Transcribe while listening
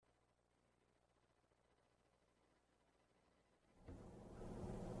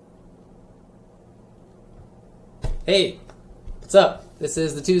Hey, what's up? This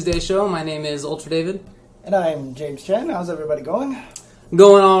is the Tuesday show. My name is Ultra David. And I'm James Chen. How's everybody going?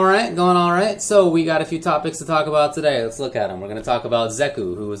 Going all right. So we got a few topics to talk about today. Let's look at them. We're going to talk about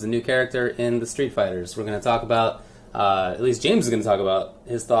Zeku, who is a new character in the Street Fighters. We're going to talk about, at least James is going to talk about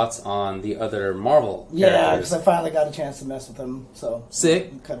his thoughts on the other Marvel characters. Yeah, because I finally got a chance to mess with him, so Sick.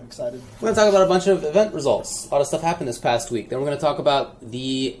 I'm kind of excited. We're going to talk about a bunch of event results. A lot of stuff happened this past week. Then we're going to talk about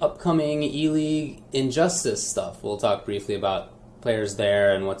the upcoming E-League Injustice stuff. We'll talk briefly about players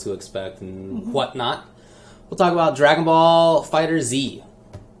there and what to expect and whatnot. We'll talk about Dragon Ball Fighter Z.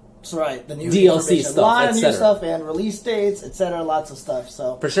 That's right. The new DLC stuff, a lot of new etc. stuff and release dates, etc. Lots of stuff.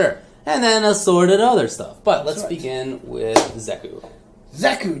 So For sure. And then assorted other stuff. But let's right. begin with Zeku.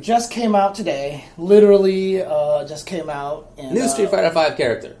 Zeku just came out today. Literally just came out. And, New Street Fighter V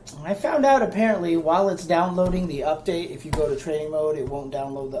character. I found out apparently while it's downloading the update, if you go to training mode, it won't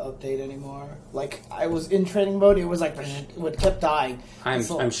download the update anymore. Like, I was in training mode, it was like, it kept dying.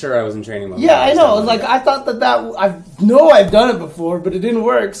 I'm sure I was in training mode. Yeah, I know. Like, I thought that I know I've done it before, but it didn't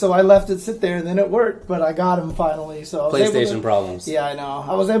work, so I left it sit there, and then it worked. But I got him finally. So I was PlayStation problems. Yeah, I know.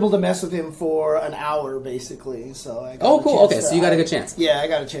 I was able to mess with him for an hour, basically. So I got Oh, cool. Okay, so you got a good chance. Yeah, I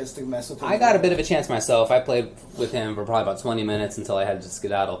got a chance to mess with him. I got a bit of a chance myself. I played with him for probably about 20 minutes until I had to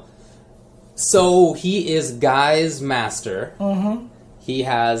skedaddle. So he is Guy's master. Mm-hmm. He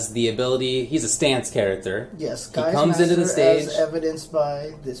has the ability. He's a stance character. Yes, he Guy's comes into the master, stage. as evidenced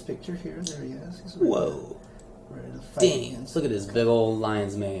by this picture here. There he is. He's Whoa. ready to fight Dang, against- look at his big old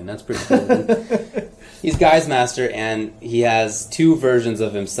lion's mane. That's pretty cool. He's Guy's master, and he has two versions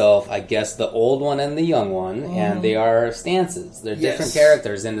of himself. I guess the old one and the young one, and they are stances. They're different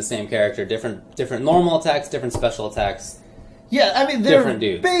characters in the same character. Different normal attacks, different special attacks. Yeah, I mean, they're Different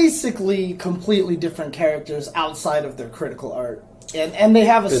dudes. basically completely different characters outside of their critical art. And they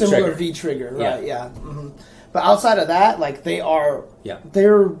have a The similar trigger. V-trigger, right, yeah. But outside of that, like, Yeah.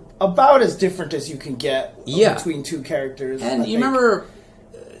 they're about as different as you can get Yeah. between two characters. And I you think. remember,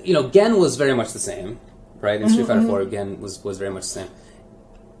 Gen was very much the same, right? In Street Fighter 4, Gen was very much the same.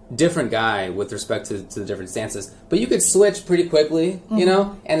 Different guy with respect to the different stances. But you could switch pretty quickly, you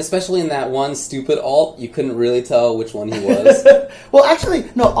know? And especially in that one stupid alt, you couldn't really tell which one he was. Well, actually,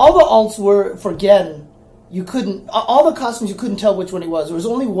 no, all the alts were, for Gen, you couldn't, all the costumes you couldn't tell which one he was. There was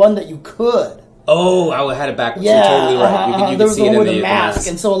only one that you could. Oh, I had it backwards. Yeah, You're totally right. You there could was see the it one in with the a mask,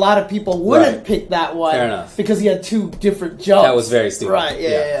 and so a lot of people wouldn't pick that one. Fair enough. Because he had two different jumps. That was very stupid. Right,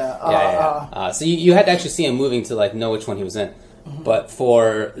 yeah. So you had to actually see him moving to like know which one he was in. But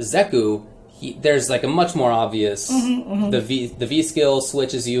for Zeku, there's like a much more obvious the V skill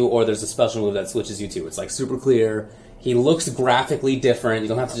switches you, or there's a special move that switches you too. It's like super clear. He looks graphically different. You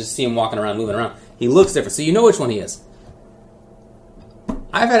don't have to just see him walking around, moving around. He looks different, so you know which one he is.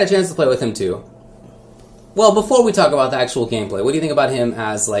 I've had a chance to play with him too. Well, before we talk about the actual gameplay, what do you think about him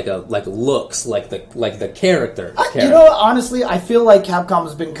as like looks, like the character? You know, honestly, I feel like Capcom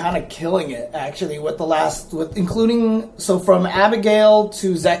has been kind of killing it actually including from Abigail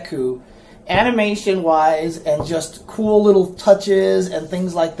to Zeku, animation wise and just cool little touches and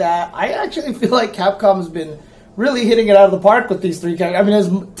things like that. I actually feel like Capcom has been really hitting it out of the park with these three characters. I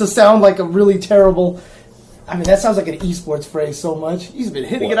mean, to sound like a really terrible. I mean, that sounds like an esports phrase so much. He's been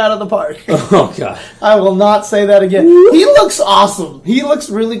hitting it out of the park. Oh, God. I will not say that again. He looks awesome. He looks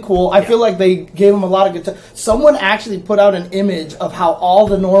really cool. I feel like they gave him a lot of good time. Someone actually put out an image of how all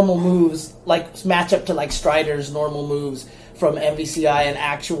the normal moves like match up to like Strider's normal moves from MVCI and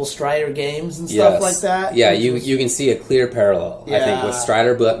actual Strider games and stuff like that. Yeah, you can see a clear parallel, I think, with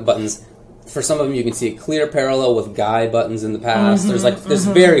Strider buttons. For some of them, you can see a clear parallel with Guy buttons in the past. There's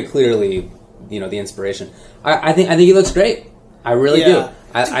very clearly, the inspiration. I think he looks great. I really do.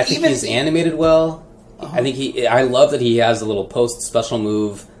 I think he's animated well. I love that he has a little post special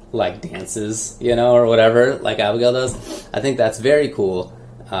move like dances, or whatever, like Abigail does. I think that's very cool.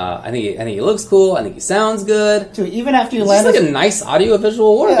 I think he looks cool. I think he sounds good. Dude, even after you It's land, just like a nice audio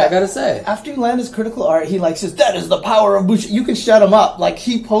visual work. I gotta say. After you land his critical art, he like says, "That is the power of Bushi." You can shut him up. Like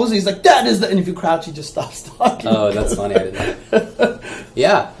he poses, he's like, "That is the," and if you crouch, he just stops talking. Oh, that's funny. I didn't know.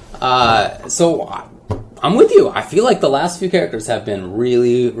 Yeah. So I'm with you. I feel like the last few characters have been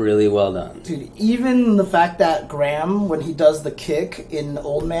really, really well done. Dude, even the fact that Graham, when he does the kick in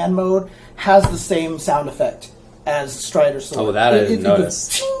old man mode, has the same sound effect as Strider Sword. Oh, that I didn't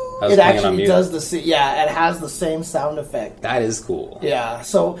notice. It actually does it has the same sound effect. That is cool. Yeah,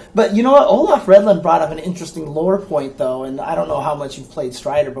 so, but you know what? Olaf Redland brought up an interesting lore point, though, and I don't know how much you've played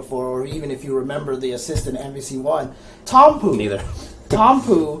Strider before, or even if you remember the assist in MVC1. Tom Poo. Neither. Tom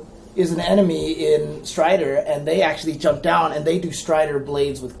Poo is an enemy in Strider, and they actually jump down, and they do Strider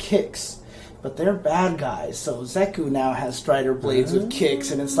blades with kicks. but they're bad guys. So Zeku now has Strider blades with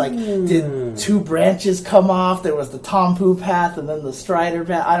kicks, and it's like, did two branches come off? There was the Tompu path, and then the Strider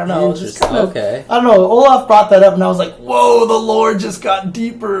path. I don't know. It was just kind of, Okay. I don't know. Olaf brought that up, and I was like, whoa, the lore just got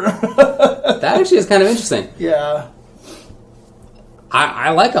deeper. That actually is kind of interesting. Yeah. I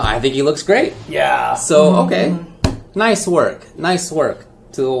like him. I think he looks great. Yeah. So, okay. Nice work. Nice work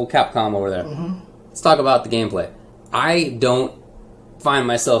to old Capcom over there. Let's talk about the gameplay. I don't find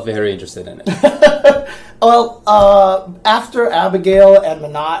myself very interested in it. Well, after Abigail and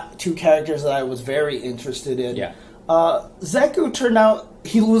Minot, two characters that I was very interested in, Yeah. Zeku turned out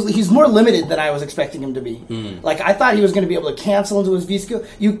he's more limited than I was expecting him to be. Like, I thought he was going to be able to cancel into his V skill.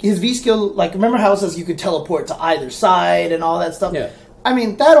 His V skill, like, remember how it says you could teleport to either side and all that stuff? Yeah. I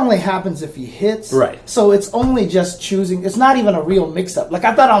mean, that only happens if he hits. Right. So it's only just choosing. It's not even a real mix-up. Like,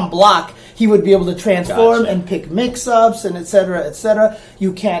 I thought on block, he would be able to transform and pick mix-ups and et cetera, et cetera.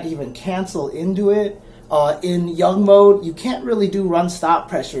 You can't even cancel into it. In young mode, you can't really do run-stop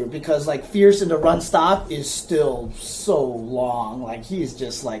pressure because, like, Fierce into run-stop is still so long. Like, he's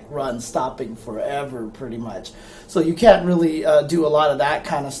just, like, run-stopping forever, pretty much. So you can't really do a lot of that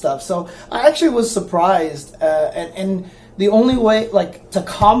kind of stuff. So I actually was surprised. And the only way, like, to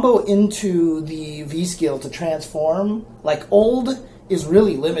combo into the V-skill to transform, like, old is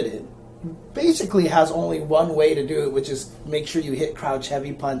really limited. Basically has only one way to do it, which is make sure you hit crouch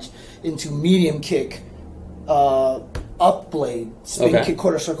heavy punch into medium kick, up blade, spin kick,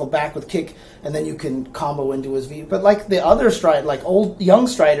 quarter circle, back with kick, and then you can combo into his V. But like the other Strider, like young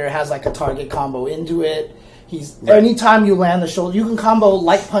Strider has like a target combo into it. Anytime you land the shoulder, you can combo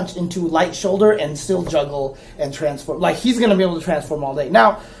light punch into light shoulder and still juggle and transform. Like, he's going to be able to transform all day.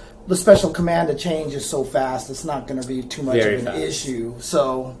 Now, the special command to change is so fast, it's not going to be too much of an issue.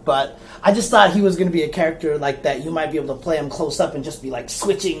 So, but I just thought he was going to be a character like that. You might be able to play him close up and just be like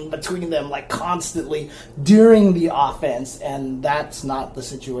switching between them like constantly during the offense, and that's not the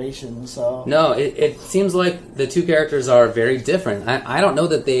situation. So No, it seems like the two characters are very different. I don't know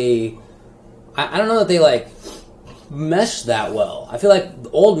that they... I don't know that they, like, mesh that well. I feel like the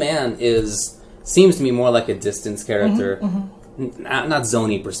old man seems to me more like a distance character. Not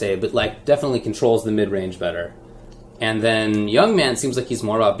zony per se, but, like, definitely controls the mid-range better. And then young man seems like he's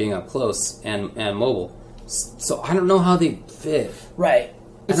more about being up close and mobile. So I don't know how they fit. Right.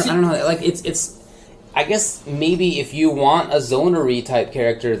 I don't know. Like, it's... I guess maybe if you want a zonery type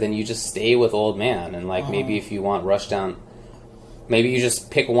character, then you just stay with old man. And, like, maybe if you want rushdown... Maybe you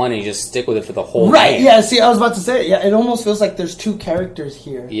just pick one and you just stick with it for the whole game. Yeah, see, I was about to say, yeah, it almost feels like there's two characters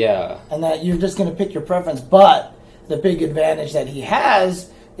here. Yeah. And that you're just going to pick your preference. But the big advantage that he has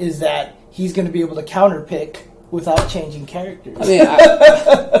is that he's going to be able to counterpick without changing characters. I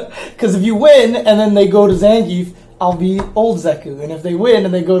mean, because if you win and then they go to Zangief, I'll be old Zeku. And if they win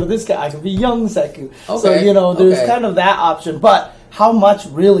and they go to this guy, I can be young Zeku. Okay. So, there's kind of that option. But how much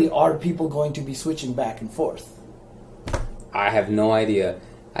really are people going to be switching back and forth? I have no idea.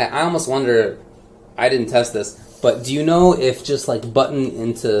 I almost wonder, I didn't test this, but do you know if just like button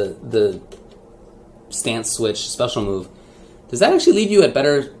into the stance switch special move, does that actually leave you at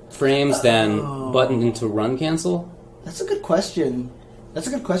better frames than button into run cancel? That's a good question.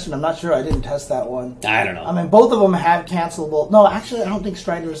 I'm not sure. I didn't test that one. I don't know. I mean, both of them have cancelable. No, actually, I don't think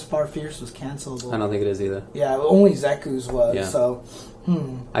Strider's Far Fierce was cancelable. I don't think it is either. Yeah, only Zeku's was. Yeah. So,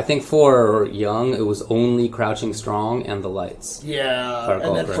 I think for young, it was only crouching strong and the lights. Yeah,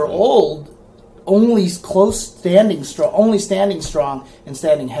 and then for old, only standing strong and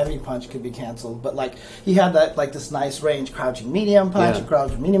standing heavy punch could be canceled. But like he had that like this nice range, crouching medium punch, and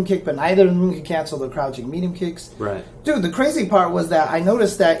crouching medium kick, but neither of them could cancel the crouching medium kicks. Right. Dude, the crazy part was that I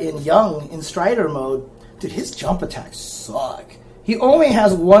noticed that in young, in Strider mode, dude, his jump attacks suck. He only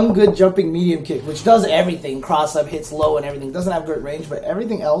has one good jumping medium kick, which does everything. Cross up, hits low and everything. Doesn't have great range, but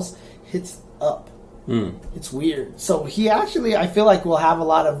everything else hits up. It's weird. So he actually, I feel like, will have a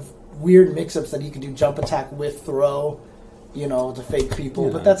lot of weird mix-ups that he could do jump attack with throw, to fake people.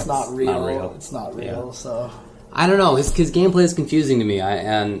 But that's not real. It's not real, so... I don't know. His gameplay is confusing to me,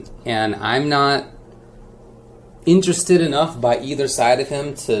 and I'm not interested enough by either side of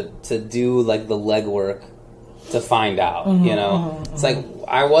him to do, like, the legwork to find out, It's like,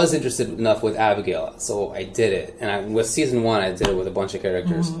 I was interested enough with Abigail, so I did it. And with Season 1, I did it with a bunch of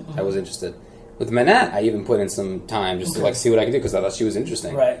characters. I was interested. With Minette, I even put in some time just to, like, see what I could do, because I thought she was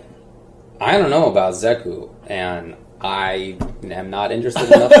interesting. Right. I don't know about Zeku, and I am not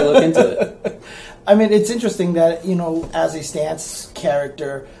interested enough to look into it. I mean, it's interesting that, as a stance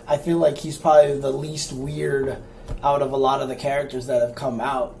character, I feel like he's probably the least weird out of a lot of the characters that have come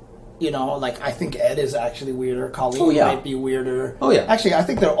out. You know, like, I think Ed is actually weirder. Colleen might be weirder. Oh, yeah. Actually, I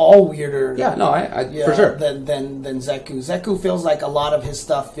think they're all weirder. Yeah, no, for sure. Than Zeku. Zeku feels like a lot of his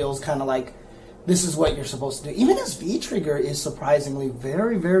stuff feels kind of like, this is what you're supposed to do. Even his V-trigger is surprisingly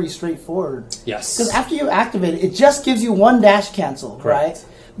very, very straightforward. Yes. Because after you activate it, it just gives you one dash cancel, Correct. right?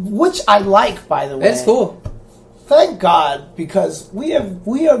 Which I like, by the way. It's cool. Thank God, because we have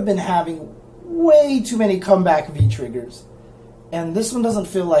been having way too many comeback V-triggers. And this one doesn't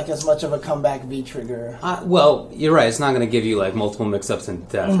feel like as much of a comeback V-trigger. Well, you're right. It's not going to give you like multiple mix-ups and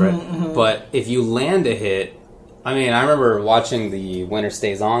death, right? But if you land a hit, I mean, I remember watching the Winter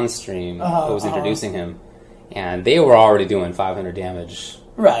Stays On stream that was introducing him, and they were already doing 500 damage.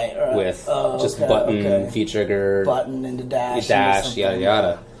 Right. With button, V-trigger, button into dash, yada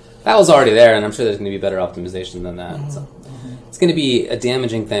yada. That was already there, and I'm sure there's going to be better optimization than that. So it's going to be a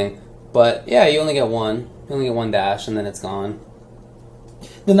damaging thing, but yeah, you only get one. You only get one dash, and then it's gone.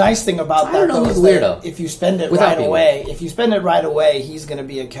 The nice thing about that though, is weirdo. If you spend it right away, he's going to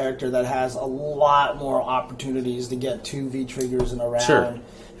be a character that has a lot more opportunities to get 2 V-triggers in a round. Sure.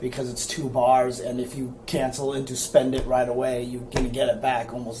 Because it's 2 bars, and if you cancel into spend it right away, you're going to get it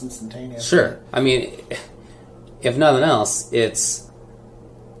back almost instantaneously. Sure. I mean, if nothing else, it's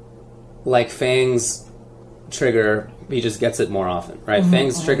like Fang's trigger, he just gets it more often, right?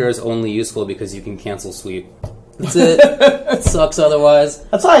 Fang's trigger is only useful because you can cancel sweep. That's it. It sucks otherwise.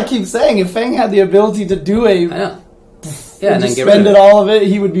 That's why I keep saying, if Fang had the ability to do I know. Yeah, and then get spend rid of it all of it,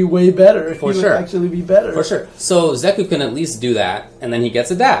 he would be way better. For he sure. would actually be better. For sure. So Zeku can at least do that, and then he gets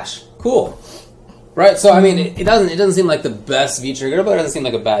a dash. Cool. Right? So, I mean, it doesn't seem like the best V-trigger, but it doesn't seem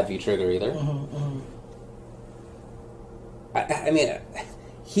like a bad V-trigger either. I mean,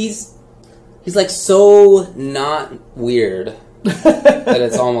 he's like so not weird that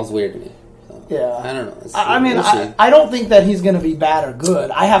it's almost weird to me. Yeah. I don't know. I don't think that he's going to be bad or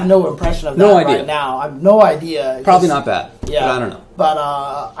good. I have no impression of that right now. I have no idea. Probably not bad. Yeah. But I don't know. But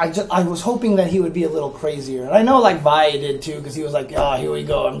I was hoping that he would be a little crazier. And I know like Vi did too, because he was like, oh, here we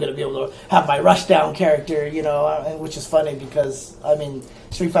go. I'm going to be able to have my rushdown character, you know, which is funny because, I mean,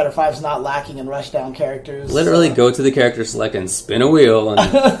 Street Fighter V is not lacking in rushdown characters. Literally go to the character select and spin a wheel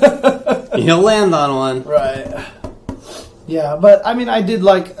and you'll land on one. Right. Yeah, but I mean, I did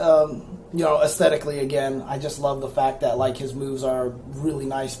like... you know, aesthetically, again, I just love the fact that, like, his moves are a really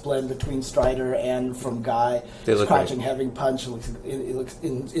nice blend between Strider and from Guy. They look Crouching great. Heavy Punch it looks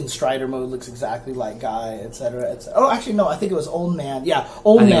in Strider mode looks exactly like Guy, etc. Oh, actually, no, I think it was Old Man. Yeah,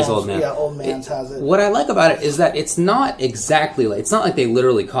 Old Man's has it. What I like about it is that it's not exactly like... It's not like they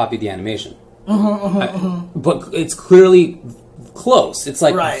literally copied the animation. But it's clearly close. It's,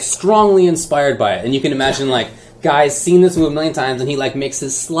 like, strongly inspired by it. And you can imagine, like... Guy's seen this move a million times, and he like makes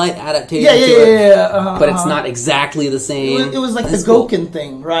his slight adaptation to it. But it's not exactly the same. It was like the Gouken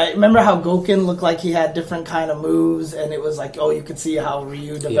thing, right? Remember how Gouken looked like he had different kind of moves, and it was like, oh, you could see how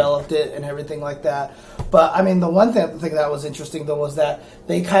Ryu developed it and everything like that. But I mean, the one thing that was interesting though was that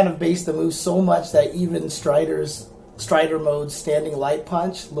they kind of based the move so much that even Strider mode standing light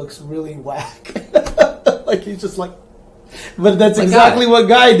punch looks really whack. Like he's just like. But that's exactly what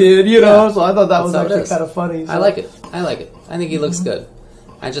Guy did, you know. So I thought that was actually kind of funny. So. I like it. I think he looks good.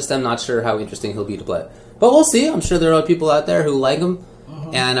 I just am not sure how interesting he'll be to play. But we'll see. I'm sure there are people out there who like him.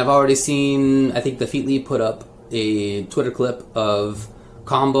 And I've already seen, I think the Feetly put up a Twitter clip of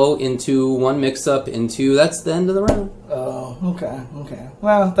combo into one mix-up into that's the end of the round. Oh, okay.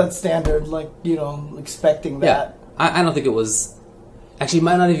 Well, that's standard, like, you know, expecting that. Yeah. I don't think it was... Actually, it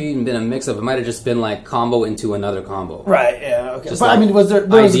might not have even been a mix-up. It might have just been like combo into another combo. Right, yeah, okay. Just but like I mean, was there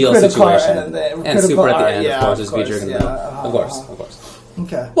was ideal a critical situation. And super at the end, of course, is V-trigger in the middle. Of course.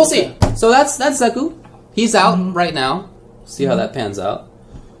 Okay. We'll see. So that's Zeku. He's out right now. See how that pans out.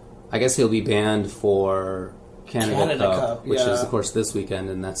 I guess he'll be banned for Canada Cup, which is, of course, this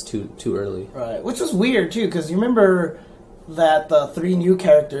weekend, and that's too early. Right, which was weird, too, because you remember... that the 3 new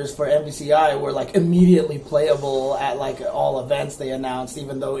characters for MVCI were like immediately playable at like all events they announced,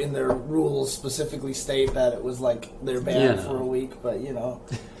 even though in their rules specifically state that it was like they're banned for a week. But you know,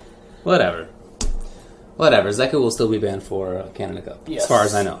 whatever. Zeku will still be banned for Canada Cup, as far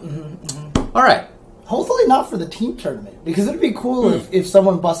as I know. All right. Hopefully not for the team tournament, because it'd be cool if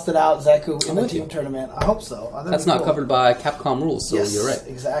someone busted out Zeku in the team tournament. I hope so. That's not covered by Capcom rules, so you're right.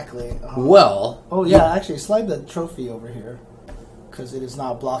 Exactly. Well... Oh, yeah, actually, slide the trophy over here, because it is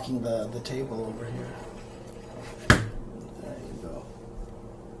not blocking the table over here. There you go.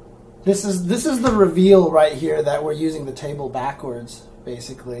 This is the reveal right here that we're using the table backwards,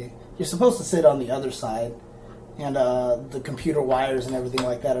 basically. You're supposed to sit on the other side, And the computer wires and everything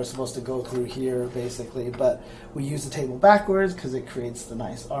like that are supposed to go through here, basically. But we use the table backwards because it creates the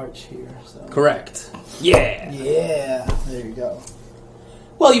nice arch here. So. Correct. Yeah. Yeah. There you go.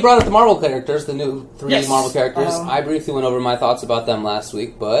 Well, you brought up the Marvel characters, the new 3 Yes. Marvel characters. I briefly went over my thoughts about them last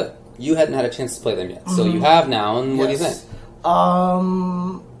week, but you hadn't had a chance to play them yet. So you have now, and what do you think?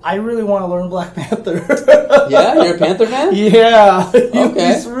 I really want to learn Black Panther. Yeah, you're a Panther fan? Yeah.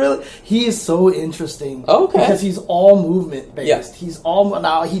 Okay. He is so interesting. Okay. Because he's all movement based. Yeah. He's all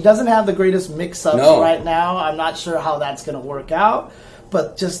now he doesn't have the greatest mix ups No. right now. I'm not sure how that's gonna work out.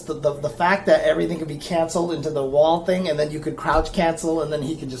 But just the fact that everything could be canceled into the wall thing, and then you could crouch cancel, and then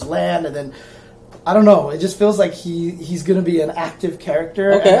he could just land, and then I don't know. It just feels like he's going to be an active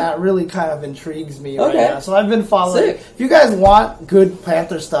character, Okay. and that really kind of intrigues me right Okay. now. So I've been following. Sick. If you guys want good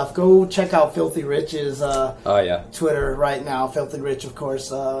Panther stuff, go check out Filthy Rich's Oh, yeah. Twitter right now. Filthy Rich, of course,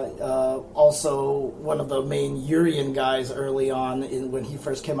 also one of the main Urian guys early on when he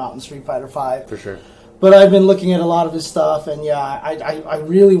first came out in Street Fighter V. For sure. But I've been looking at a lot of his stuff, and yeah, I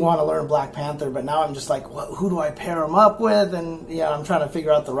really want to learn Black Panther, but now I'm just like, who do I pair him up with? And yeah, I'm trying to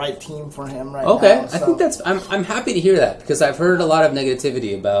figure out the right team for him right now. Okay, I so. think I'm happy to hear that, because I've heard a lot of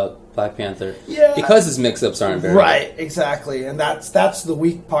negativity about Black Panther. Yeah. Because his mix-ups aren't very Right, exactly. And that's the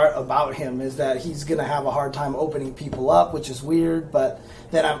weak part about him, is that he's going to have a hard time opening people up, which is weird, but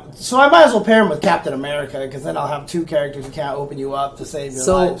then I might as well pair him with Captain America, because then I'll have 2 characters who can't open you up to save your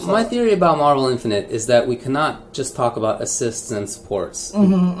life. So my theory about Marvel Infinite is that we cannot just talk about assists and supports. You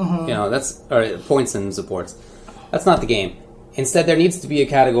know, or points and supports. That's not the game. Instead, there needs to be a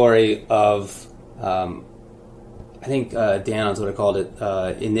category of, I think Dan knows what I called it,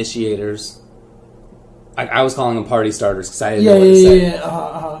 initiators. I was calling them party starters because I didn't know what to say.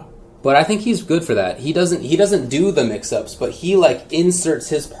 Yeah. But I think he's good for that. He doesn't do the mix-ups, but he like inserts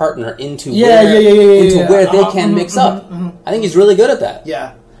his partner into where they can mix up. I think he's really good at that.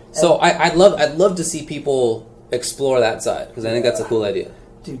 Yeah. So I'd love to see people explore that side, because I think that's a cool idea.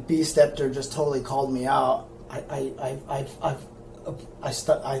 Dude, B-Stepter just totally called me out. I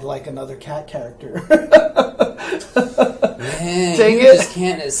like another cat character. Man, Dang you it. just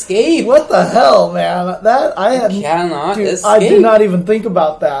can't escape. What the hell, man? That I had Cannot escape. I did not even think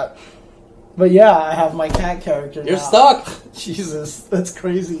about that. But yeah, I have my cat character You're now. stuck. Jesus, that's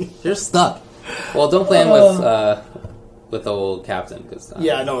crazy. You're stuck. Well, don't play him with the old captain, because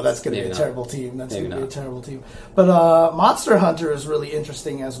Yeah, no, that's going to be maybe a not. terrible team. That's going Maybe to be a not. terrible team. But Monster Hunter is really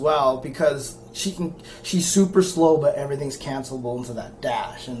interesting as well, because she's super slow, but everything's cancelable into that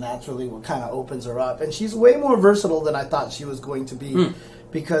dash, and that's really what kind of opens her up. And she's way more versatile than I thought she was going to be,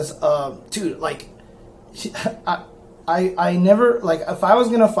 because dude, like, I never, like, if I was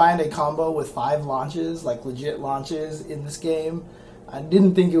going to find a combo with 5 launches, like legit launches in this game, I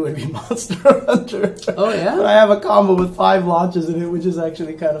didn't think it would be Monster Hunter. Oh, yeah? But I have a combo with 5 launches in it, which is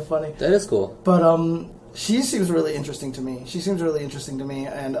actually kind of funny. That is cool. But she seems really interesting to me.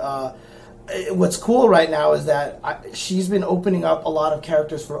 And what's cool right now is that she's been opening up a lot of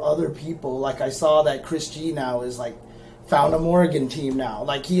characters for other people. Like, I saw that Chris G now is like found a Morrigan team now.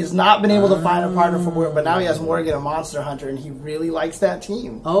 Like, he has not been able to find a partner for Morrigan, but now he has Morrigan and Monster Hunter, and he really likes that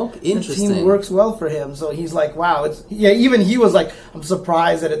team. Oh, interesting. The team works well for him, so he's like, wow. Even he was like, I'm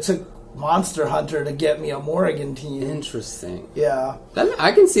surprised that it took Monster Hunter to get me a Morrigan team. Interesting. Yeah.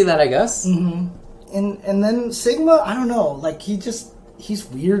 I can see that, I guess. And then Sigma, I don't know, like, he's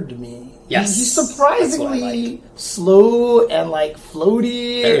weird to me. Yes. He's That's surprisingly what I like. slow and like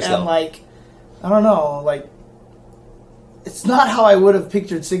floaty Very and slow. like, I don't know, like, it's not how I would have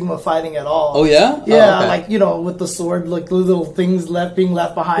pictured Sigma fighting at all. Oh, yeah? Yeah, Oh, okay. like, you know, with the sword, like little things being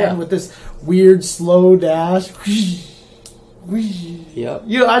left behind Yeah. with this weird slow dash. Yep.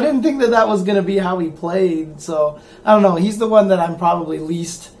 You know, I didn't think that was going to be how he played, so I don't know. He's the one that I'm probably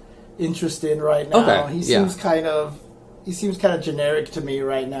least interested in right now. Okay, He yeah. seems kind of generic to me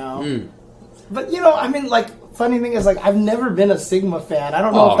right now. Hmm. But you know, I mean, like, funny thing is, like, I've never been a Sigma fan. I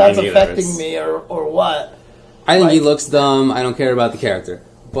don't know Oh, if that's me neither. affecting It's- me or what. I think he Like- looks dumb. I don't care about the character.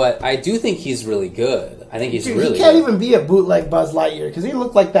 But I do think he's really good. I think he's Dude, really he can't good. even be a bootleg Buzz Lightyear because he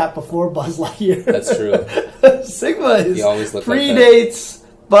looked like that before Buzz Lightyear. That's true. Sigma He always looked like that. predates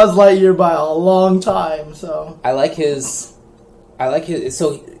Buzz Lightyear by a long time. So I like his.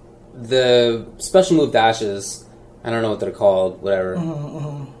 So the special move dashes, I don't know what they're called, whatever.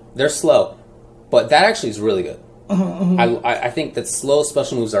 They're slow. But that actually is really good. I think that slow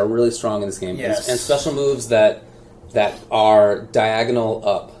special moves are really strong in this game. Yes. And special moves that are diagonal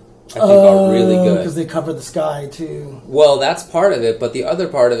up, I think are really good. because they cover the sky too. Well, that's part of it, but the other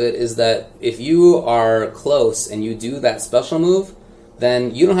part of it is that if you are close and you do that special move,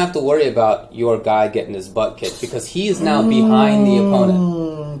 then you don't have to worry about your guy getting his butt kicked because he is now behind the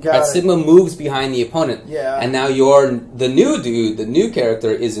opponent. Right? Sigma moves behind the opponent, and now the new dude, the new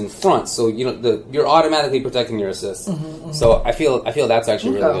character, is in front. So you're automatically protecting your assists. So I feel that's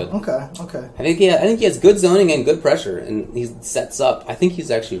actually really good. Okay. I think he has good zoning and good pressure, and he sets up. I think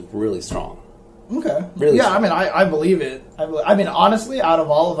he's actually really strong. Okay. Really yeah, strong. I mean, I believe it. I mean, honestly, out of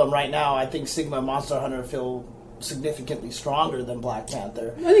all of them right now, I think Sigma and Monster Hunter feel significantly stronger than Black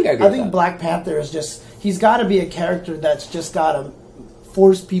Panther. I think I think Black Panther is just, he's got to be a character that's just got to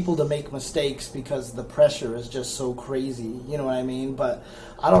force people to make mistakes because the pressure is just so crazy, you know what I mean? But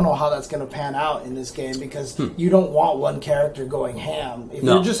I don't know how that's going to pan out in this game because you don't want one character going ham. If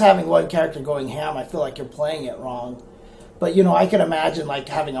you're just having one character going ham, I feel like you're playing it wrong. But, I can imagine like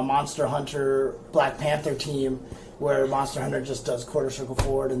having a Monster Hunter Black Panther team where Monster Hunter just does quarter circle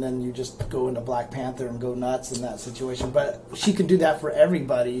forward and then you just go into Black Panther and go nuts in that situation. But she can do that for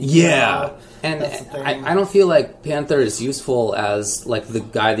everybody. Yeah. And I don't feel like Panther is useful as like the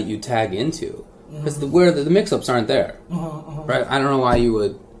guy that you tag into. Because where the mix-ups aren't there. Right? I don't know why you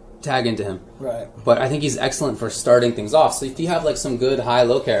would tag into him. Right. But I think he's excellent for starting things off. So if you have like some good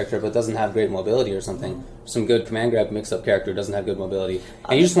high-low character but doesn't have great mobility or something, some good command grab mix-up character doesn't have good mobility,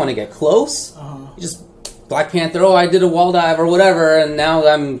 and you just want to get close, you just Black Panther, I did a wall dive or whatever, and now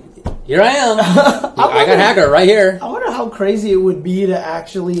here I am. I got Hacker right here. I wonder how crazy it would be to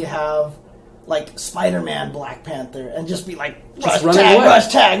actually have, like, Spider-Man Black Panther and just be like, rush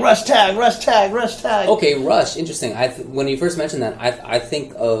tag. Okay, rush, interesting. When you first mentioned that, I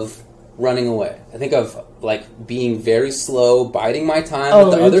think of running away. I think of, like, being very slow, biding my time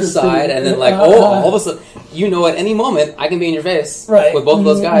with the other side, and then, like, all of a sudden, at any moment, I can be in your face with both of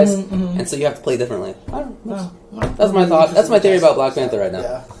those guys, and so you have to play differently. That's my thought. That's my theory about Black Panther right now.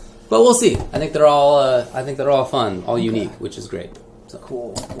 Yeah. But we'll see. I think they're all fun, all unique, which is great. So.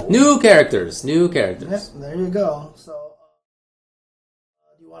 Cool. New characters. Yep, there you go. So,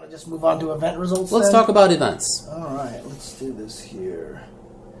 do you want to just move on to event results? Let's talk about events. All right, let's do this here.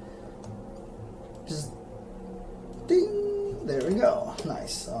 Just ding. There we go.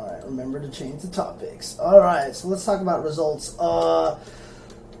 Nice. All right. Remember to change the topics. All right. So let's talk about results.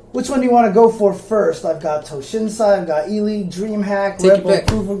 Which one do you want to go for first? I've got Toshinsai, I've got E-League, DreamHack, Red Bull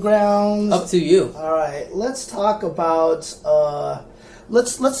Proof of Grounds. Up to you. All right. Let's talk about.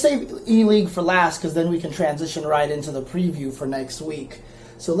 Let's save E-League for last because then we can transition right into the preview for next week.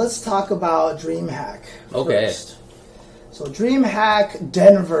 So let's talk about DreamHack first. So DreamHack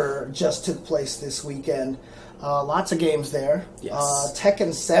Denver just took place this weekend. Lots of games there. Yes.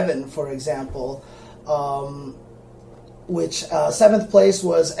 Tekken 7, for example, which 7th place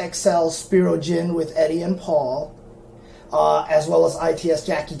was XL Spiro Jin with Eddie and Paul, as well as ITS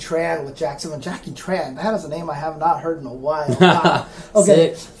Jackie Tran with Jackson and Jackie Tran. That is a name I have not heard in a while. Wow.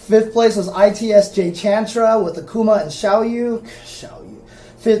 Okay. 5th place was ITS Jay Chantra with Akuma and Xiaoyu.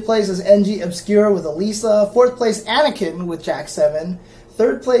 5th place is NG Obscura with Elisa. 4th place, Anakin with Jack 7.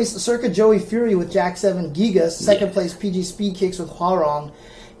 3rd place, Circa Joey Fury with Jack 7 Gigas. 2nd place, PG Speed Kicks with Huarong.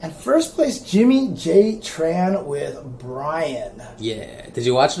 And 1st place, Jimmy J. Tran with Brian. Yeah. Did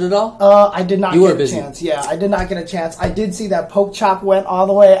you watch it at all? I did not get a chance. Yeah, I did not get a chance. I did see that Poke Chop went all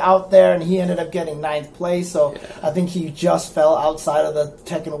the way out there, and he ended up getting 9th place. So I think he just fell outside of the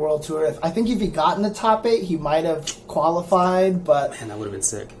Tekken World Tour. I think if he got in the top 8, he might have qualified. But man, that would have been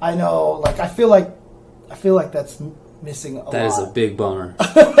sick. I know. Like I feel like that's missing a lot. That is a big bummer.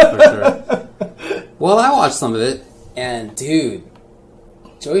 For sure. Well, I watched some of it, and dude.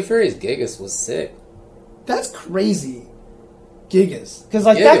 Joey Fury's Gigas was sick. That's crazy. Gigas. Because,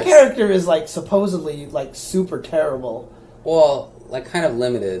 that character is, supposedly, super terrible. Well, kind of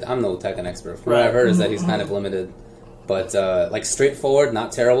limited. I'm no Tekken expert. From what I've heard is that he's kind of limited. But, straightforward,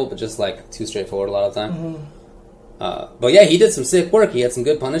 not terrible, but just, too straightforward a lot of the time. But, yeah, he did some sick work. He had some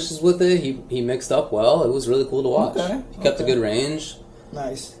good punishes with it. He mixed up well. It was really cool to watch. He kept a good range.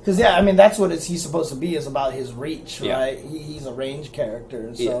 Nice. Because, that's what he's supposed to be, is about his reach, right? He's a range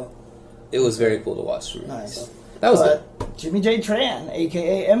character, so... Yeah. It was very cool to watch for me. Nice. So. That was good. Jimmy J. Tran,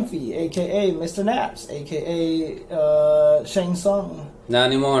 a.k.a. Emphy, a.k.a. Mr. Naps, a.k.a. Shang Tsung. Not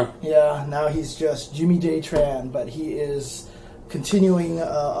anymore. Yeah, now he's just Jimmy J. Tran, but he is continuing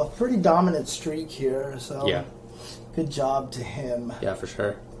a pretty dominant streak here, so... Yeah. Good job to him. Yeah, for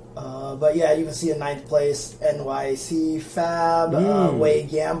sure. But yeah, you can see in 9th place, NYC Fab, Wei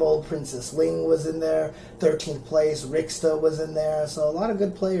Gamble, Princess Ling was in there. 13th place, Rixta was in there. So a lot of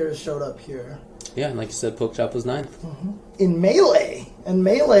good players showed up here. Yeah, and like you said, Poke Chop was 9th. In Melee, And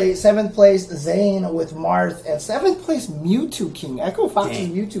Melee, 7th place, Zane with Marth. And 7th place, Mewtwo King. Echo Fox's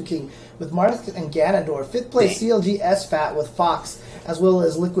Mewtwo King with Marth and Ganondorf. 5th place, CLG SFAT with Fox, as well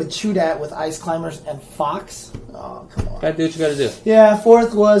as Liquid Chudat with Ice Climbers and Fox. Oh, come on. Gotta do what you gotta do. Yeah,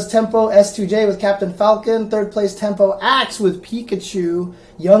 4th was Tempo S2J with Captain Falcon. 3rd place, Tempo Axe with Pikachu,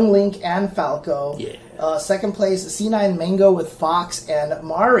 Young Link, and Falco. Yeah. 2nd place, C9 Mango with Fox and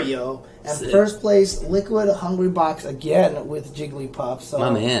Mario. And Sick. 1st place, Liquid Hungry Box again with Jigglypuff. So My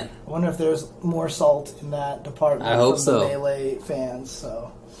man. I wonder if there's more salt in that department I hope from so. the Melee fans.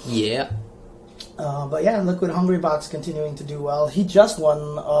 So, Yeah. but yeah, Liquid Hungry Box continuing to do well. He just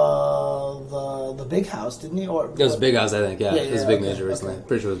won the Big House, didn't he? Or It was Big House, I think. Yeah, Yeah, it was yeah, a big okay, major recently. okay.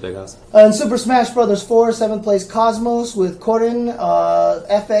 Pretty sure it was Big House. And Super Smash Bros. 4, 7th place Cosmos with Corin,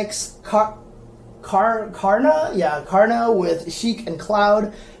 FX Karna? Yeah, Karna with Sheik and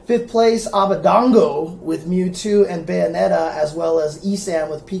Cloud. 5th place Abadongo with Mewtwo and Bayonetta, as well as Esam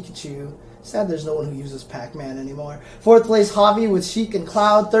with Pikachu. Sad there's no one who uses Pac-Man anymore. 4th place Javi with Sheik and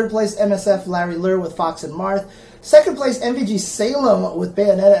Cloud. 3rd place MSF Larry Lur with Fox and Marth. 2nd place MVG Salem with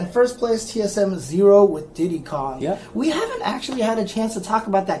Bayonetta. And 1st place TSM Zero with Diddy Kong. Yeah. We haven't actually had a chance to talk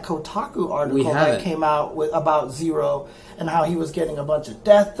about that Kotaku article that haven't. came out about Zero and how he was getting a bunch of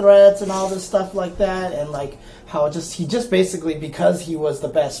death threats and all this stuff like that, and like how he just basically, because he was the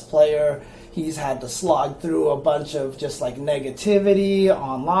best player, he's had to slog through a bunch of just like negativity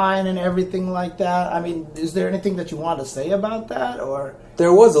online and everything like that. I mean, is there anything that you want to say about that, or?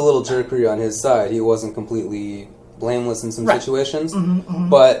 There was a little jerkery on his side. He wasn't completely blameless in some Right. situations.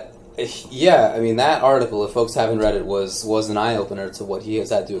 But, yeah, I mean, that article, if folks haven't read it, was an eye-opener to what he has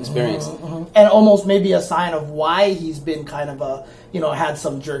had to experience. And almost maybe a sign of why he's been kind of had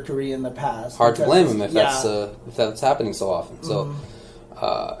some jerkery in the past. Hard to blame him if that's happening so often. So,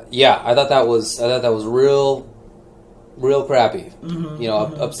 yeah, I thought that was real crappy.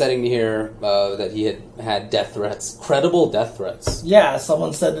 Upsetting to hear that he had death threats, credible death threats. Yeah,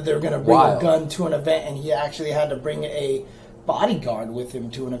 someone said that they were going to bring Wild. a gun to an event, and he actually had to bring a bodyguard with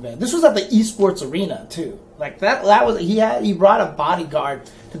him to an event. This was at the esports arena too. Like that was he brought a bodyguard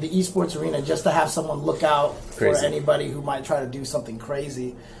to the esports arena just to have someone look out Crazy. for anybody who might try to do something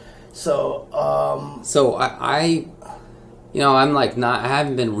crazy. So, So I I'm like I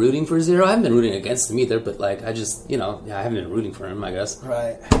haven't been rooting for Zero. I haven't been rooting against him either. But like I just I haven't been rooting for him. I guess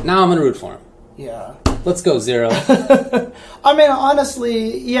right, now I'm gonna root for him. yeah. Let's go Zero. I mean,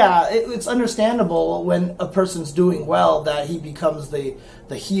 honestly, yeah, it's understandable when a person's doing well that he becomes the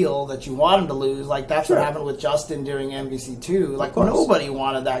heel that you want him to lose. Like, that's Sure. what happened with Justin during MVC2. Like, course. nobody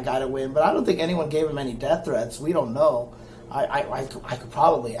wanted that guy to win, but I don't think anyone gave him any death threats. We don't know. I could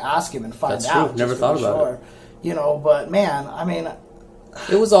probably ask him and find That's true. out. Never just to thought be about sure. But man, I mean,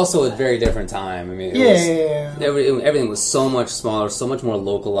 It was also a very different time. I mean, everything was so much smaller, so much more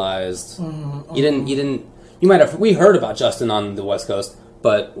localized. We heard about Justin on the West Coast,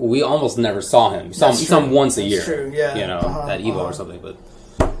 but we almost never saw him. You saw him once a year. True, yeah. At Evo or something, but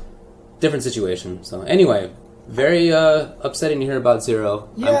different situation. So anyway, very upsetting to hear about Zero.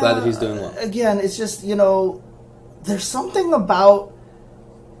 I'm glad that he's doing well. Again, it's just, there's something about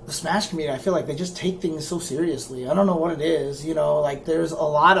the Smash community. I feel like they just take things so seriously. I don't know what it is. Like there's a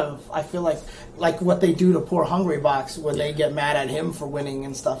lot of, I feel like what they do to poor Hungry Box when they get mad at him for winning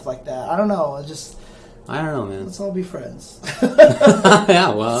and stuff like that. I don't know. I don't know, man. Let's all be friends. Yeah,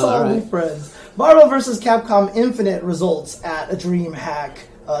 well, Let's all all be right. friends. Marvel vs. Capcom Infinite results at a DreamHack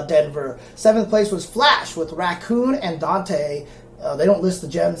Denver. 7th place was Flash with Raccoon and Dante. They don't list the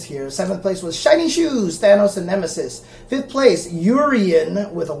gems here. 7th place was Shiny Shoes, Thanos and Nemesis. 5th place,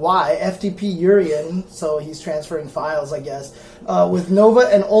 Urian with a Y, FTP Urian, so he's transferring files, I guess, with Nova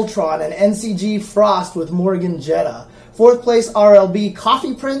and Ultron, and NCG Frost with Morgan Jetta. 4th place, RLB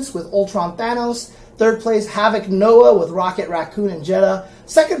Coffee Prince with Ultron Thanos. 3rd place, Havoc Noah with Rocket Raccoon and Jetta.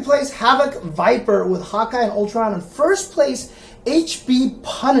 2nd place, Havoc Viper with Hawkeye and Ultron. And 1st place, HB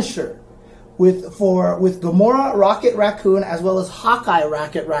Punisher with Gamora, Rocket Raccoon, as well as Hawkeye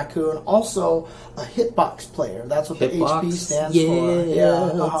Rocket Raccoon, also a Hitbox player. That's what Hitbox? the HB stands Yeah, for. Yeah,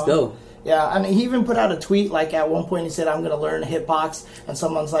 let's go. Yeah, I mean, he even put out a tweet, like, at one point he said, I'm going to learn Hitbox, and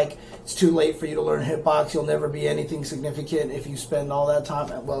someone's like, it's too late for you to learn Hitbox, you'll never be anything significant if you spend all that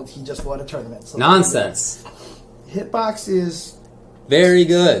time. Well, he just won a tournament. So Nonsense. Hitbox is, Very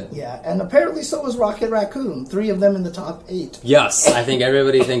good. yeah, and apparently so is Rocket Raccoon. 3 of them in the top 8. Yes, I think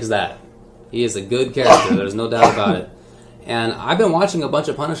everybody thinks that. He is a good character, there's no doubt about it. And I've been watching a bunch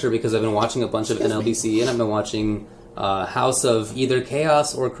of Punisher because I've been watching a bunch of NLBC, and I've been watching House of either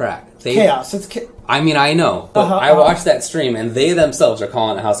Chaos or Crack. Chaos. I mean, I know, but I watched that stream, and they themselves are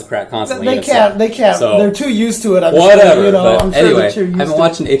calling it House of Crack constantly. They can't. So, they're too used to it. Whatever. Sure, but I'm anyway, I've been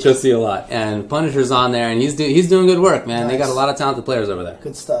watching HOC a lot, and Punisher's on there, and he's doing good work, man. Nice. They got a lot of talented players over there.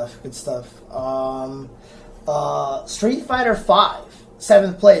 Good stuff. Street Fighter V.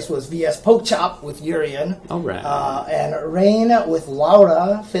 7th place was VS Pokechop with Urien. All right. And Rain with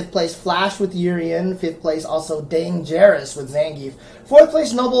Laura. 5th place Flash with Urien. 5th place also Dangerous with Zangief. 4th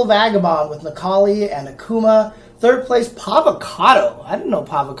place Noble Vagabond with Necalli and Akuma. 3rd place Pavocado. I didn't know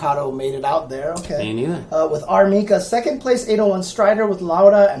Pavocado made it out there. Okay. Me neither. With Armika. 2nd place 801 Strider with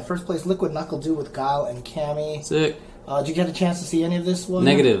Laura. And 1st place Liquid Knuckle Dew with Guile and Cammy. Sick. Did you get a chance to see any of this one?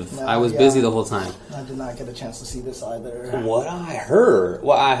 Negative. No, I was busy the whole time. I did not get a chance to see this either. What I heard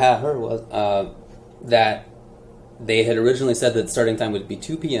was that they had originally said that starting time would be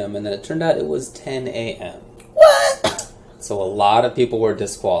 2 p.m. and then it turned out it was 10 a.m. What? So a lot of people were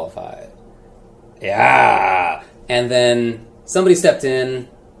disqualified. Yeah. And then somebody stepped in.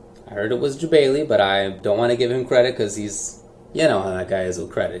 I heard it was Jabali, but I don't want to give him credit because he's, you know how that guy is with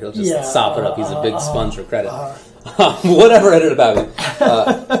credit. He'll just sop it up. He's a big sponge for credit. Whatever ended up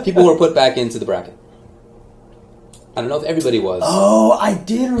happening. People were put back into the bracket. I don't know if everybody was. Oh, I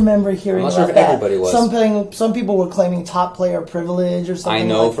did remember hearing about that. I'm not sure if everybody was. Some people were claiming top player privilege or something like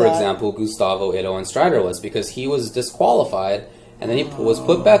that. I know, for example, Gustavo, Ito, and Strider was because he was disqualified, and then he was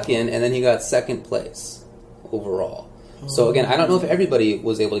put back in, and then he got 2nd place overall. So again, I don't know if everybody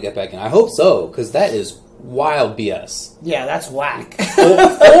was able to get back in. I hope so, because that is wild BS. Yeah, that's whack. 4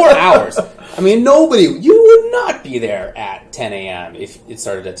 hours. I mean, you would not be there at 10 a.m. if it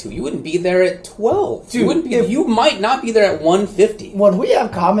started at 2. You wouldn't be there at 12. Dude, you might not be there at 1:50. When we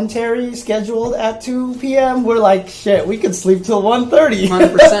have commentary scheduled at 2 p.m., we're like, shit, we could sleep till 1:30.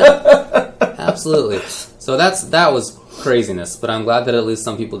 100%. Absolutely. So that was craziness, but I'm glad that at least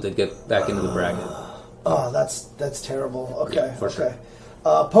some people did get back into the bracket. Oh, that's terrible. Okay, yeah, for sure.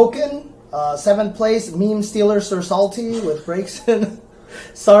 Pokken, 7th place, Meme Stealer Sir Salty with Breakson.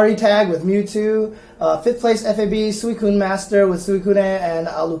 Sorry Tag with Mewtwo. 5th place FAB, Suicune Master with Suicune and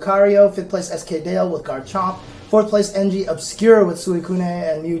Lucario. 5th place SK Dale with Garchomp. 4th place NG Obscure with Suicune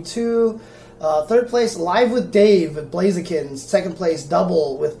and Mewtwo. 3rd place Live with Dave with Blaziken. 2nd place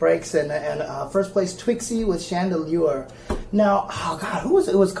Double with Breakson. And 1st place Twixie with Chandelure. Now, oh god, who was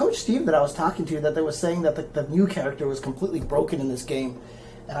it? It was Coach Steve that I was talking to that they were saying that the new character was completely broken in this game.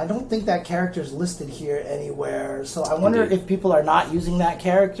 And I don't think that character is listed here anywhere. So I wonder if people are not using that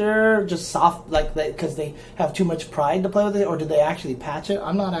character just soft, like because they have too much pride to play with it, or did they actually patch it?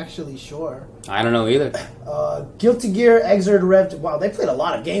 I'm not actually sure. I don't know either. Guilty Gear Exerd Rev. Wow, they played a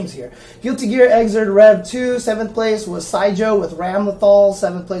lot of games here. Guilty Gear Exerd Rev 2. 7th place was Saijo with Ramlethal.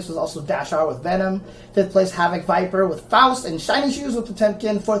 7th place was also Dashar with Venom. 5th place Havoc Viper with Faust and Shiny Shoes with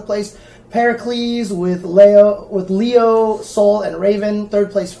Potemkin. 4th place Pericles with Leo, Soul, and Raven.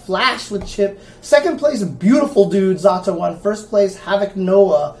 3rd place, Flash with Chip. 2nd place, Beautiful Dude, Zato won. 1st place, Havoc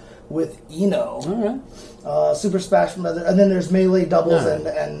Noah with Eno. All right. Super Smash, and then there's Melee doubles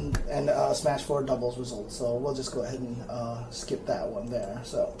and Smash 4 doubles results. So we'll just go ahead and skip that one there.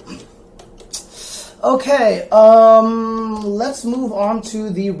 So, okay, let's move on to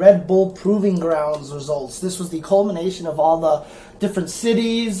the Red Bull Proving Grounds results. This was the culmination of all the different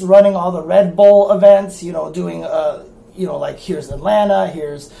cities running all the Red Bull events, doing, like here's Atlanta,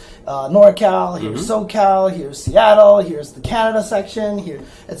 here's NorCal, here's SoCal, here's Seattle, here's the Canada section, here,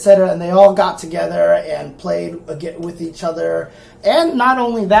 etc. And they all got together and played with each other. And not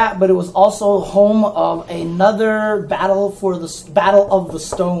only that, but it was also home of another Battle of the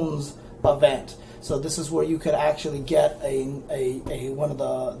Stones event. So this is where you could actually get a one of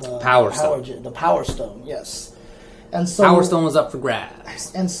the Power Stone. The Power Stone, yes. And so Power Stone was up for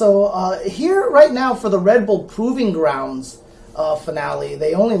grabs. And so here right now for the Red Bull Proving Grounds finale,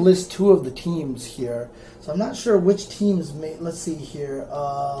 they only list 2 of the teams here. So I'm not sure which teams let's see here.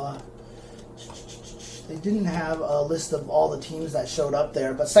 They didn't have a list of all the teams that showed up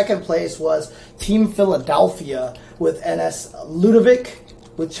there, but 2nd place was Team Philadelphia with NS Ludovic,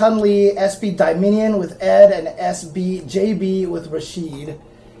 with Chun-Li, SB Dominion with Ed, and SB JB with Rashid.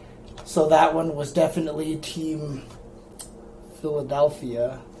 So that one was definitely Team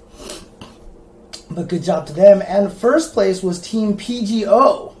Philadelphia. But good job to them. And 1st place was Team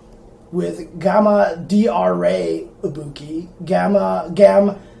PGO with Gamma DR Ray Ibuki, Gam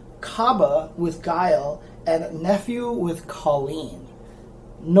Kaba with Guile, and Nephew with Colleen.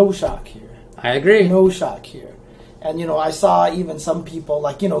 No shock here. I agree. No shock here. And, I saw even some people,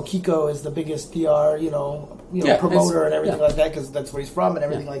 like, Kiko is the biggest DR, promoter and everything like that, because that's where he's from and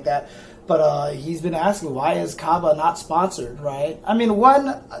everything like that. But he's been asking, why is Kaba not sponsored, right? I mean,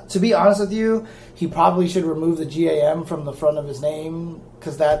 to be honest with you, he probably should remove the GAM from the front of his name,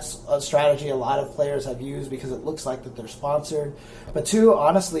 because that's a strategy a lot of players have used because it looks like that they're sponsored. But two,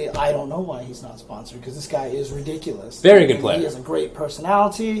 honestly, I don't know why he's not sponsored, because this guy is ridiculous. Very good player. He has a great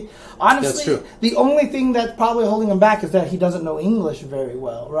personality. Honestly, That's true. The only thing that's probably holding him back is that he doesn't know English very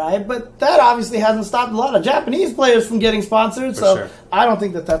well, right? But that obviously hasn't stopped a lot of Japanese players from getting sponsored, so sure. I don't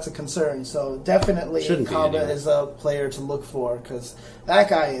think that that's a concern. So definitely Shouldn't be Kaba anyway. is a player to look for, because that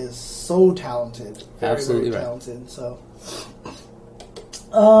guy is so talented. Very, Absolutely very right. talented. So.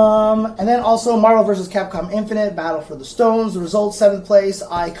 And then also Marvel vs. Capcom Infinite, Battle for the Stones. The result, 7th place,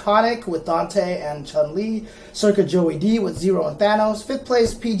 Iconic with Dante and Chun-Li. Circa Joey D with Zero and Thanos. 5th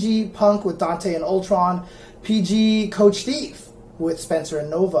place, PG Punk with Dante and Ultron. PG Coach Steve with Spencer and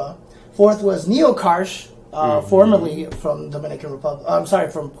Nova. 4th was Neo Karsh, formerly from Dominican Republic. I'm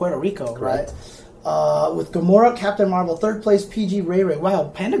sorry, from Puerto Rico, Correct. right? With Gamora, Captain Marvel. 3rd place, PG Ray Ray. Wow,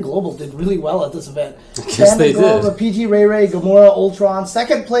 Panda Global did really well at this event. Yes, Panda they Global, did. PG Ray Ray, Gamora, Ultron.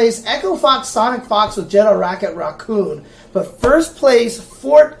 2nd place, Echo Fox, Sonic Fox with Jedi Rocket Raccoon. But 1st place,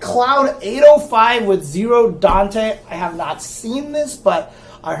 Fort Cloud 805 with Zero Dante. I have not seen this, but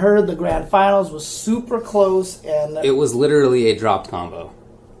I heard the grand finals was super close. And It was literally a dropped combo.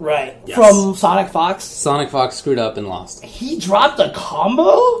 right, Yes. from Sonic Fox. Sonic Fox screwed up and lost. He dropped a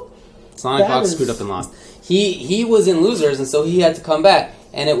combo? Sonic That Fox is- screwed up and lost. He was in losers, and so he had to come back,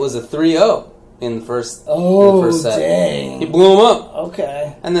 and it was a 3-0 in the first set. Dang. He blew him up,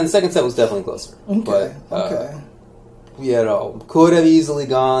 Okay. and then the second set was definitely closer. Okay. But, okay. could have easily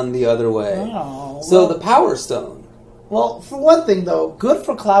gone the other way. Oh, So well- the Power Stone. Well, for one thing, though, good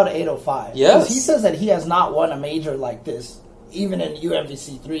for Cloud 805. Yes. He says that he has not won a major like this, even in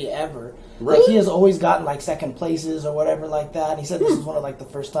UMVC 3 ever. Like, Really? he has always gotten, like, second places or whatever like that. He said this is one of, like, the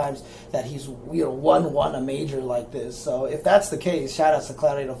first times that he's, won a major like this. So if that's the case, shout out to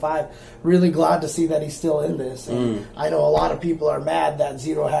Cloud 805. Really glad to see that he's still in this. And I know a lot of people are mad that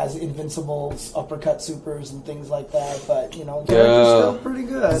Zero has invincibles, uppercut supers, and things like that. But, character's still pretty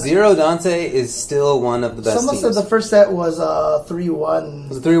good. Zero Dante is still one of the best Someone teams. said the first set was 3-1.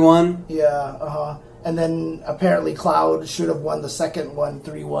 Was it 3-1? Yeah, and then apparently Cloud should have won the second one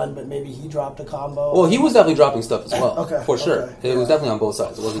 3-1, but maybe he dropped a combo. Well, he was definitely dropping stuff as well. Okay, For sure. okay, It was yeah. definitely on both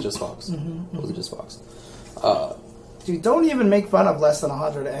sides. It wasn't just Fox. It wasn't just Fox. Dude, don't even make fun of less than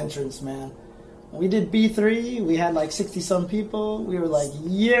 100 entrants, man. We did B3, we had like 60-some people. We were like,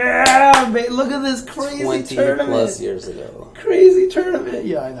 yeah, man, look at this crazy 20 tournament. plus years ago. Crazy tournament.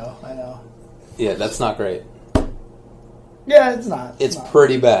 Yeah, I know. Yeah, that's not great. Yeah, it's not. It's not.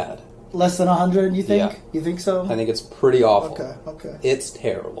 pretty bad. Less than 100, you think? Yeah. You think so? I think it's pretty awful. Okay. It's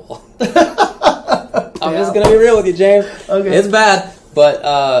terrible. I'm just gonna be real with you, James. Okay. It's bad, but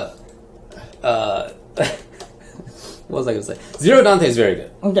what was I gonna say? Zero Dante is very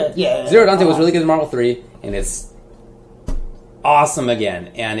good. Okay, yeah. Zero Dante was really good in Marvel 3, and it's awesome again.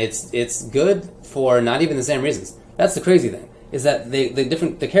 And it's good for not even the same reasons. That's the crazy thing, is that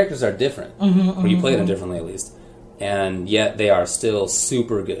the characters are different, or you play them differently at least, and yet they are still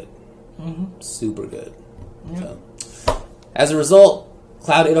super good. Super good. So, as a result,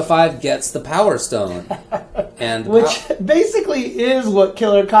 Cloud 805 gets the Power Stone. And Which basically is what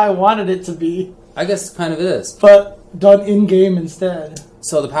Killer Kai wanted it to be, I guess kind of it is. but done in-game instead.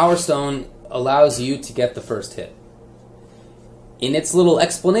 So the Power Stone allows you to get the first hit. In its little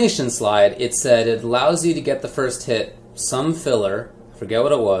explanation slide, it said it allows you to get the first hit, some filler, forget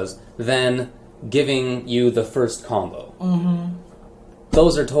what it was, then giving you the first combo.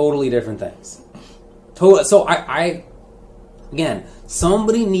 Those are totally different things. So I again,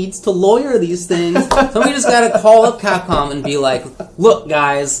 somebody needs to lawyer these things. Somebody just gotta call up Capcom and be like, look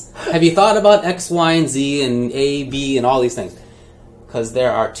guys, have you thought about X, Y, and Z and A, B, and all these things? Because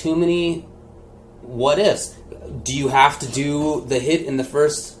there are too many what ifs. Do you have to do the hit in the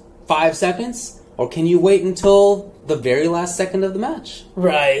first 5 seconds? Or can you wait until the very last second of the match?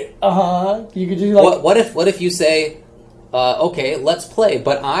 Right. You could do like... What if you say, okay, let's play,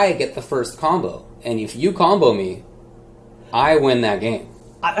 but I get the first combo, and if you combo me, I win that game.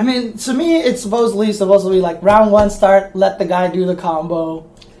 I mean, to me, it's supposed to be like round one start, let the guy do the combo,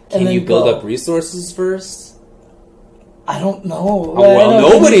 and Can then you build go. up resources first? I don't know. Well,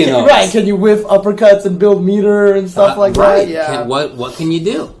 nobody Can knows. Right, can you whiff uppercuts and build meter and stuff like right. that? Yeah. What can you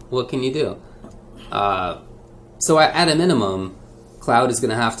do? What can you do? So at a minimum, Cloud is going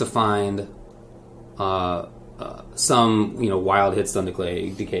to have to find some wild hits on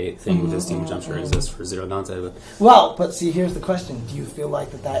decay thing with his team, which I'm sure exists for Zero Dante. But Well, but see, here's the question. Do you feel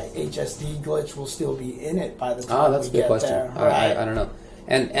like that HSD glitch will still be in it by the time that's a we good get question. there? Right. I don't know.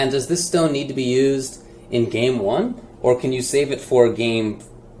 And does this stone need to be used in game 1? Or can you save it for game,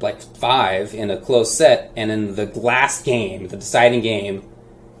 5 in a close set, and in the last game, the deciding game,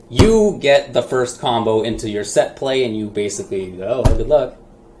 you get the first combo into your set play, and you basically go, good luck.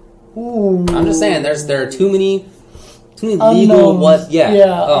 Ooh. I'm just saying, there are too many legal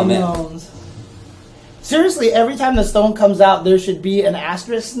unknowns. Seriously, every time the stone comes out, there should be an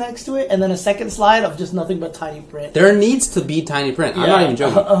asterisk next to it, and then a second slide of just nothing but tiny print. There needs to be tiny print. I'm not even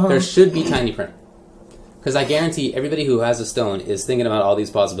joking. There should be tiny print. Because I guarantee everybody who has a stone is thinking about all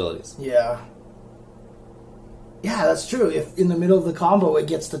these possibilities. Yeah. Yeah, that's true. If in the middle of the combo it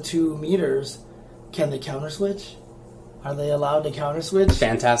gets to 2 meters, can they counter switch? Are they allowed to counter switch?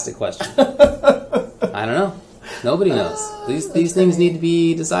 Fantastic question. I don't know. Nobody knows. These things need to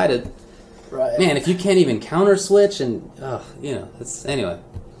be decided. Right. Man, if you can't even counter switch and, it's anyway.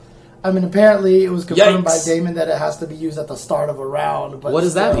 I mean, apparently it was confirmed by Yikes. Damon that it has to be used at the start of a round. But What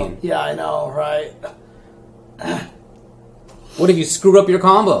does that mean? Yeah, I know, right? What if you screw up your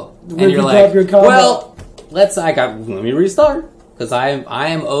combo? What And if you're you like, grab your combo? well, let me restart. Because I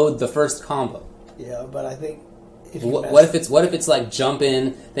am owed the first combo. Yeah, but I think if you What if it's like jump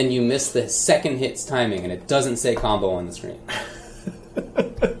in, then you miss the second hit's timing and it doesn't say combo on the screen?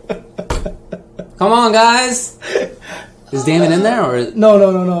 Come on, guys! Is Damon in there or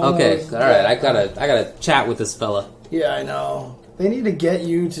No. Okay, all right. I gotta chat with this fella. Yeah, I know. They need to get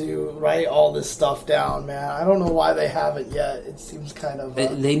you to write all this stuff down, man. I don't know why they haven't yet. It seems kind of...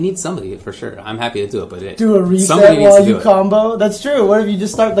 They need somebody for sure. I'm happy to do it, but do a reset somebody needs while to do you it. combo. That's true. What if you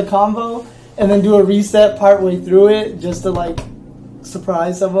just start the combo and then do a reset partway through it just to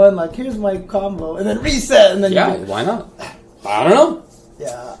surprise someone? Like, here's my combo, and then reset, and then Why not? I don't know.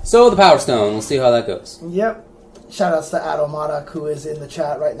 Yeah. So the Power Stone. We'll see how that goes. Yep. Shout-outs to Adomadak, who is in the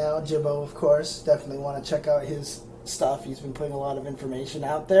chat right now. Jibbo, of course. Definitely want to check out his stuff. He's been putting a lot of information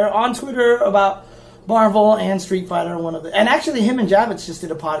out there on Twitter about Marvel and Street Fighter. And actually, him and Javits just did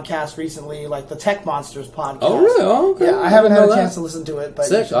a podcast recently, like the Tech Monsters podcast. Oh, really? Oh, okay. Yeah, I haven't had a chance to listen to it, but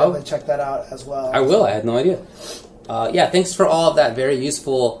Sick. you should definitely check that out as well. I will. I had no idea. Thanks for all of that very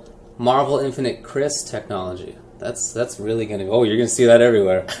useful Marvel Infinite Chris technology. That's really gonna. Oh, you're gonna see that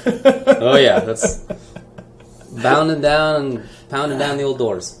everywhere. Oh yeah, that's bounding down and pounding down the old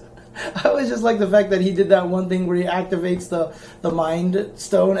doors. I always just like the fact that he did that one thing where he activates the Mind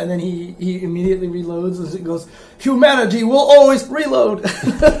Stone and then he immediately reloads and it goes, humanity will always reload.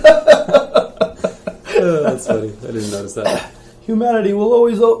 That's funny. I didn't notice that. Humanity will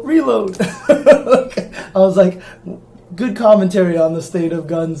always reload. I was like, good commentary on the state of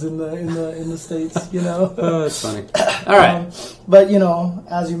guns in the States, you know? Oh, that's funny. All right. But,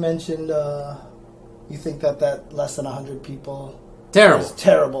 as you mentioned, you think that less than 100 people... Terrible. Is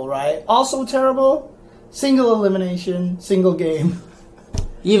terrible, right? Also terrible, single elimination, single game.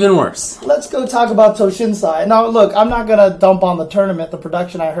 Even worse. Let's go talk about Toshinsai. Now, look, I'm not going to dump on the tournament. The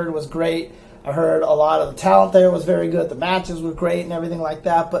production I heard was great. I heard a lot of the talent there was very good. The matches were great and everything like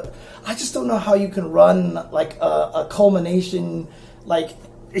that. But I just don't know how you can run like a culmination. Like,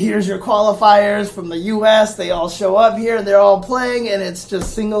 here's your qualifiers from the U.S. They all show up here. They're all playing, and it's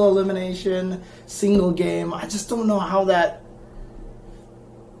just single elimination, single game. I just don't know how that...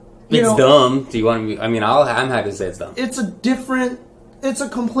 It's dumb. Do you want me? I mean, I'm happy to say it's dumb. It's a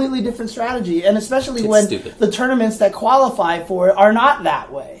completely different strategy, and especially when stupid. The tournaments that qualify for it are not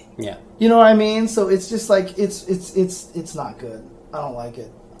that way. Yeah. You know what I mean? So it's just like it's not good. I don't like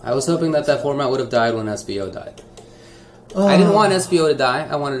it. I was hoping that format would have died when SBO died. I didn't want SBO to die.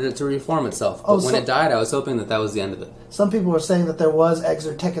 I wanted it to reform itself. But when it died, I was hoping that was the end of it. Some people were saying that there was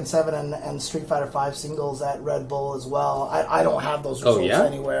Exer Tekken 7 and Street Fighter 5 singles at Red Bull as well. I don't have those results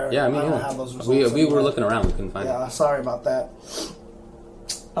anywhere. Yeah, I mean, I don't have those results. We were looking around. We couldn't find them. Yeah, sorry about that.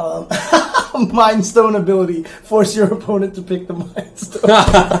 Mind Stone ability. Force your opponent to pick the Mind Stone.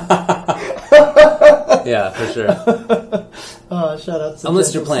 Yeah, for sure. Shout out to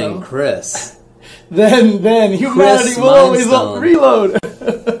unless you're playing Chris. Then humanity will always reload.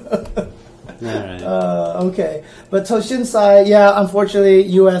 Alright. Okay. But Toshinsai, unfortunately,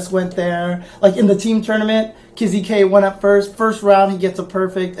 US went there. Like in the team tournament, Kizzy K went up first. First round, he gets a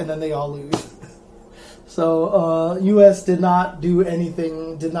perfect, and then they all lose. So, US did not do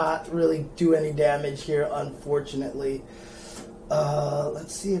anything, did not really do any damage here, unfortunately.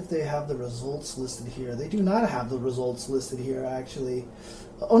 Let's see if they have the results listed here. They do not have the results listed here, actually.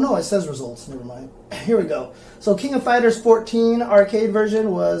 Oh, no, it says results. Never mind. Here we go. So King of Fighters 14 arcade version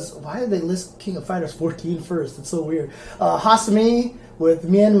was... Why did they list King of Fighters 14 first? It's so weird. Hasumi with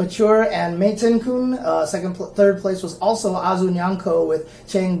Mien Mature and Meiten Kun. Third place was also Azu Nyanko with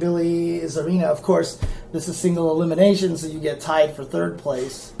Chang Billy Zarina. Of course, this is single elimination, so you get tied for third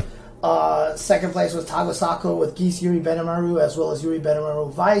place. Second place was Tagasako with Geese Yuri Benimaru as well as Yuri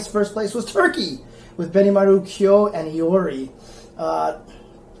Benimaru Vice. First place was Turkey with Benimaru Kyo and Iori.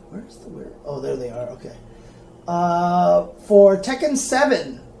 Oh, there they are. Okay. For Tekken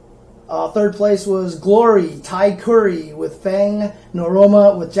 7, third place was Glory Tai Curry with Fang,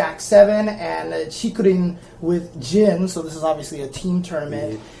 Noroma with Jack 7, and Chikurin with Jin. So this is obviously a team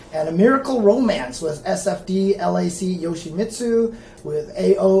tournament. Mm-hmm. And a Miracle Romance with SFD LAC Yoshimitsu with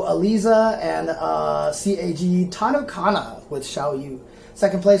AO Aliza and CAG Tanukana with Xiao Yu.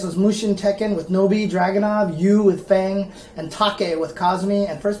 Second place was Mushin Tekken with Nobi Dragonov, Yu with Fang, and Take with Kazumi.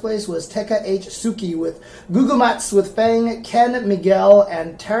 And first place was Tekka H. Suki with Gugumats with Fang, Ken Miguel,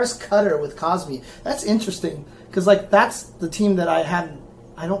 and Terrace Cutter with Kazumi. That's interesting because that's the team that I had.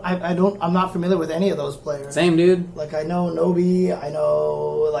 I'm not familiar with any of those players. Same, dude. I know Nobi, I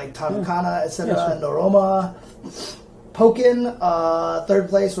know Tanukana, etc., and Noroma. Pokken, third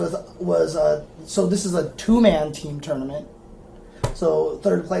place was so this is a two-man team tournament. So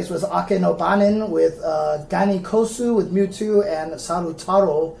third place was Ake no Banin with Gani Kosu with Mewtwo and Saru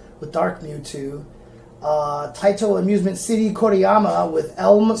Taro with Dark Mewtwo. Taito Amusement City Koriyama with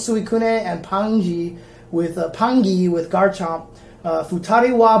Elm Suikune and Pangi with Garchomp.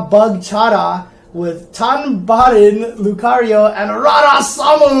 Futariwa Bug Chara with Tanbarin Lucario and Rara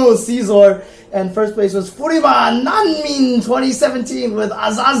Samu Caesar. And first place was Furima Nanmin 2017 with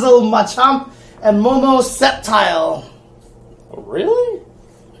Azazel Machamp and Momo Septile. Oh, really?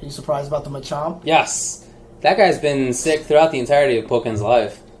 Are you surprised about the Machamp? Yes. That guy's been sick throughout the entirety of Pokken's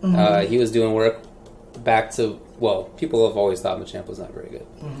life. Mm-hmm. He was doing work back to... Well, people have always thought Machamp was not very good.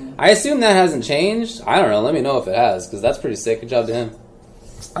 Mm-hmm. I assume that hasn't changed. I don't know. Let me know if it has, because that's pretty sick. Good job to him.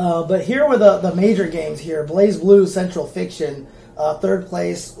 But here were the major games here. Blaze Blue Central Fiction, third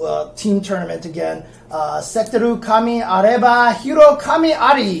place, team tournament again. Seteru Kami Areba Hiro Kami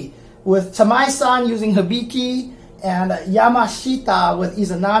Ari with Tamai-san using Hibiki and Yamashita with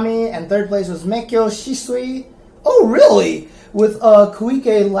Izanami. And third place was Mekyo Shisui. Oh, really? With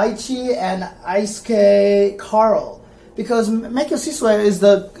Kuike Laichi and Aisuke Carl. Because Mekyo Shisui is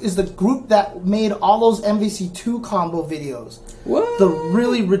the group that made all those MVC2 combo videos. What? The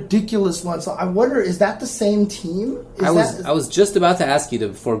really ridiculous ones. So I wonder, is that the same team? I was just about to ask you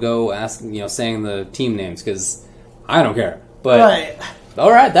to forego saying the team names, because I don't care. But right. All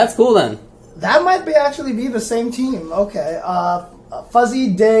right, that's cool then. That might actually be the same team. Okay. Fuzzy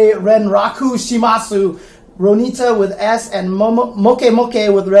de Renraku Shimasu. Ronita with S and Moke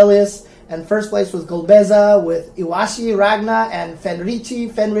with Relius. And first place was Golbeza with Iwashi, Ragna, and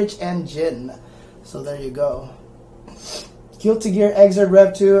Fenrich, and Jin. So there you go. Guilty Gear, Exert,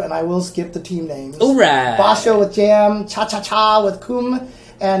 Rev 2, and I will skip the team names. Alright. Basho with Jam, Cha-Cha-Cha with Kum,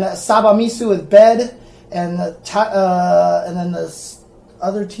 and Sabamisu with Bed. And then the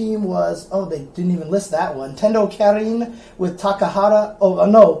other team was... Oh, they didn't even list that one. Tendo Karin with Takahara. Oh,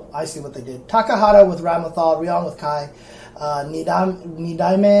 no. I see what they did. Takahara with Ramathal. Ryon with Kai.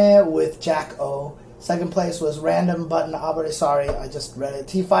 Nidaime with Jack O. Second place was Random Button Abare. Sorry, I just read it.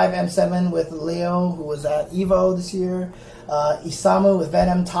 T5M7 with Leo, who was at EVO this year. Isamu with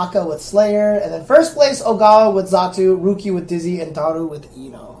Venom. Taka with Slayer. And then first place, Ogawa with Zatu. Ruki with Dizzy. And Daru with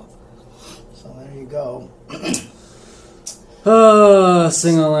Ino. So there you go.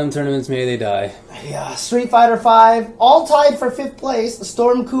 Single M tournaments, may they die. Yeah, Street Fighter 5, all tied for 5th place.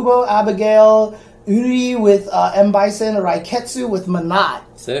 Storm Kubo, Abigail, Uri with M. Bison, Raiketsu with Manat.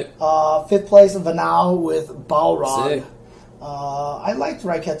 Sick. 5th place, Vanao with Balrog. Sick. I liked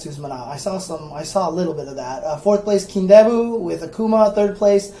Raiketsu's Manat. I saw a little bit of that. 4th place, Kindebu with Akuma. 3rd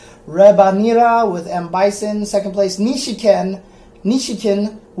place, Rebanira with M. Bison. 2nd place, Nishikin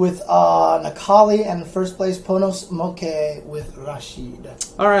with Nakali, and first place Ponos Moke with Rashid.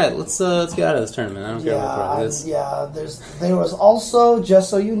 All right, let's get out of this tournament. I don't care what it is. Yeah, there was also, just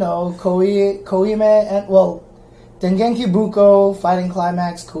so you know, Koime and Dengenki Buko, Fighting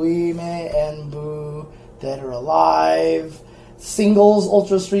Climax, Koime and Boo, Dead or Alive, Singles,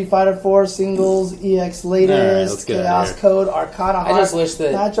 Ultra Street Fighter 4, Singles, EX Latest, Chaos Code, Arcana Heart. I just wish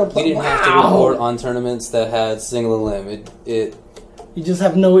that we didn't have to report on tournaments that had single elim. You just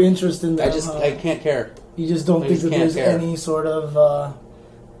have no interest in that. I can't care. You just don't think that there's any sort of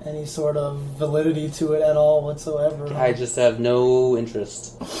validity to it at all whatsoever. I just have no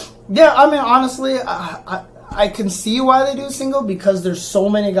interest. Yeah, I mean, honestly, I can see why they do single, because there's so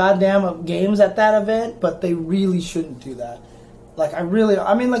many goddamn games at that event, but they really shouldn't do that. A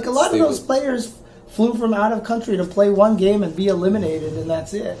lot of those players flew from out of country to play one game and be eliminated, and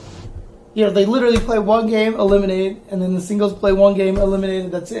that's it. You know, they literally play one game, eliminate, and then the singles play one game,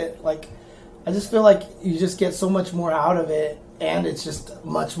 eliminated, that's it. Like, I just feel like you just get so much more out of it, and it's just a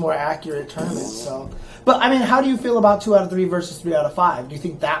much more accurate tournament. So, but I mean, how do you feel about 2 out of 3 versus 3 out of 5? Do you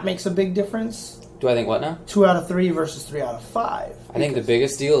think that makes a big difference? Do I think what now? 2 out of 3 versus 3 out of 5. I think the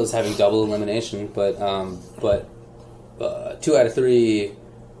biggest deal is having double elimination, but 2 out of 3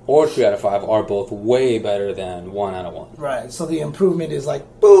 or 3 out of 5 are both way better than 1 out of 1. Right. So the improvement is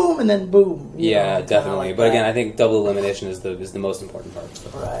like boom and then boom. Yeah, definitely. Like but again, I think double elimination is the most important part. So.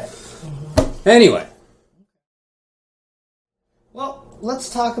 Right. Anyway. Well,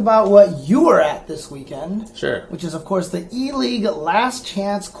 let's talk about what you were at this weekend. Sure. Which is, of course, the E-League Last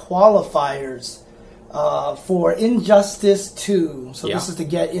Chance qualifiers for Injustice 2. So this is to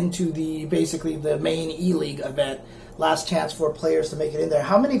get into basically the main E-League event. Last chance for players to make it in there.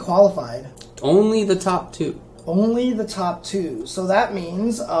 How many qualified? Only the top 2. Only the top 2. So that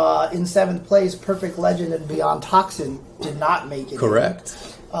means in 7th place, Perfect Legend and Beyond Toxin did not make it. Correct.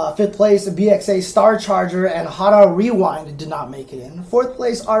 In. 5th place, BXA Star Charger and Hara Rewind did not make it in. 4th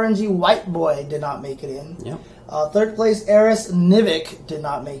place, RNG White Boy did not make it in. Yep. 3rd place, Eris Nivik did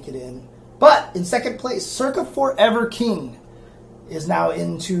not make it in. But in 2nd place, Circa Forever King is now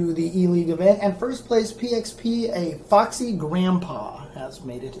into the E-League event. And 1st place, PXP, a Foxy Grandpa, has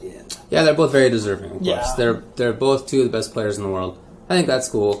made it in. Yeah, they're both very deserving, of course. Yeah. They're both 2 of the best players in the world. I think that's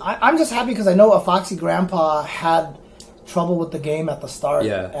cool. I'm just happy because I know a Foxy Grandpa had trouble with the game at the start.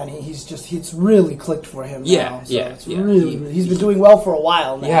 Yeah. And it's really clicked for him now. So yeah. He's been doing well for a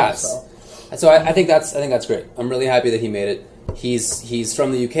while now. Yes. So I think that's great. I'm really happy that he made it. He's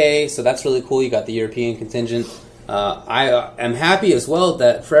from the UK, so that's really cool. You got the European contingent. I am happy as well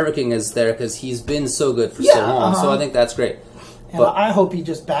that Forever King is there because he's been so good for so long. So I think that's great. And but I hope he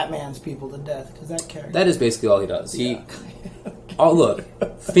just Batmans people to death because that character. That is basically all he does. Oh look,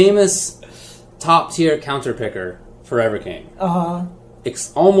 famous top tier counter picker Forever King.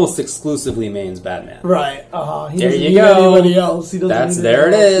 Almost exclusively mains Batman. Right. He there doesn't you need go. Anybody else. He doesn't there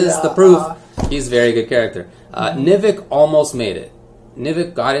it is. Yeah, the proof. He's a very good character. Nivik almost made it.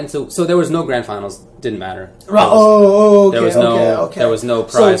 Nivik got into there was no grand finals. Didn't matter. Right. Okay. There was no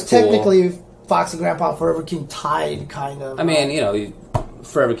prize pool. So technically, Foxy Grandpa and Forever King tied, kind of. I mean,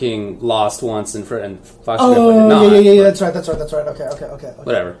 Forever King lost once and Foxy Grandpa did not. Yeah. That's right. Okay.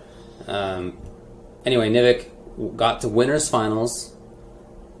 Whatever. Anyway, Nivik got to winners finals,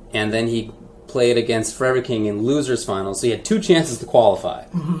 and then he played against Forever King in losers finals. So he had 2 chances to qualify,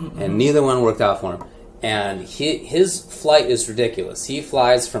 and neither one worked out for him. And his flight is ridiculous. He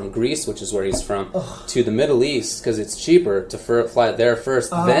flies from Greece, which is where he's from, to the Middle East because it's cheaper to fly there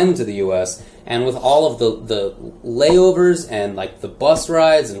first, then to the U.S. And with all of the layovers and like the bus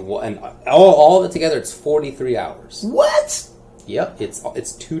rides and all of it together, it's 43 hours. What? Yep,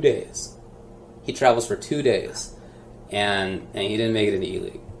 it's 2 days. He travels for 2 days, and he didn't make it into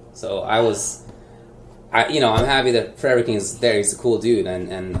E-League. So I'm happy that Forever King is there. He's a cool dude,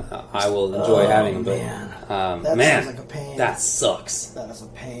 and I will enjoy having him. But that sounds like a pain. That sucks. That is a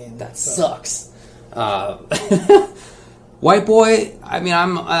pain. That sucks. White Boy. I mean,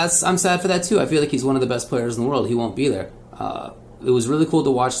 I'm sad for that too. I feel like he's one of the best players in the world. He won't be there. It was really cool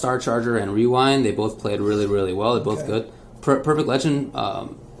to watch Star Charger and Rewind. They both played really, really well. They're both good. Perfect Legend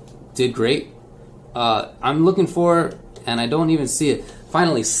did great. I'm looking for, and I don't even see it.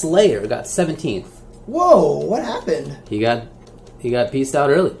 Finally, Slayer got 17th. Whoa! What happened? He got pieced out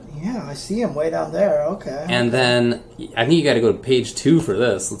early. Yeah, I see him way down there. Okay. And then I think you got to go to page 2 for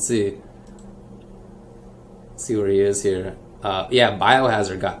this. Let's see. Let's see where he is here.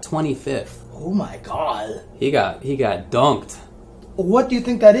 Biohazard got 25th. Oh my god! He got dunked. What do you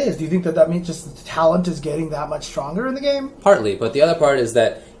think that is? Do you think that means just the talent is getting that much stronger in the game? Partly, but the other part is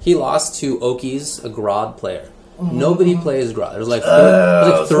that he lost to Oki's, a Grodd player. Nobody plays Grodd. There's like 3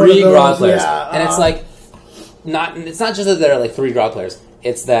 Grodd players, and it's like it's not just that there are like 3 Grodd players.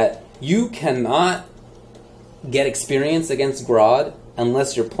 It's that you cannot get experience against Grodd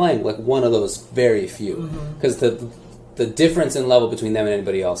unless you're playing like one of those very few, because the difference in level between them and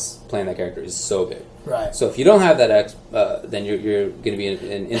anybody else playing that character is so big. Right. So if you don't have that, then you're going to be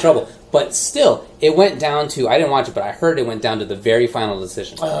in trouble. But still, it went down to, I didn't watch it, but I heard it went down to the very final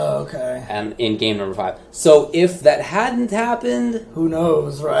decision. Oh, okay. And in game number 5. So if that hadn't happened, who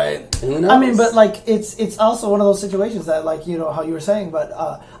knows, right? Who knows? I mean, but like it's also one of those situations that, like, you know how you were saying, but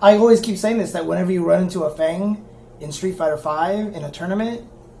I always keep saying this, that whenever you run into a Fang in Street Fighter V in a tournament,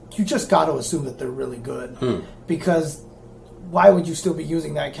 you just got to assume that they're really good because why would you still be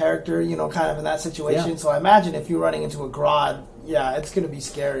using that character, kind of in that situation? Yeah. So I imagine if you're running into a Grodd, yeah, it's going to be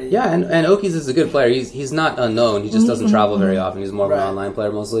scary. Yeah, and Okies is a good player. He's not unknown. He just doesn't travel very often. He's more of an online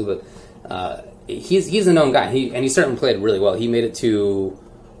player mostly, but he's a known guy. He certainly played really well. He made it to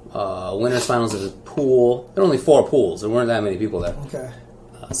winners finals of his pool. There were only 4 pools. There weren't that many people there. Okay.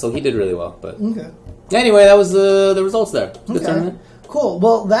 So he did really well. But okay. Anyway, that was the results there. Good tournament. Cool.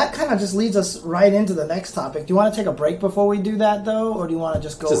 Well, that kind of just leads us right into the next topic. Do you want to take a break before we do that, though? Or do you want to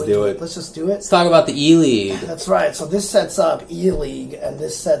just go Just do it. Let's just do it. Let's talk about the E-League. That's right. So this sets up E-League, and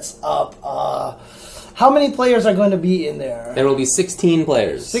this sets up... how many players are going to be in there? There will be 16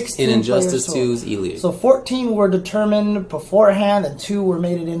 players 16 in Injustice players 2's E-League. So 14 were determined beforehand, and 2 were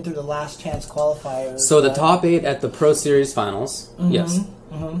made it in through the last chance qualifiers. So the top 8 at the Pro Series finals, yes.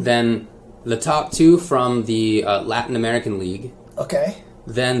 Mm-hmm. Then the top 2 from the Latin American League. Okay.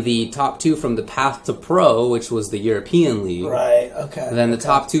 Then the top 2 from the Path to Pro, which was the European League. Right, okay. Then the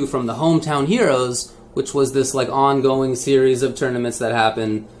top 2 from the Hometown Heroes, which was this like ongoing series of tournaments that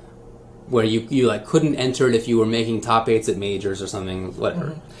happened where you like couldn't enter it if you were making top 8s at majors or something,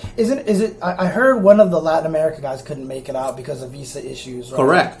 whatever. Is it? I heard one of the Latin America guys couldn't make it out because of visa issues. Right?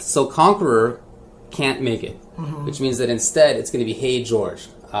 Correct. So Conqueror can't make it, Mm-hmm. which means that instead it's going to be Hey George.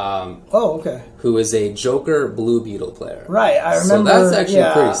 Okay. Who is a Joker Blue Beetle player. Right, I remember. So that's actually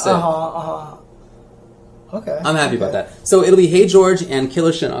pretty sick. Okay. I'm happy about that. So it'll be Hey George and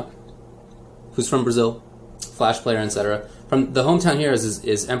Killer Shinnok, who's from Brazil, Flash player, etc. From the Hometown Heroes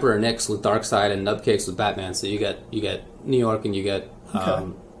is Emperor Nyx with Darkseid and Nubcakes with Batman. So you get New York and you get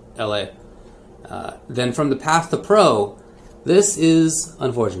LA. Then from the Path to Pro, this is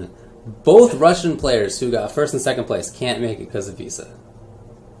unfortunate. Both Russian players who got first and second place can't make it because of visa.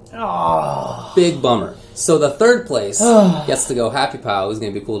 Oh. Big bummer. So the third place gets to go Happy Pal, who's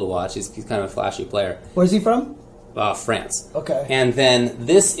going to be cool to watch. He's kind of a flashy player. Where's he from? France. Okay. And then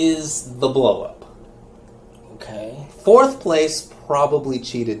this is the blow-up. Okay. Fourth place probably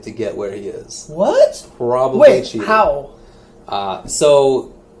cheated to get where he is. What? Probably cheated. How?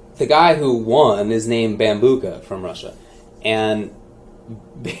 So the guy who won is named Bambuka from Russia. And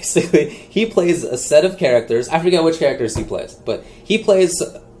basically, he plays a set of characters. I forget which characters he plays, but he plays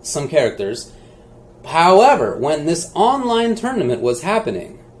some characters. However, when this online tournament was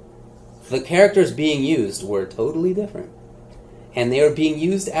happening, the characters being used were totally different. And they were being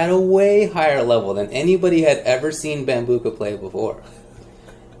used at a way higher level than anybody had ever seen Bambuka play before.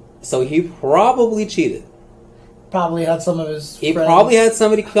 So he probably cheated. Probably had some of his He friends. probably had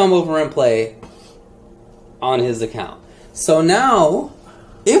somebody come over and play on his account. So now,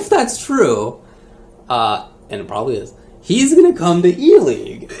 if that's true, and it probably is, he's going to come to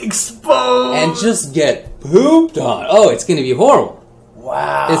E-League. Exposed! And just get pooped on. Oh, it's going to be horrible.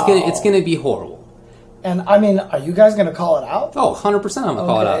 Wow. It's going to be horrible. And, I mean, are you guys going to call it out? Oh, 100% I'm going to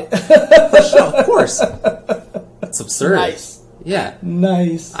call it out. For sure, of course. It's absurd. Nice. Yeah.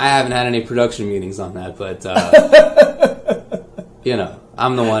 Nice. I haven't had any production meetings on that, but, you know,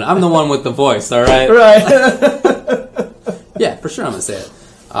 I'm the one with the voice, all right? Right. Yeah, for sure I'm going to say it.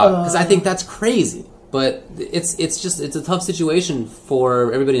 Because I think that's crazy. But it's a tough situation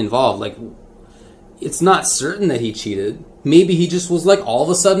for everybody involved. Like, it's not certain that he cheated. Maybe he just was, like, all of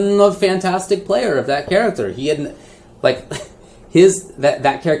a sudden a fantastic player of that character. He hadn't, like,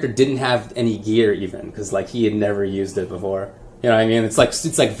 that character didn't have any gear even, because, like, he had never used it before. You know what I mean? It's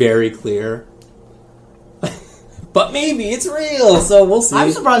like very clear. But maybe it's real, so we'll see.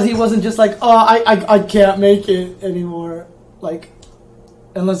 I'm surprised he wasn't just like, oh, I can't make it anymore. Like,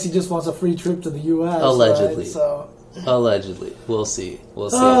 unless he just wants a free trip to the U.S. Allegedly. Right? So. Allegedly. We'll see.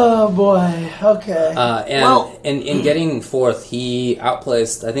 Oh, boy. Okay. And in getting fourth, he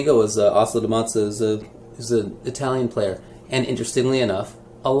outplaced, I think it was Oslo D'Amazza, who's an Italian player, and interestingly enough,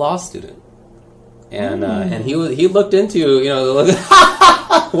 a law student. And he looked into, you know,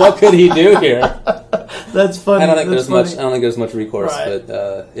 what could he do here? That's funny. I don't think there's much recourse, right.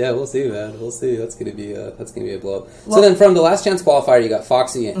 but we'll see, man. We'll see. That's gonna be a blow. Well, so then, from the last chance qualifier, you got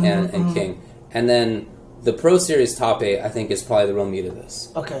Foxy and King, and then the Pro Series top 8. I think is probably the real meat of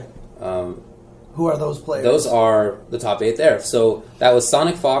this. Okay. Who are those players? Those are the top 8 there. So that was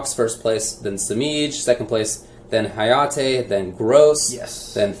Sonic Fox first place, then Samij second place, then Hayate, then Gross,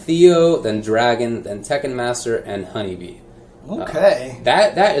 yes, then Theo, then Dragon, then Tekken Master, and Honeybee. Okay.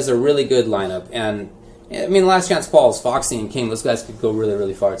 That is a really good lineup, and I mean, last chance quals, Foxy and King, those guys could go really,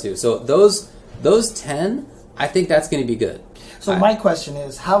 really far too. So those 10, I think that's going to be good. So my question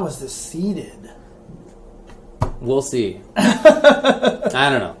is, how is this seeded? We'll see. I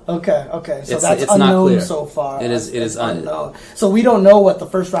don't know. Okay. So it's that's not unknown clear. so far. It is unknown. So we don't know what the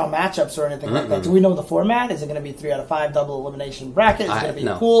first round matchups or anything like that. Do we know the format? Is it going to be 3 out of 5 double elimination bracket? Is it going to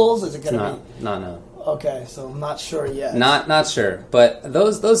be pools? Is it going to be? No. Okay, so I'm not sure yet. Not sure, but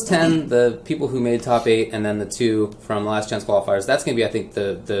those 10, the people who made top 8, and then the 2 from Last Chance qualifiers, that's going to be, I think,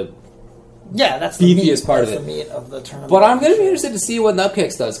 the that's the beefiest part of it. The meat of the tournament. But I'm going to be interested to see what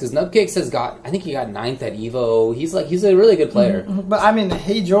Nupcakes does, because Nupcakes has got, I think he got 9th at Evo. He's a really good player. Mm-hmm. But I mean,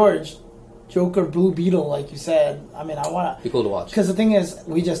 Hey George, Joker Blue Beetle, like you said. I mean, I want to be cool to watch. Because the thing is,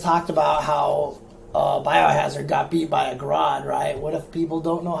 we just talked about how Biohazard got beat by a Grodd, right? What if people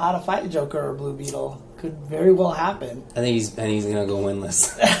don't know how to fight Joker or Blue Beetle? Could very well happen. I think he's going to go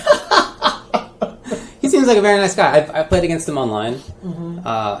winless. He seems like a very nice guy. I've played against him online,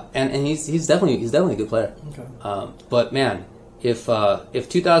 and he's definitely a good player. Okay. But man, if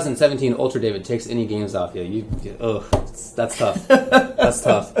 2017 Ultra David takes any games off you, that's tough. That's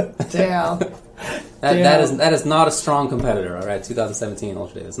tough. Damn. That is not a strong competitor. All right, 2017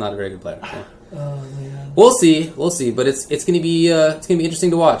 Ultra David. It's not a very good player. So. Oh man. We'll see. But it's going to be interesting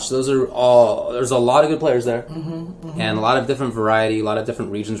to watch. There's a lot of good players there, and a lot of different variety, a lot of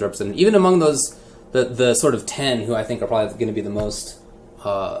different regions represented. Even among those, the sort of 10 who I think are probably going to be the most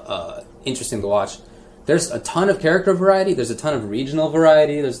interesting to watch. There's a ton of character variety. There's a ton of regional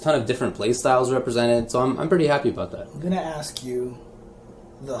variety. There's a ton of different play styles represented. So I'm pretty happy about that. I'm gonna ask you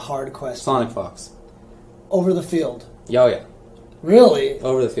the hard question. Sonic Fox. Over the field. Oh yeah. Really?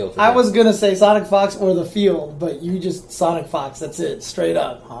 Over the field. I was gonna say Sonic Fox or the field, but you just Sonic Fox. That's it, straight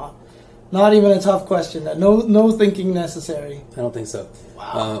up, huh? Not even a tough question. No thinking necessary. I don't think so.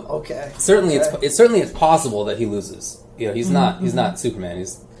 Wow. Okay. Certainly, okay. It's possible that he loses. You know, he's not Superman.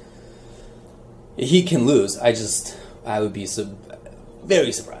 He can lose. I would be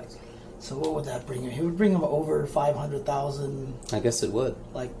very surprised. So what would that bring him? He would bring him over 500,000. I guess it would.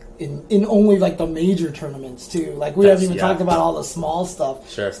 Like in only like the major tournaments too. Like we haven't even talked about all the small stuff.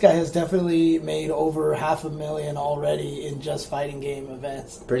 Sure. This guy has definitely made over 500,000 already in just fighting game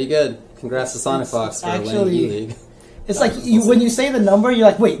events. Pretty good. Congrats to Sonic Fox for winning E-League. It's like when you say the number, you're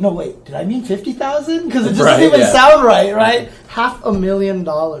like, wait, did I mean 50,000? Because it just doesn't even sound right?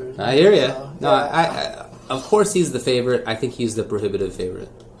 $500,000. I hear you. So, no, I of course he's the favorite. I think he's the prohibitive favorite.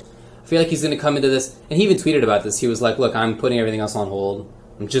 I feel like he's going to come into this, and he even tweeted about this. He was like, "Look, I'm putting everything else on hold.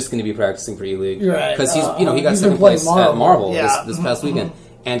 I'm just going to be practicing for E-League." Right. Because he got second place at Marvel this past weekend,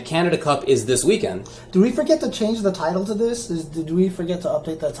 and Canada Cup is this weekend. Do we forget to change the title to this? Did we forget to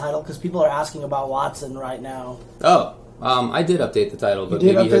update the title? Because people are asking about Watson right now. Oh, I did update the title, but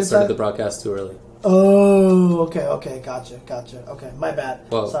maybe you had started the broadcast too early. Oh, okay, gotcha. Okay, my bad.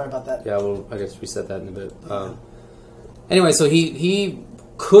 Well, sorry about that. Yeah, well, I guess reset that in a bit. Anyway, so he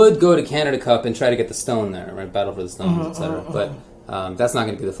could go to Canada Cup and try to get the stone there, right? Battle for the stones, etc. But that's not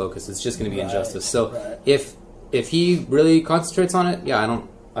going to be the focus. It's just going to be Injustice. So if he really concentrates on it,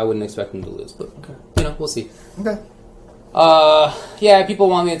 I wouldn't expect him to lose. But we'll see. Okay. People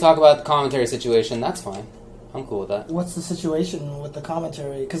want me to talk about the commentary situation. That's fine. I'm cool with that. What's the situation with the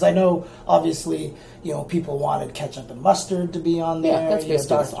commentary? Because I know, obviously, people wanted Ketchup and Mustard to be on there. Yeah, that's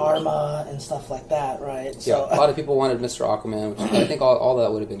basically Darth Arma and stuff like that, right? So, a lot of people wanted Mr. Aquaman, which I think all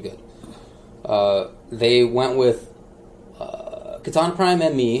that would have been good. They went with Katana Prime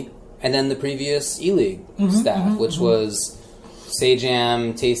and me, and then the previous E-League staff, which was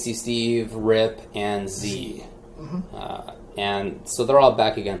Sajam, Tasty Steve, Rip, and Z. And so they're all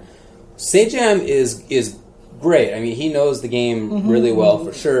back again. Sajam is great. I mean, he knows the game really well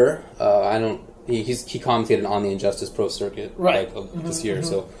for sure. He commentated on the Injustice Pro Circuit this year,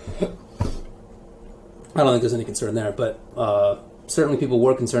 so I don't think there's any concern there. But certainly, people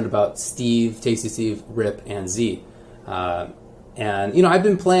were concerned about Steve, Tasty Steve, Rip, and Z. And I've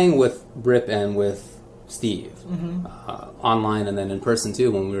been playing with Rip and with Steve online and then in person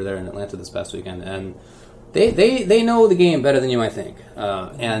too when we were there in Atlanta this past weekend, and They know the game better than you might think,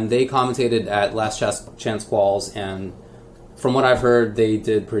 and they commentated at Last Chance Quals, and from what I've heard, they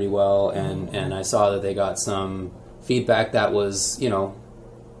did pretty well, and I saw that they got some feedback that was,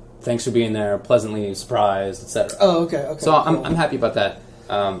 thanks for being there, pleasantly surprised, etc. Oh, okay. So I'm happy about that.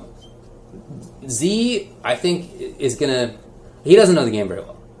 Z, I think, is gonna. He doesn't know the game very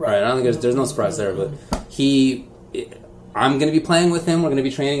well, right? I don't think there's no surprise there, but I'm going to be playing with him. We're going to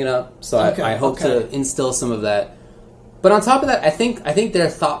be training it up. So I hope to instill some of that. But on top of that, I think their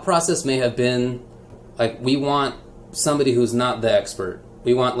thought process may have been like, we want somebody who's not the expert.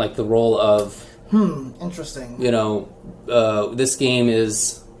 We want like the role of interesting. This game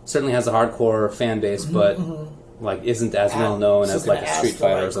certainly has a hardcore fan base, but like isn't as well known as like a Street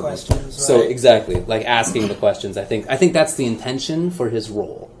Fighter or something. Right? So exactly, like asking the questions. I think that's the intention for his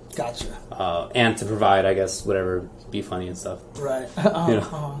role. Gotcha. And to provide, I guess, whatever be funny and stuff. Right.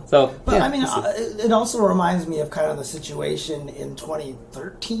 So, but yeah, I mean, it also reminds me of kind of the situation in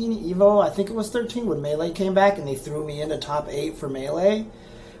 2013 Evo. I think it was 13 when Melee came back and they threw me into top 8 for Melee.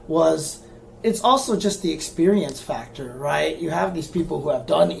 It's also just the experience factor, right? You have these people who have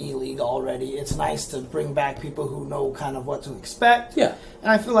done E-League already. It's nice to bring back people who know kind of what to expect. Yeah.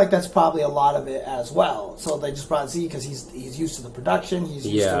 And I feel like that's probably a lot of it as well. So they just brought Z because he's used to the production. He's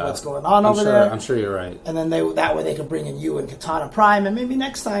used to what's going on over there. I'm sure you're right. And then that way they can bring in you and Katana Prime. And maybe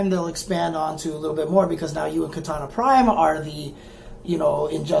next time they'll expand on to a little bit more because now you and Katana Prime are the,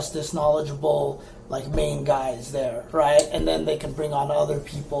 Injustice knowledgeable like main guys there, right? And then they can bring on other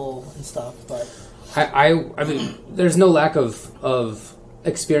people and stuff. But I mean, there's no lack of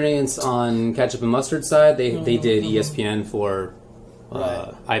experience on Ketchup and Mustard side. They did ESPN for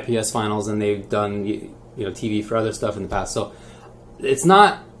IPS finals, and they've done TV for other stuff in the past. So it's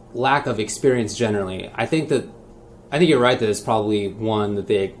not lack of experience generally. I think you're right that it's probably one that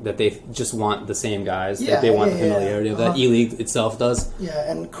they just want the same guys. That they want the familiarity of that. E-League itself does. Yeah,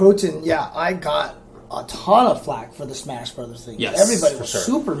 and Croton, I got a ton of flack for the Smash Brothers thing. Yes, everybody was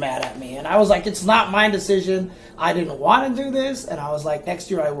super mad at me, and I was like, "It's not my decision. I didn't want to do this." And I was like,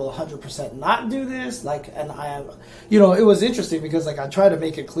 "Next year, I will 100% not do this." And I am, it was interesting because I tried to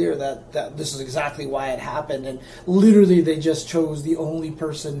make it clear that this is exactly why it happened, and literally they just chose the only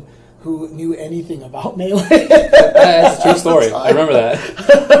person who knew anything about Melee. That's a true story. I remember that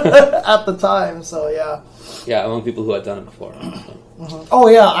at the time. So yeah. Yeah, among people who had done it before. Mm-hmm. Oh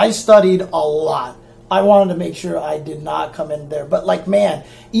yeah, I studied a lot. I wanted to make sure I did not come in there. But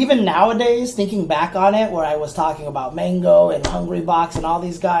even nowadays, thinking back on it, where I was talking about Mango and Hungrybox and all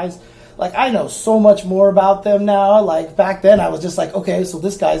these guys, I know so much more about them now. Back then, I was just like, okay, so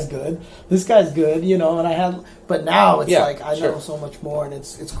this guy's good, and but now it's I know so much more, and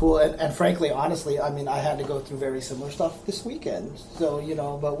it's cool. And frankly, honestly, I mean, I had to go through very similar stuff this weekend. So,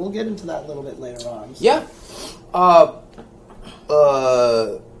 but we'll get into that a little bit later on. So. Yeah.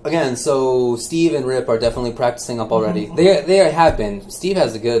 Again, so Steve and Rip are definitely practicing up already. Mm-hmm. They have been. Steve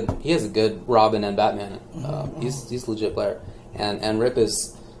has a good Robin and Batman. He's a legit player, and Rip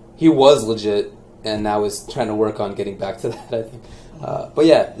was legit, and now is trying to work on getting back to that. I think. But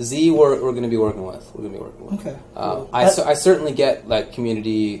yeah, Z we're going to be working with. Okay. I certainly get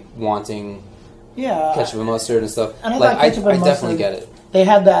community wanting. Yeah. Ketchup and Mustard and stuff. And I definitely get it. They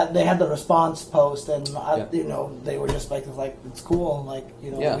had the response post, and they were just like it's cool, we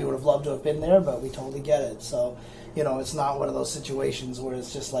would have loved to have been there, but we totally get it. So, it's not one of those situations where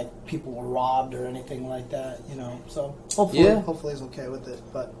it's just people were robbed or anything like that. So hopefully it's okay with it.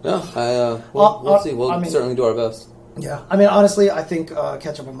 But no, we'll see. We'll certainly do our best. Yeah, I mean, honestly, I think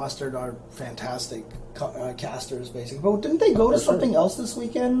Ketchup and Mustard are fantastic casters, basically. But didn't they go to something else this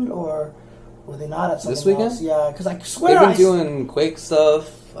weekend, or? Were they not at something this weekend? Else? Yeah, because I swear they've been doing Quake stuff.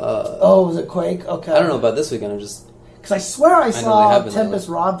 Was it Quake? Okay. I don't know about this weekend. Because I swear I saw Tempest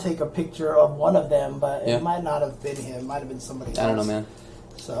Rob take a picture of one of them, but it might not have been him. It might have been somebody else. I don't know, man.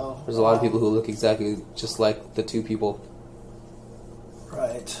 So there's a lot of people who look exactly just like the two people.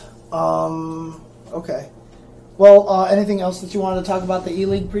 Right. Okay. Well, anything else that you wanted to talk about the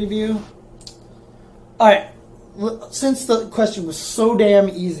E-League preview? All right. Since the question was so damn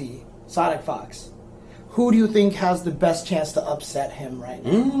easy. Sonic Fox. Who do you think has the best chance to upset him right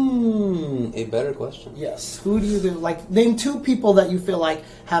now? A better question. Yes. Who do you name two people that you feel like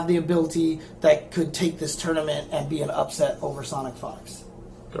have the ability that could take this tournament and be an upset over Sonic Fox?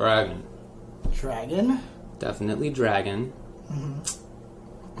 Dragon. Definitely Dragon.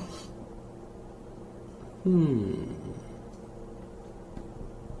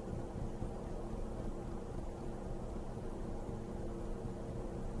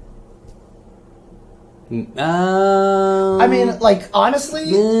 I mean, honestly,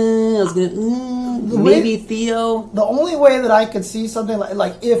 I was gonna maybe Theo. The only way that I could see something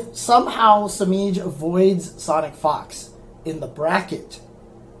like if somehow Samij avoids Sonic Fox in the bracket,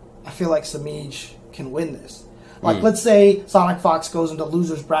 I feel like Samij can win this. Let's say Sonic Fox goes into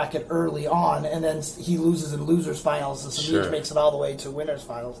losers bracket early on, and then he loses in losers finals, and Samij makes it all the way to winners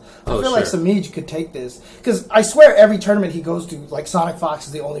finals. I feel like Samij could take this because I swear every tournament he goes to, Sonic Fox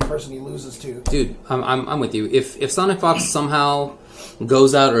is the only person he loses to. Dude, I'm with you. If Sonic Fox somehow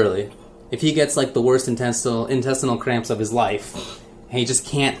goes out early, if he gets the worst intestinal cramps of his life, and he just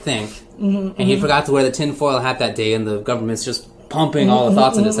can't think, and he forgot to wear the tinfoil hat that day, and the government's just pumping all the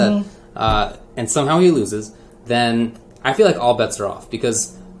thoughts in his head, and somehow he loses. Then I feel like all bets are off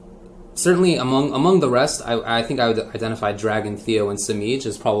because certainly among the rest, I think I would identify Dragon, Theo, and Samij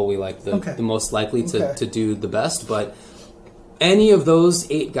as probably the most likely to do the best. But any of those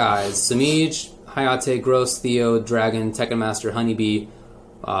 8 guys, Samij, Hayate, Gross, Theo, Dragon, Tekken Master, Honeybee,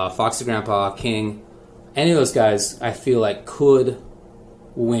 Foxy Grandpa, King, any of those guys, I feel like could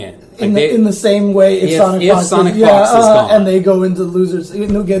win. In the same way, if Sonic Fox is gone, and they go into losers,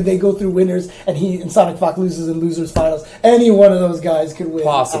 they go through winners, and Sonic Fox loses in losers finals. Any one of those guys could win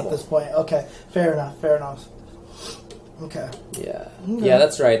at this point. Okay, fair enough. Okay. Yeah,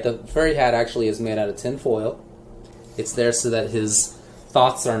 that's right. The furry hat actually is made out of tin foil. It's there so that his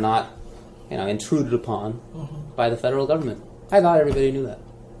thoughts are not, intruded upon by the federal government. I thought everybody knew that.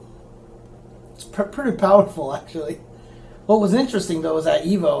 It's pretty powerful, actually. What was interesting, though, is at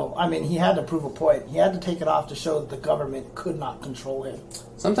EVO, he had to prove a point. He had to take it off to show that the government could not control him.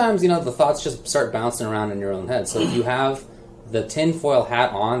 Sometimes, the thoughts just start bouncing around in your own head. So if you have the tinfoil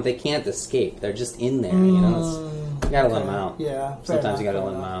hat on, they can't escape. They're just in there, You gotta let them out. Yeah. Sometimes you gotta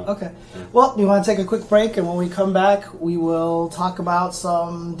let them out. Okay. Well, we want to take a quick break, and when we come back, we will talk about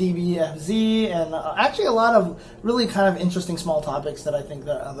some DBFZ and actually a lot of really kind of interesting small topics that I think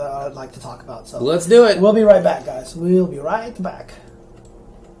that I'd like to talk about. So let's do it. We'll be right back, guys. We'll be right back.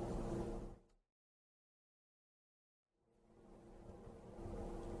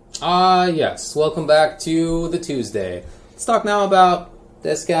 Yes. Welcome back to the Tuesday. Let's talk now about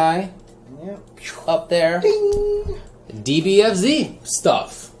this guy. Yep. Up there. Ding. DBFZ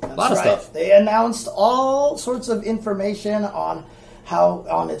stuff. A lot of stuff. They announced all sorts of information on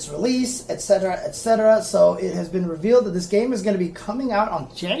its release, etc., etc. So it has been revealed that this game is going to be coming out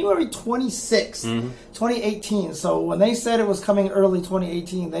on January 26th, 2018. So when they said it was coming early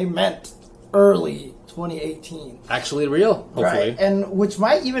 2018, they meant early 2018. Actually real, hopefully. Right, and which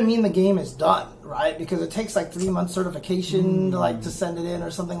might even mean the game is done, right? Because it takes 3 months certification to send it in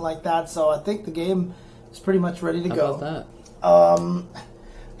or something like that. So I think the game is pretty much ready to go. How about that?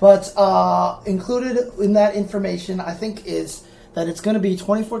 But included in that information, I think, is that it's going to be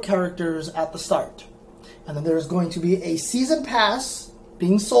 24 characters at the start. And then there's going to be a season pass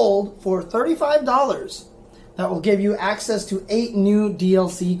being sold for $35 that will give you access to 8 new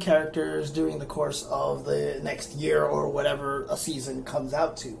DLC characters during the course of the next year or whatever a season comes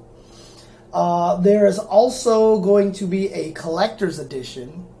out to. There is also going to be a collector's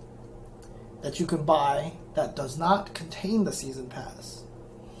edition that you can buy that does not contain the season pass.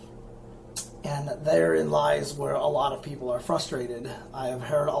 And therein lies where a lot of people are frustrated. I have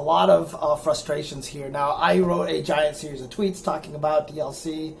heard a lot of frustrations here. Now, I wrote a giant series of tweets talking about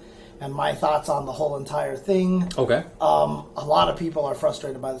DLC and my thoughts on the whole entire thing. Okay. A lot of people are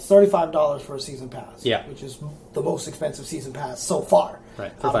frustrated by this $35 for a season pass. Yeah. Which is the most expensive season pass so far.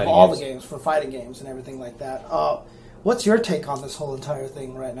 Right. For all the games, for fighting games and everything like that. What's your take on this whole entire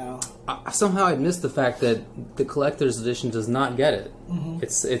thing right now? Somehow I missed the fact that the collector's edition does not get it.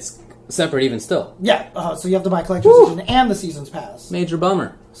 It's separate even still. Yeah, so you have to buy collector's edition and the season's pass. Major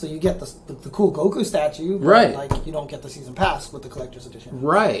bummer. So you get the cool Goku statue, but right? You don't get the season pass with the collector's edition.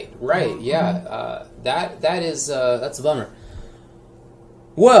 Right. Yeah, that's a bummer.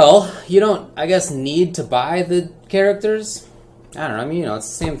 Well, you don't, I guess, need to buy the characters. I don't know. It's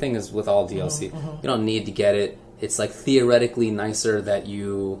the same thing as with all DLC. You don't need to get it. It's theoretically nicer that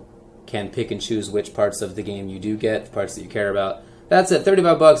you can pick and choose which parts of the game you do get, the parts that you care about. That's it.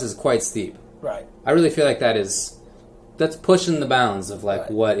 $35 is quite steep. Right. I really feel like that's pushing the bounds of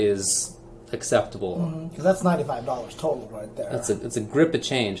what is acceptable. Because that's $95 total right there. It's a grip of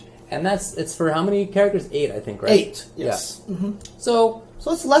change, and it's for how many characters? 8, I think. Right. 8. Yes. Yeah. So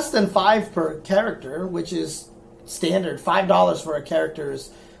it's less than 5 per character, which is standard. $5 for a character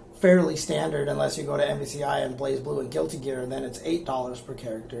is fairly standard, unless you go to MVCI and Blaze Blue and Guilty Gear, and then it's $8 per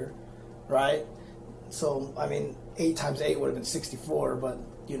character, right? So 8 times 8 would have been 64, but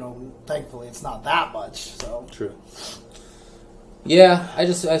thankfully it's not that much. So true. Yeah, I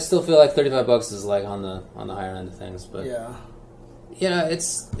still feel like $35 is on the higher end of things, but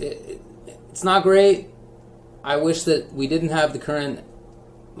it's not great. I wish that we didn't have the current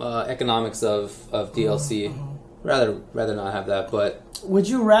economics of DLC. Rather not have that, but would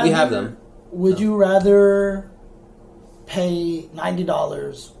you rather we have them? Would you rather pay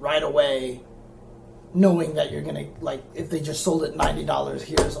 $90 right away, knowing that you're gonna if they just sold it $90,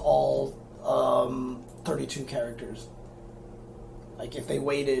 here's all 32 characters? If they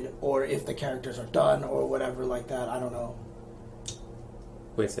waited, or if the characters are done, or whatever like that, I don't know.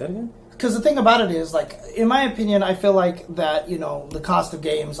 Wait, say that again? Because the thing about it is, in my opinion, I feel like that, the cost of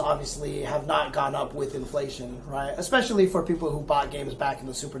games obviously have not gone up with inflation, right? Especially for people who bought games back in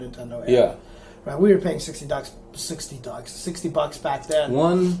the Super Nintendo era. Yeah. Right, we were paying $60 back then.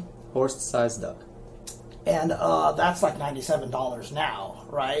 One horse-sized duck. And that's like $97 now,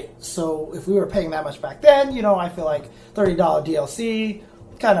 right? So if we were paying that much back then, I feel like $30 DLC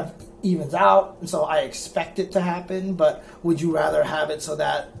kind of evens out. And so I expect it to happen. But would you rather have it so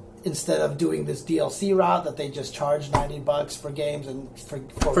that instead of doing this DLC route, that they just charge $90 for games and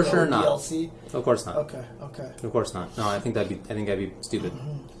for sure not DLC? Of course not. Okay. Of course not. No, I think that'd be stupid.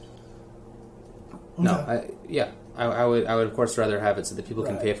 Mm-hmm. No, I would of course rather have it so that people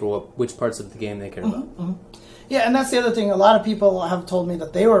can pay for which parts of the game they care about. Mm-hmm. Yeah, and that's the other thing. A lot of people have told me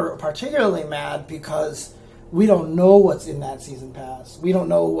that they were particularly mad because we don't know what's in that season pass. We don't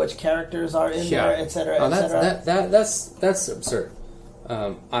know which characters are in there, et cetera, et cetera. That's absurd.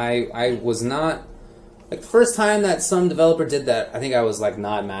 I was not like the first time that some developer did that. I think I was like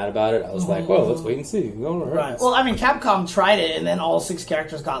not mad about it. I was like, "Well, let's wait and see." Right. Well, I mean, Capcom tried it, and then all 6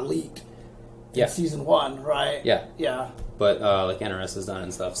 characters got leaked. Yeah. Season 1, right? Yeah. Yeah. But like NRS has done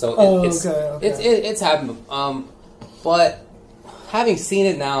and stuff, so it's happened. But having seen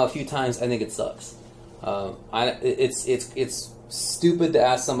it now a few times, I think it sucks. It's stupid to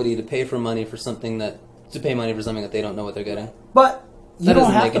ask somebody to pay money for something that they don't know what they're getting. But that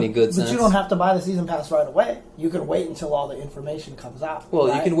doesn't make any good sense. But you don't have to buy the season pass right away. You can wait until all the information comes out. Well,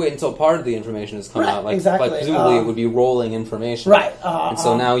 right? you can wait until part of the information has come out. Like, exactly. But presumably it would be rolling information. Right. And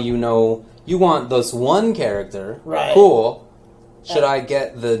so now you know you want this one character. Right. Cool. Should I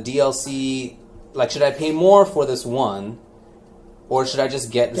get the DLC? Like, should I pay more for this one? Or should I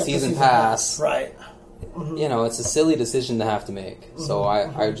just get the season pass? Right. Mm-hmm. It's a silly decision to have to make. Mm-hmm. So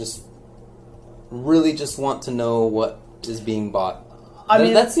I just really just want to know what is being bought. I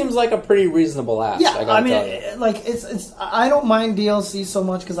mean, that seems like a pretty reasonable ask. Yeah, it's. I don't mind DLC so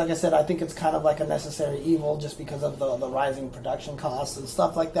much because, like I said, I think it's kind of like a necessary evil just because of the rising production costs and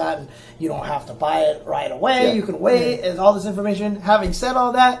stuff like that. And you don't have to buy it right away. Yeah. You can wait and all this information. Having said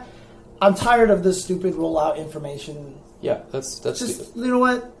all that, I'm tired of this stupid rollout information. Yeah, that's just stupid. You know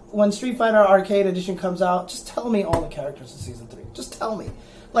what? When Street Fighter Arcade Edition comes out, just tell me all the characters in Season 3. Just tell me.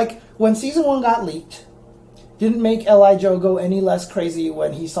 Like, when Season 1 got leaked, didn't make L.I. Joe go any less crazy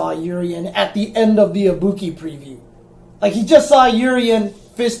when he saw Urien at the end of the Ibuki preview. Like, he just saw Urien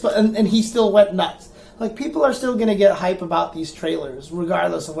fist, and he still went nuts. Like, people are still going to get hype about these trailers,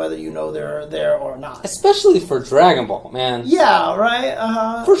 regardless of whether you know they're there or not. Especially for Dragon Ball, man. Yeah,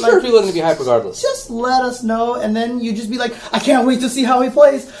 right? For sure people are going to be hype regardless. Just let us know, and then you just be like, I can't wait to see how he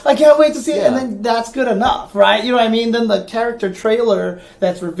plays. I can't wait to see it. And then that's good enough, right? You know what I mean? Then the character trailer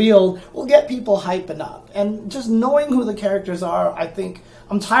that's revealed will get people hype enough. And just knowing who the characters are, I think,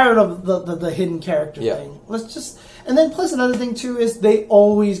 I'm tired of the hidden character thing. Let's just... And then plus another thing, too, is they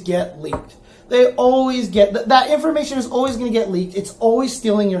always get leaked. They always get... That information is always going to get leaked. It's always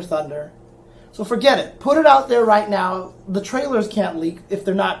stealing your thunder. So forget it. Put it out there right now. The trailers can't leak if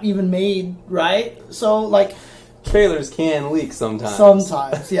they're not even made, right? So, like... Trailers can leak sometimes.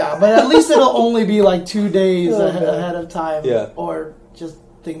 Sometimes, yeah. But at least it'll only be like 2 days ahead of time. Yeah. Or just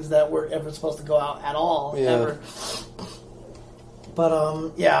things that weren't ever supposed to go out at all. Yeah. Ever.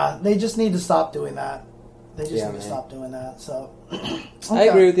 But, they just need to stop doing that. They just need to stop doing that. So, okay. I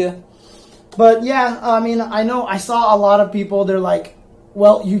agree with you. But yeah, I mean, I know I saw a lot of people. They're like,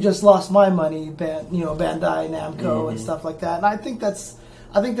 "Well, you just lost my money, Bandai Namco and stuff like that." And I think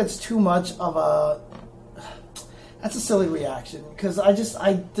that's too much of a. That's a silly reaction because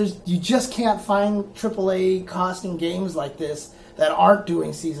you just can't find AAA costing games like this that aren't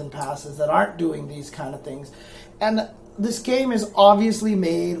doing season passes, that aren't doing these kind of things, and this game is obviously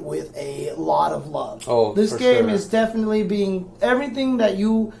made with a lot of love. Oh, this game is definitely being everything that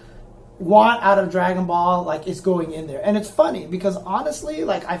you want out of Dragon Ball, like, it's going in there. And it's funny because honestly,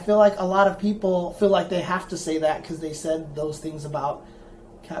 like, I feel like a lot of people feel like they have to say that because they said those things about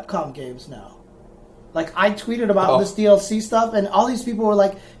Capcom games now. Like, I tweeted about this DLC stuff and all these people were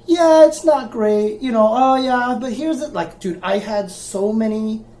like, yeah, it's not great, but here's it. Like, dude, I had so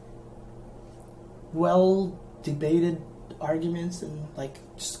many well debated arguments and like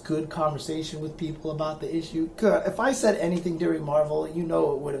just good conversation with people about the issue. If I said anything during Marvel, it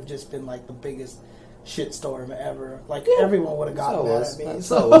would have just been like the biggest shitstorm ever. Like everyone would have gotten mad at me.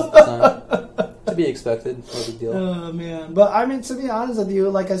 To be expected, no big deal. Oh man, but I mean, to be honest with you,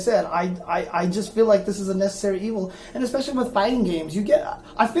 like I said, I just feel like this is a necessary evil, and especially with fighting games,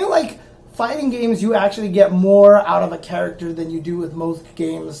 I feel like fighting games you actually get more out of a character than you do with most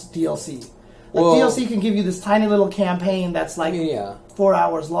games DLC. Like, DLC can give you this tiny little campaign that's like 4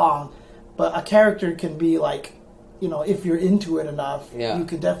 hours long, but a character can be like, if you're into it enough, you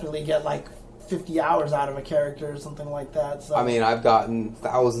could definitely get like 50 hours out of a character or something like that. So. I mean, I've gotten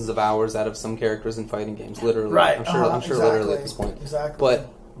thousands of hours out of some characters in fighting games, literally. Right. I'm sure exactly. literally at this point. Exactly.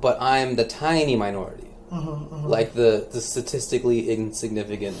 But I'm the tiny minority. like the statistically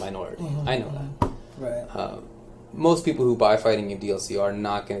insignificant minority. I know that. Right. Most people who buy fighting game DLC are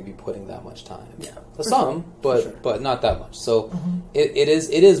not going to be putting that much time. Yeah, Some, sure. but not that much. So it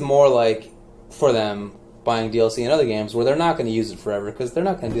is more like for them buying DLC in other games where they're not going to use it forever because they're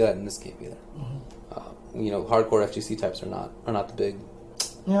not going to do that in this game either. Hardcore FGC types are not the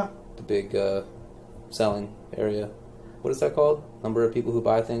big selling area. What is that called? Number of people who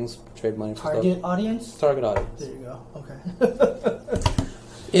buy things, trade money for Target stuff? audience? Target audience. There you go. Okay.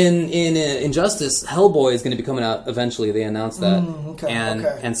 In Injustice, Hellboy is going to be coming out eventually. They announced that.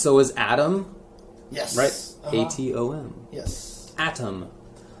 And so is Atom. Yes. Right? ATOM. Yes. Atom.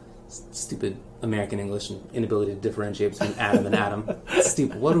 Stupid American English and inability to differentiate between atom and atom.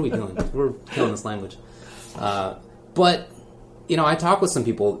 Stupid. What are we doing? We're killing this language. But, I talked with some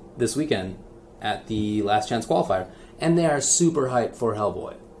people this weekend at the Last Chance qualifier, and they are super hyped for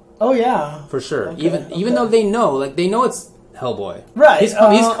Hellboy. Oh, yeah. For sure. Okay, even though they know it's Hellboy. Right. He's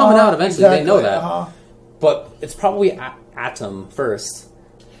coming out eventually. Exactly. They know that. But it's probably Atom first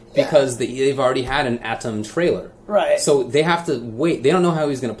because they've already had an Atom trailer. Right. So they have to wait. They don't know how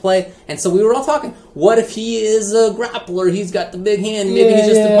he's going to play. And so we were all talking, what if he is a grappler? He's got the big hand. Maybe he's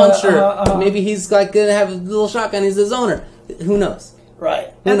just a puncher. Maybe he's going to have a little shotgun. He's the zoner. Who knows?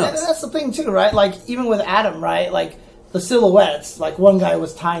 Right. Who knows? And that's the thing, too, right? Like, even with Atom, right? Like, the silhouettes, like, one guy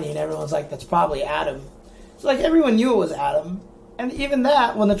was tiny and everyone's like, that's probably Atom. So, like, everyone knew it was Atom. And even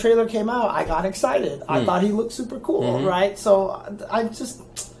that, when the trailer came out, I got excited. I thought he looked super cool, right? So, I just,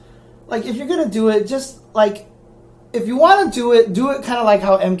 like, if you're going to do it, just, like, if you want to do it kind of like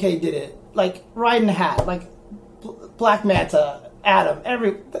how MK did it. Like, Riding Hat, like, Black Manta, Atom,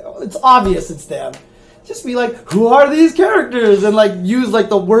 it's obvious it's them. Just be like, who are these characters? And, like, use, like,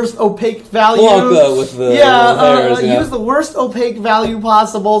 the worst opaque value. Blanca with the hairs, use the worst opaque value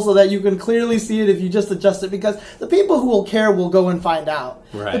possible so that you can clearly see it if you just adjust it. Because the people who will care will go and find out.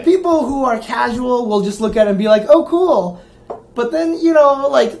 Right. The people who are casual will just look at it and be like, oh, cool. But then,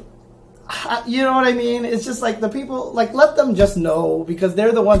 like, you know what I mean? It's just like the people, like, let them just know because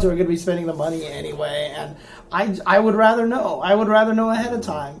they're the ones who are going to be spending the money anyway. And I would rather know. I would rather know ahead of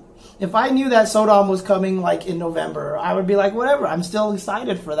time. If I knew that Sodom was coming, like, in November, I would be like, whatever. I'm still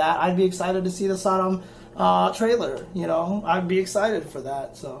excited for that. I'd be excited to see the Sodom trailer, I'd be excited for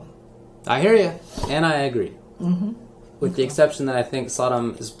that, so. I hear you, and I agree. With the exception that I think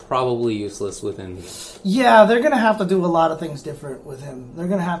Sodom is probably useless within the game. Yeah, they're going to have to do a lot of things different with him. They're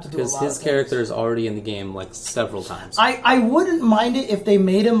going to have to do a lot of things. Because his character is already in the game, like, several times. I wouldn't mind it if they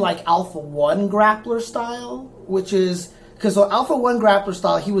made him, like, Alpha 1 grappler style, which is... Because Alpha 1 grappler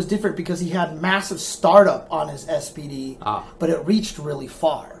style, he was different because he had massive startup on his SPD, but it reached really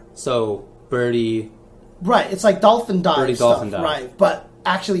far. So, Birdie... Right, it's like Dolphin Dive Birdie stuff, Dolphin Dive. right, but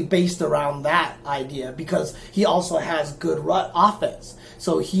actually based around that idea because he also has good offense.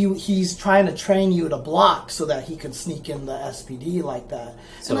 So he's trying to train you to block so that he can sneak in the SPD like that.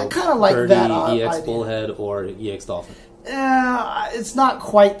 So and I kind of like Birdie, that EX idea. Bullhead, or EX Dolphin? It's not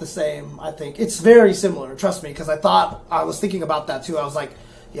quite the same, I think. It's very similar, trust me, because I was thinking about that too. I was like,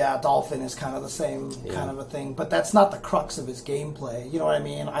 yeah, Dolphin is kind of the same kind of a thing, but that's not the crux of his gameplay. You know what I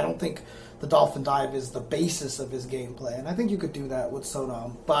mean? I don't think the Dolphin Dive is the basis of his gameplay, and I think you could do that with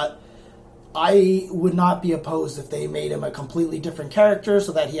Sodom, but I would not be opposed if they made him a completely different character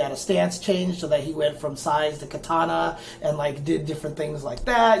so that he had a stance change, so that he went from size to katana and like did different things like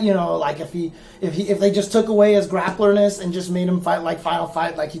that. Like if they just took away his grapplerness and just made him fight like Final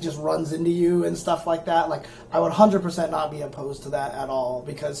Fight, like he just runs into you and stuff like that. Like I would 100% not be opposed to that at all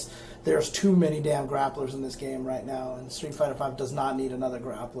because there's too many damn grapplers in this game right now, and Street Fighter V does not need another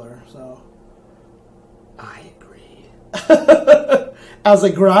grappler. So I agree. As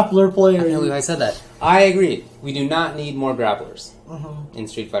a grappler player, I can't believe I said that. I agree. We do not need more grapplers in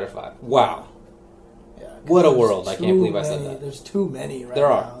Street Fighter V. Wow. Yeah, what a world. I can't believe I said that. There's too many right there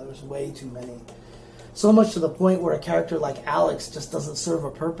now. Are. There's way too many. So much to the point where a character like Alex just doesn't serve a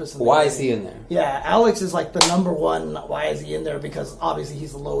purpose. Why is he in there? Yeah, Alex is like the number one. Why is he in there? Because obviously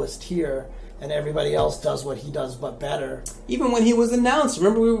he's the lowest tier, and everybody else does what he does, but better. Even when he was announced,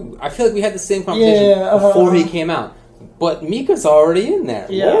 remember, I feel like we had the same conversation before he came out. But Mika's already in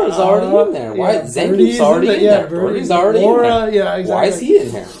there. Yeah, Laura's already in there. Why? Zenku's already in there. Birdie's already in there. Yeah, exactly. Why is he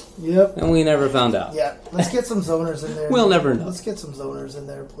in here? Yep. And we never found out. Yeah, let's get some zoners in there. We'll never know. Let's get some zoners in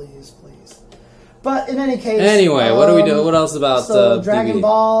there, please. But in any case... Anyway, what do we do? What else about Dragon PvE?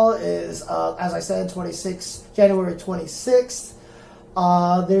 Ball is, as I said, January 26th.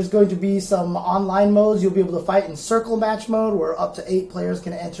 There's going to be some online modes. You'll be able to fight in circle match mode, where up to 8 players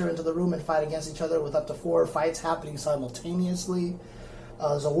can enter into the room and fight against each other with up to 4 fights happening simultaneously.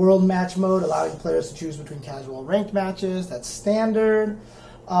 There's a world match mode allowing players to choose between casual and ranked matches. That's standard.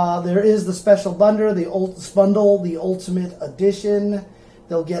 There is the special bundle, the Ultimate Edition.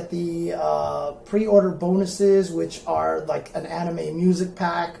 They'll get the pre-order bonuses, which are like an anime music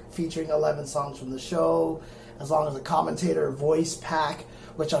pack featuring 11 songs from the show, as long as a commentator voice pack,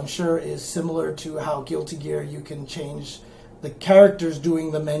 which I'm sure is similar to how Guilty Gear you can change the characters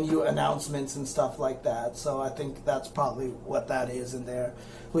doing the menu announcements and stuff like that. So I think that's probably what that is in there,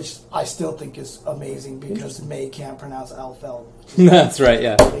 which I still think is amazing because May can't pronounce Alfeld. That's right,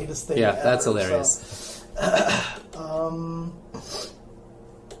 yeah. Latest thing yeah, ever, that's hilarious.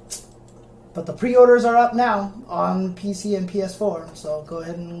 But the pre-orders are up now on PC and PS4, so go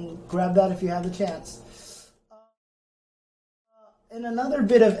ahead and grab that if you have the chance. And another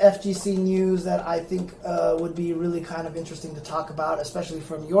bit of FGC news that I think would be really kind of interesting to talk about, especially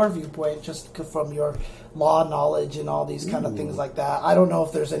from your viewpoint, just from your law knowledge and all these kind of things like that. I don't know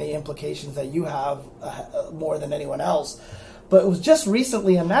if there's any implications that you have more than anyone else, but it was just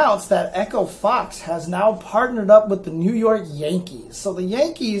recently announced that Echo Fox has now partnered up with the New York Yankees. So the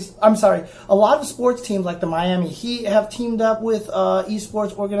Yankees, a lot of sports teams like the Miami Heat have teamed up with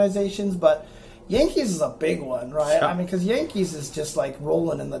esports organizations, but Yankees is a big one, right? Sure. I mean, because Yankees is just like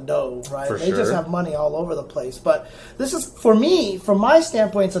rolling in the dough, right? For They sure. just have money all over the place. But this is, for me, from my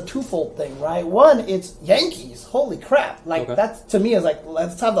standpoint, it's a twofold thing, right? One, it's Yankees. Holy crap. Like, Okay. that to me is like,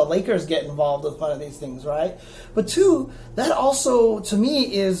 let's have the Lakers get involved with one of these things, right? But two, that also, to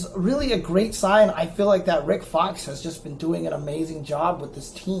me, is really a great sign. I feel like that Rick Fox has just been doing an amazing job with this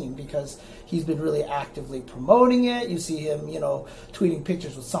team because he's been really actively promoting it. You see him, tweeting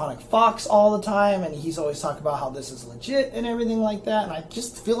pictures with Sonic Fox all the time, and he's always talking about how this is legit and everything like that. And I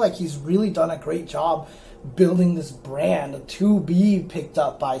just feel like he's really done a great job building this brand to be picked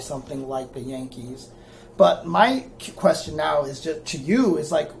up by something like the Yankees. But my question now is just to you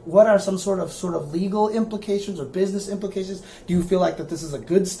is like, what are some sort of legal implications or business implications? Do you feel like that this is a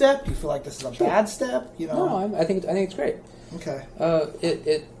good step? Do you feel like this is a bad step? No, I think it's great. Okay.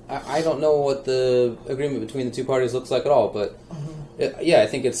 I don't know what the agreement between the two parties looks like at all, but I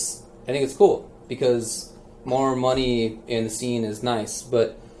think it's cool because more money in the scene is nice.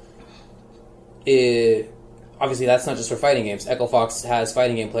 But obviously, that's not just for fighting games. Echo Fox has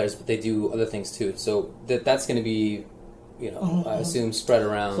fighting game players, but they do other things too. So that's going to be, I assume, spread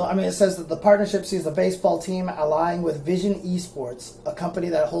around. So, it says that the partnership sees the baseball team allying with Vision Esports, a company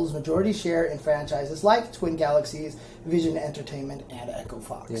that holds majority share in franchises like Twin Galaxies, Vision Entertainment, and Echo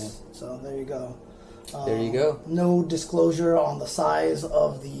Fox. Yeah. So there you go. There you go. No disclosure on the size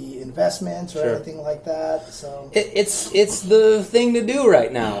of the investments or Sure. anything like that. So It's the thing to do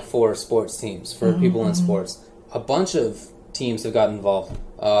right now for sports teams, for people in sports. A bunch of teams have gotten involved.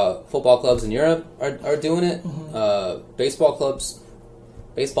 Football clubs in Europe are doing it. Baseball clubs,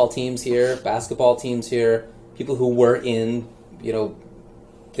 baseball teams here, basketball teams here. People who were in,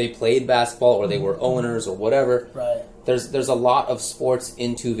 they played basketball or they were owners or whatever. right. There's a lot of sports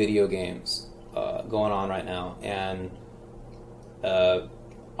into video games going on right now, and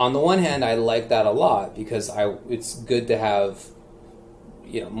on the one hand, I like that a lot because it's good to have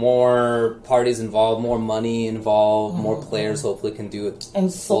more parties involved, more money involved, more players hopefully can do it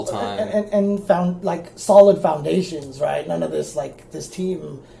full time. And found like solid foundations, right? None of this like this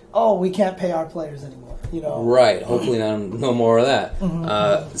team. Oh, we can't pay our players anymore. Right. Hopefully, no more of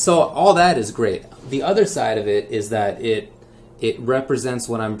that. So all that is great. The other side of it is that it represents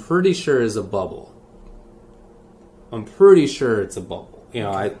what I'm pretty sure is a bubble. I'm pretty sure it's a bubble.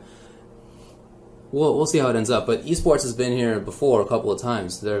 We'll see how it ends up. But esports has been here before a couple of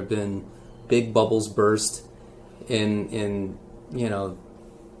times. There have been big bubbles burst in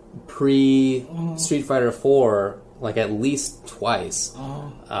pre Street Fighter 4, like at least twice.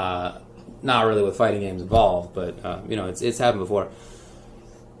 Not really with fighting games involved, but it's happened before.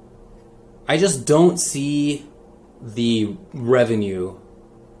 I just don't see the revenue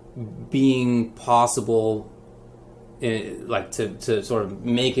being possible, to sort of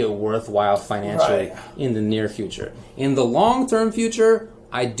make it worthwhile financially Right. in the near future. In the long-term future,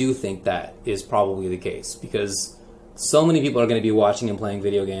 I do think that is probably the case because so many people are going to be watching and playing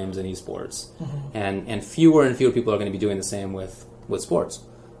video games and esports, and fewer people are going to be doing the same with sports.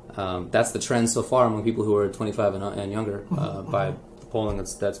 That's the trend so far among people who are 25 and younger by the polling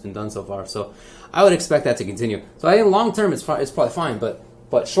that's been done so far. So I would expect that to continue. So I think long term it's probably fine,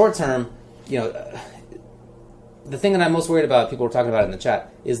 but short term, the thing that I'm most worried about, people were talking about it in the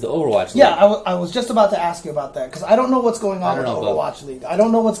chat, is the Overwatch League. Yeah, I was just about to ask you about that because I don't know what's going on with the Overwatch League. I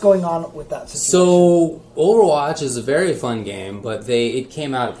don't know what's going on with that situation. So Overwatch is a very fun game, but it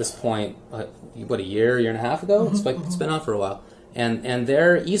came out at this point, a year and a half ago? It's been out for a while. and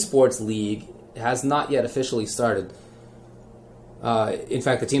their esports league has not yet officially started. In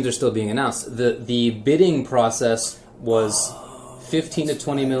fact, the teams are still being announced. The bidding process was $15 to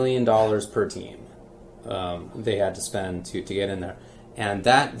 $20 million per team. They had to spend to get in there, and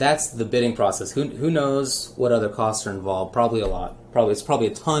that's the bidding process. Who knows what other costs are involved? Probably a lot. It's probably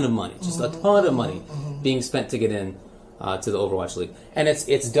a ton of money, just a ton of money being spent to get in to the Overwatch League, and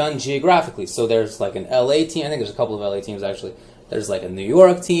it's done geographically. So there's like an LA team. I think there's a couple of LA teams actually. There's like a New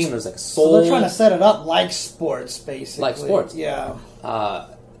York team. There's like Seoul. So they're trying to set it up like sports, basically. Like sports, yeah.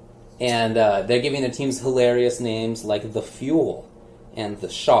 And they're giving their teams hilarious names like the Fuel, and the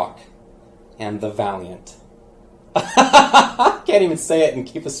Shock, and the Valiant. Can't even say it and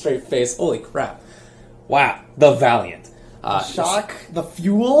keep a straight face. Holy crap! Wow, the Valiant. Shock, the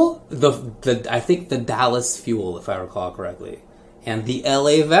Fuel. I think the Dallas Fuel, if I recall correctly, and the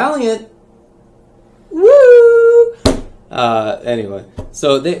LA Valiant. Woo! Anyway,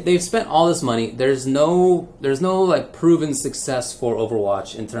 so they've spent all this money. There's no like proven success for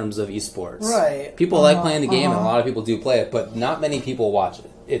Overwatch in terms of esports. Right. People like playing the game, and a lot of people do play it, but not many people watch it.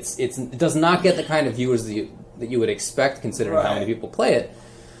 It does not get the kind of viewers that you would expect, considering how many people play it.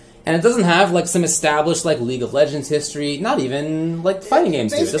 And it doesn't have like some established like League of Legends history. Not even like fighting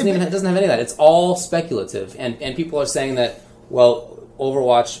games do. It doesn't have any of that. It's all speculative, and people are saying that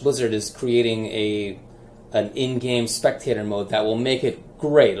Overwatch Blizzard is creating an in-game spectator mode that will make it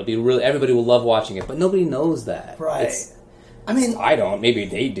great. It'll be everybody will love watching it, but nobody knows that. Right. I don't. Maybe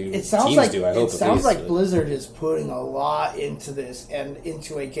they do. It sounds Teams like do. I hope it sounds like Blizzard is putting a lot into this and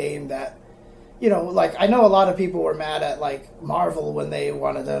into a game that, like I know a lot of people were mad at like Marvel when they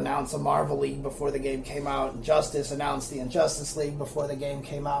wanted to announce a Marvel League before the game came out. Injustice announced the Injustice League before the game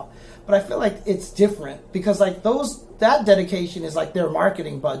came out. But I feel like it's different because like that dedication is like their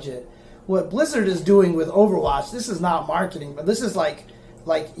marketing budget. What Blizzard is doing with Overwatch, this is not marketing, but this is like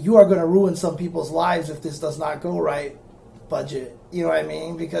you are going to ruin some people's lives if this does not go right budget. You know what I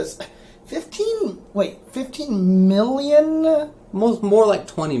mean? Because 15 million? More like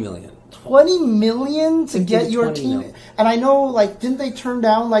 20 million. 20 million to get your team? Million. And I know, like, didn't they turn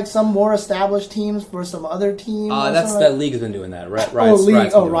down, like, some more established teams for some other teams? That League's been doing that.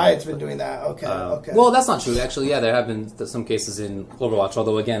 Riot's been doing that. Okay. Well, that's not true. Actually, yeah, there have been some cases in Overwatch,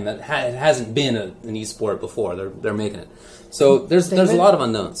 although, again, that it hasn't been an esport before. They're making it. So there's a lot of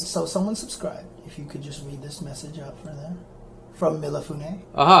unknowns. So someone subscribe. If you could just read this message out for them. From Milafune.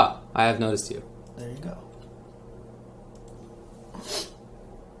 Aha! I have noticed you. There you go.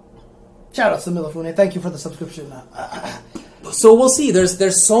 Shout out to Milafune. Thank you for the subscription. So we'll see.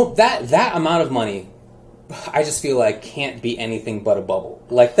 There's so that amount of money, I just feel like can't be anything but a bubble.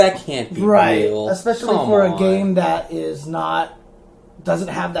 Like that can't be real. Especially for a game that doesn't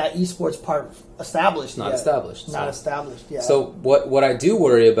have that esports part established. Not yet. established. Not established. Yeah. So what I do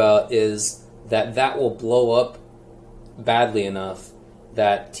worry about is that will blow up badly enough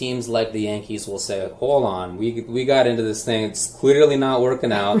that teams like the Yankees will say, "Hold on, we got into this thing. It's clearly not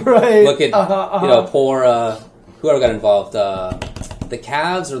working out." Right. Look at poor whoever got involved, the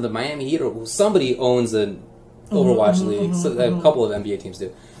Cavs or the Miami Heat or somebody owns an Overwatch league. So a couple of NBA teams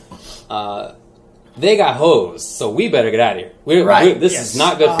do. They got hosed, so we better get out of here. This is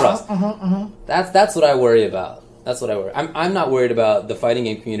not good for us. That's what I worry about. That's what I worry. I'm not worried about the fighting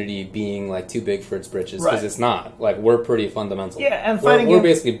game community being like too big for its britches because it's not. Like we're pretty fundamental. Yeah, and we're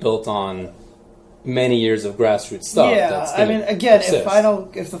basically built on many years of grassroots stuff. Yeah, I mean, again,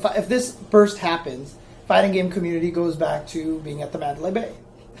 if this burst happens, fighting game community goes back to being at the Mandalay Bay.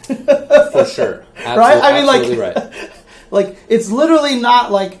 For sure, right? I mean, absolutely right. Like, it's literally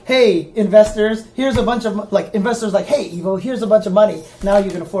not like, hey, investors, here's a bunch of, like, investors like, hey, Evo, here's a bunch of money. Now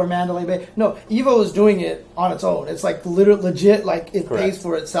you can afford Mandalay Bay. No, Evo is doing it on its own. It's like legit, like it pays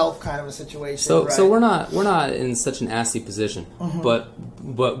for itself kind of a situation. So we're not in such an assy position, but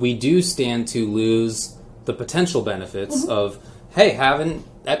we do stand to lose the potential benefits of, hey, having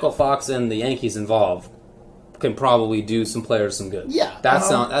Echo Fox and the Yankees involved can probably do some players some good. Yeah, that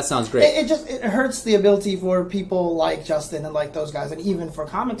sounds great. It hurts the ability for people like Justin and like those guys, and even for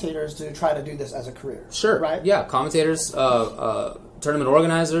commentators to try to do this as a career. Sure, right? Yeah, commentators, tournament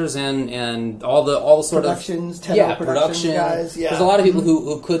organizers, and all the sort productions, of production guys. Yeah, there's a lot of people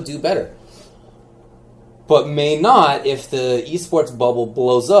who could do better, but may not if the esports bubble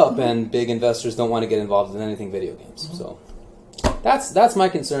blows up and big investors don't want to get involved in anything video games. So that's my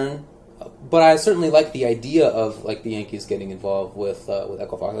concern. But I certainly like the idea of like the Yankees getting involved with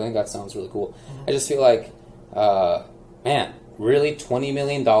Echo Fox. I think that sounds really cool. I just feel like, man, really $20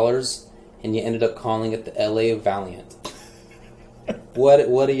 million, and you ended up calling it the LA Valiant.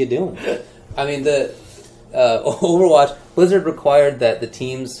 What are you doing? I mean, Overwatch, Blizzard required that the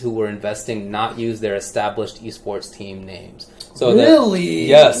teams who were investing not use their established esports team names. So really?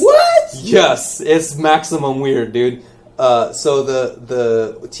 Yes. What? Yes, it's maximum weird, dude. So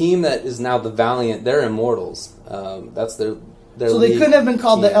the team that is now the Valiant, they're Immortals. That's their So they couldn't have been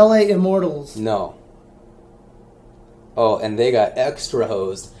called team. the LA Immortals. No. Oh, and they got extra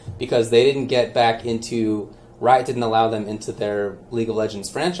hosed because they didn't get back into... Riot didn't allow them into their League of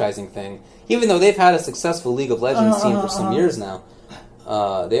Legends franchising thing, even though they've had a successful League of Legends team for some years now.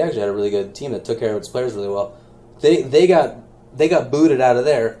 They actually had a really good team that took care of its players really well. They got booted out of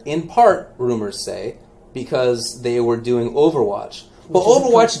there, in part, rumors say, because they were doing Overwatch. But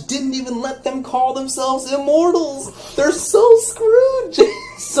Overwatch didn't even let them call themselves Immortals. They're so screwed.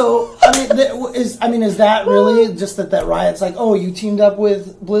 So is that really just that Riot's like, oh, you teamed up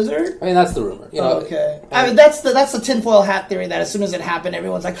with Blizzard? I mean, that's the rumor. You know, okay. I mean, that's the tinfoil hat theory that as soon as it happened,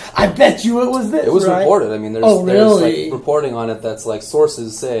 everyone's like, I bet you it was this. It was right? reported. I mean, there's like reporting on it that's like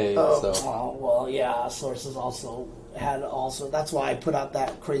sources say. Well, yeah, sources also had that's why I put out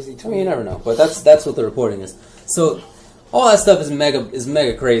that crazy tweet. I mean, you never know, but that's what the reporting is. So all that stuff is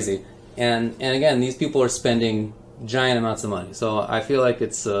mega crazy, and again, these people are spending giant amounts of money. So I feel like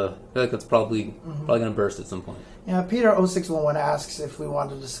it's probably going to burst at some point. Yeah, Peter0611 asks if we want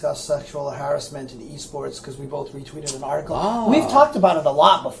to discuss sexual harassment in esports because we both retweeted an article. We've talked about it a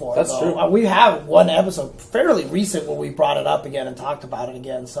lot before. That's true. We have one episode fairly recent where we brought it up again and talked about it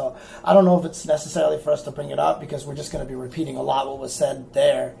again. So I don't know if it's necessarily for us to bring it up because we're just going to be repeating a lot what was said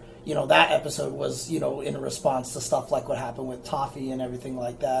there. You know, that episode was, in response to stuff like what happened with Toffee and everything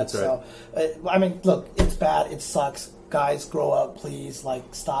like that. That's right. So, I mean, look, it's bad. It sucks. Guys, grow up, please.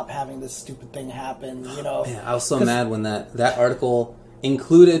 Like, stop having this stupid thing happen, Man, I was so mad when that article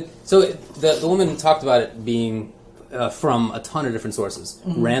included... So, the woman talked about it being from a ton of different sources.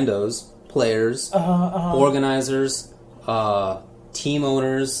 Randos, players, organizers, team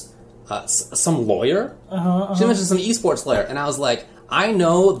owners, some lawyer. She mentioned some esports lawyer. And I was like... I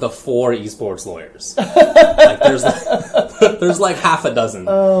know the 4 esports lawyers. There's like half a dozen.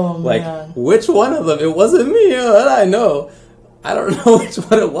 Oh, like, man. which one of them? It wasn't me. I know. I don't know which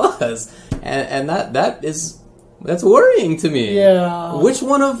one it was. And that's worrying to me. Yeah. Which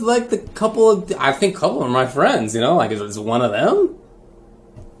one of like the couple of I think a couple of my friends, like is one of them?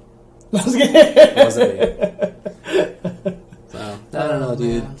 It wasn't me. So, I don't know,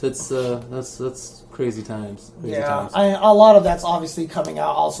 dude. That's crazy times. Times. A lot of that's obviously coming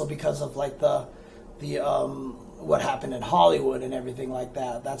out also because of like the what happened in Hollywood and everything like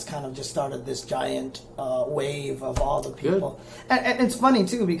that. That's kind of just started this giant wave of all the people. And it's funny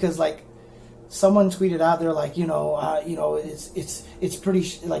too because like someone tweeted out there like it's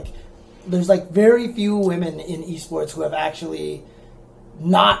pretty like there's like very few women in esports who have actually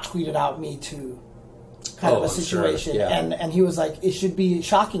not tweeted out Me Too kind of a situation. Sure. Yeah. And he was like, it should be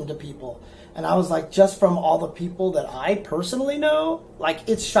shocking to people. And I was like, just from all the people that I personally know, like,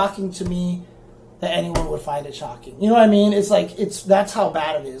 it's shocking to me that anyone would find it shocking. You know what I mean? It's like, that's how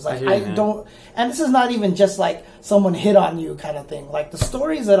bad it is. Like, I don't, and this is not even just like someone hit on you kind of thing. Like, the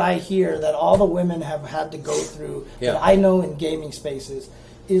stories that I hear that all the women have had to go through that I know in gaming spaces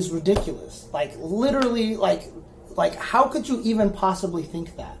is ridiculous. Like, literally, like, how could you even possibly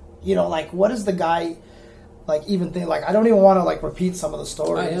think that? Like, what is the guy... Like, even think, like, I don't even want to, like, repeat some of the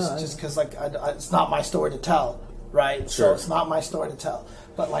stories just because, like, it's not my story to tell, right? Sure. So it's not my story to tell.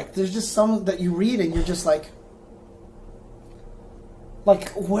 But, like, there's just some that you read and you're just like,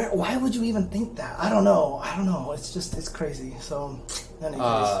 why would you even think that? I don't know. It's just, it's crazy. So, anyways.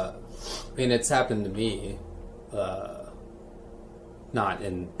 I mean, it's happened to me, not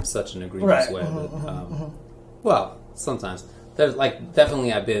in such an egregious way, but, well, sometimes. There's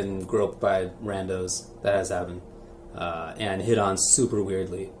definitely I've been groped by randos. That has happened, and hit on super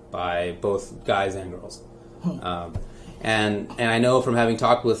weirdly by both guys and girls. And I know from having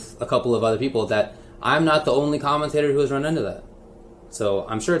talked with a couple of other people that I'm not the only commentator who has run into that. So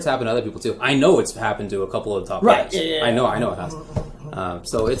I'm sure it's happened to other people too. I know it's happened to a couple of top players. Yeah. I know it has.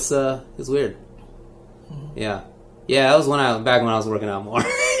 So it's weird. Yeah, that was back when I was working out more.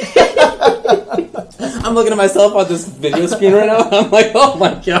 I'm looking at myself on this video screen right now. I'm like, oh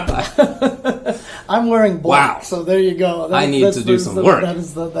my god. I'm wearing black, wow. So there you go. I need to do some work. That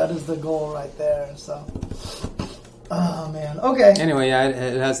is the goal right there. So, oh man. Okay. Anyway, yeah,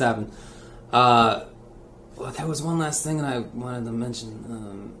 it has happened. Well, there was one last thing that I wanted to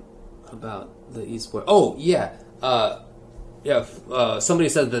mention about the esports. Oh yeah. Somebody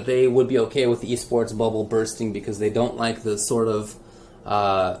said that they would be okay with the esports bubble bursting because they don't like the sort of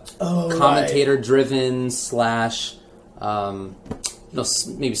commentator-driven /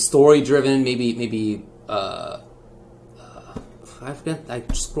 maybe story-driven, maybe I forget. I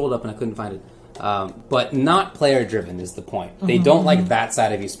scrolled up and I couldn't find it. But not player driven is the point. They don't like that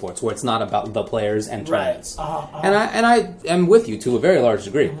side of esports where it's not about the players and tournaments. And I am with you to a very large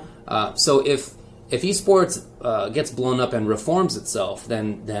degree. So if esports gets blown up and reforms itself,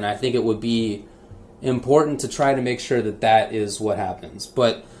 then I think it would be important to try to make sure that is what happens.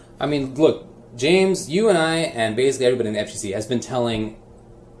 But I mean, look, James, you and I, and basically everybody in the FGC has been telling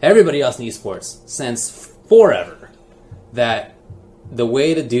everybody else in esports since forever that the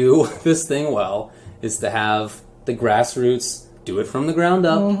way to do this thing well is to have the grassroots do it from the ground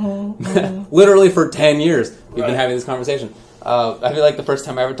up. Literally for 10 years, we've been having this conversation. I feel like the first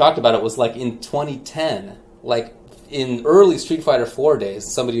time I ever talked about it was like in 2010, like in early Street Fighter 4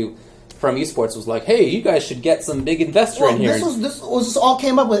 days. Somebody from esports was like, "Hey, you guys should get some big investor in here." This all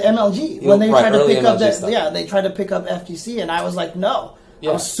came up with MLG when they tried to pick up that. Yeah, they tried to pick up FGC, and I was like, "No."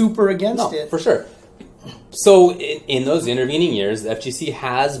 I was super against it. For sure. So in those intervening years, the FGC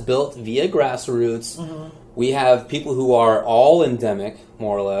has built via grassroots. We have people who are all endemic,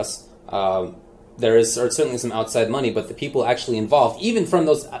 more or less. There is certainly some outside money, but the people actually involved, even from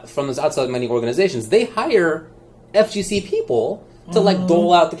those outside money organizations, they hire FGC people to like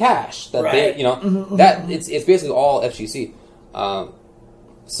dole out the cash that they, that it's basically all FGC.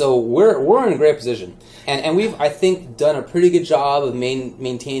 So we're in a great position, and we've, I think, done a pretty good job of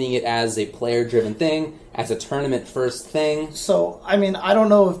maintaining it as a player-driven thing, as a tournament-first thing. So, I mean, I don't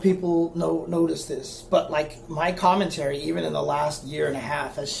know if people notice this, but like my commentary, even in the last year and a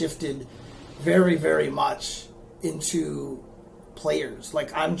half, has shifted very, very much into players.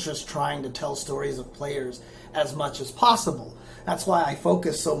 Like, I'm just trying to tell stories of players as much as possible. That's why I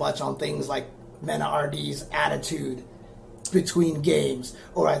focus so much on things like Mena RD's attitude between games,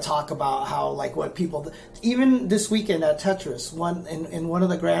 or I talk about how, like, what people, even this weekend at Tetris,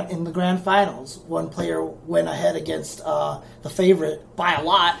 in the grand finals, one player went ahead against the favorite by a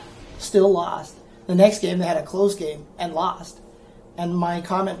lot, still lost. The next game they had a close game and lost. And my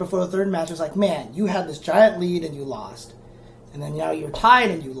comment before the third match was like, "Man, you had this giant lead and you lost, and then now you're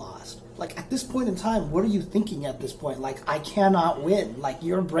tied and you lost." Like, at this point in time, what are you thinking at this point? Like, I cannot win. Like,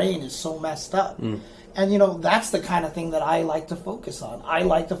 your brain is so messed up. And, that's the kind of thing that I like to focus on. I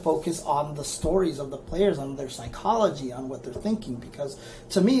like to focus on the stories of the players, on their psychology, on what they're thinking. Because,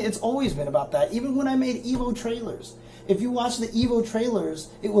 to me, it's always been about that. Even when I made EVO trailers. If you watch the EVO trailers,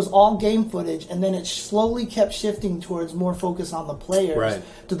 it was all game footage, and then it slowly kept shifting towards more focus on the players,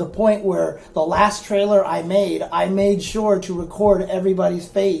 to the point where the last trailer I made sure to record everybody's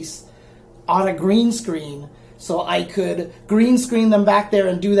face on a green screen, so I could green screen them back there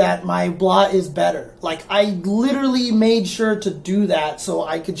and do that. My blah is better. Like, I literally made sure to do that so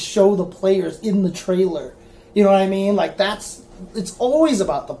I could show the players in the trailer. You know what I mean? Like, it's always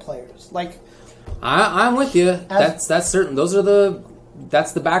about the players. Like, I'm with you. That's certain.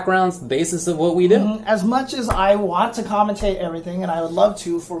 That's the background basis of what we do. As much as I want to commentate everything, and I would love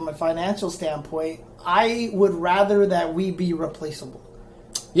to from a financial standpoint, I would rather that we be replaceable.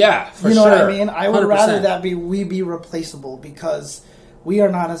 Yeah, for sure. You know what I mean? I would 100%. Rather that we be replaceable, because we are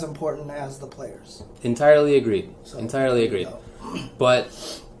not as important as the players. Entirely agreed. Entirely agreed. But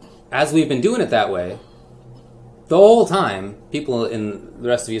as we've been doing it that way, the whole time, people in the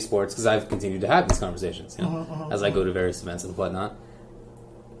rest of esports, because I've continued to have these conversations, as I go to various events and whatnot,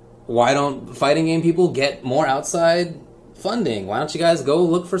 why don't fighting game people get more outside funding? Why don't you guys go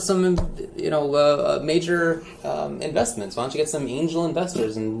look for some, major investments? Why don't you get some angel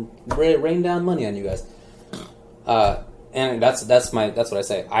investors and rain down money on you guys? And that's what I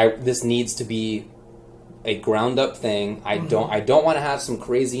say. This needs to be a ground up thing. I don't want to have some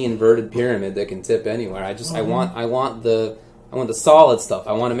crazy inverted pyramid that can tip anywhere. I want the solid stuff.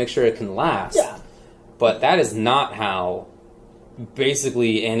 I want to make sure it can last. Yeah. But that is not how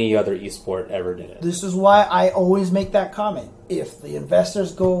basically any other esport ever did it. This is why I always make that comment. If the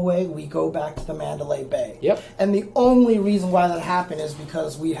investors go away, we go back to the Mandalay Bay. Yep. And the only reason why that happened is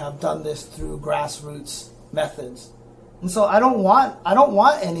because we have done this through grassroots methods. And so I don't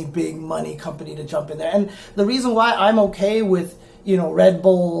want any big money company to jump in there. And the reason why I'm okay with, Red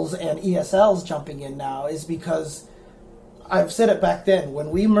Bulls and ESLs jumping in now is because I've said it back then,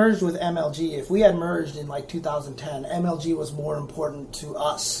 when we merged with MLG, if we had merged in like 2010, MLG was more important to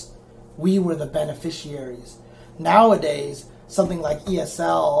us. We were the beneficiaries. Nowadays, something like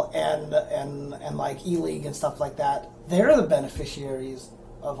ESL and like E-League and stuff like that, they're the beneficiaries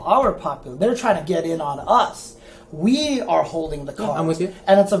of our popular. They're trying to get in on us. We are holding the cards. I'm with you.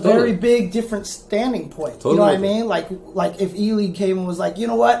 And it's a Totally. very big, different standing point. Totally You know what I with you. mean? Like if E-League came and was like, you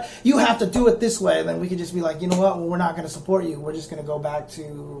know what? You have to do it this way. Then we could just be like, you know what? Well, we're not going to support you. We're just going to go back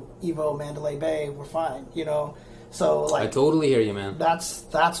to Evo Mandalay Bay. We're fine. You know? So, like... I totally hear you, man.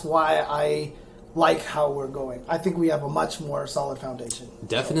 That's why I like how we're going. I think we have a much more solid foundation.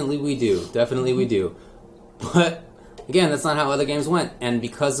 Definitely we do. Definitely we do. But, again, that's not how other games went. And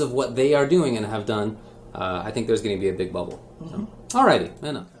because of what they are doing and have done, I think there's going to be a big bubble. So, alrighty.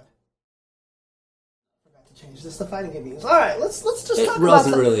 Man up. Forgot to change this to fighting game news. All right, let's just It talk about...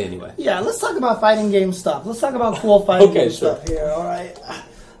 wasn't really anyway. Yeah, let's talk about fighting game stuff. Let's talk about cool fighting Okay, game sure. stuff here, all right?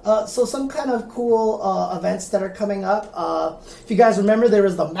 So some kind of cool events that are coming up. If you guys remember, there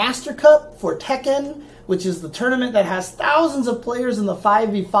is the Master Cup for Tekken, which is the tournament that has thousands of players in the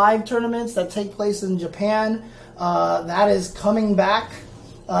 5v5 tournaments that take place in Japan. That is coming back.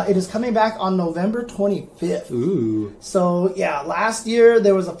 It is coming back on November 25th. Ooh. So, yeah, last year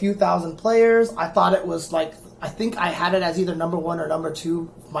there was a few thousand players. I thought it was like, I think I had it as either number 1 or number 2,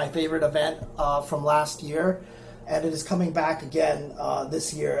 my favorite event from last year. And it is coming back again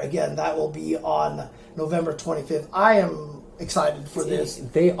this year. Again, that will be on November 25th. I am excited for this.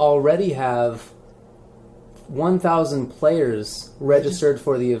 They already have 1,000 players registered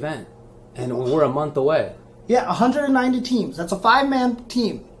for the event. And we're a month away. Yeah, 190 teams. That's a 5-man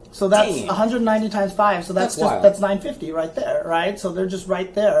team. So that's Damn. 190 times 5. So that's wild. that's 950 right there, right? So they're just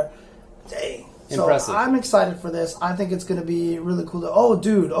right there. Dang. So Impressive. I'm excited for this. I think it's going to be really cool. Oh,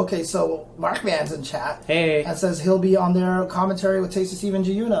 dude. Okay, so Markman's in chat. Hey. And says he'll be on their commentary with Tasty Steve and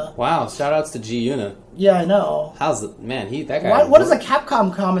Giuna. Wow, shout outs to G Una. Yeah, I know. How's it? Man, that guy. What is a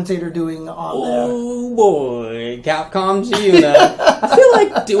Capcom commentator doing on there? Oh boy, Capcom G Una. I feel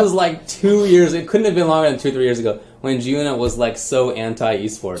like it was like 2 years. It couldn't have been longer than 2-3 years ago when G Una was like so anti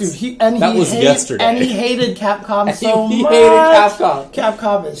esports. Dude, yesterday. And he hated Capcom so He much. hated Capcom.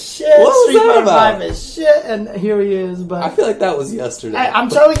 Capcom is shit. What was Street that Fighter about? 5 is shit. And here he is. But I feel like that was yesterday. I'm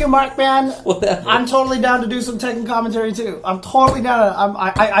telling you, Mark, man, Whatever. I'm totally down to do some Tekken commentary too. I'm totally down.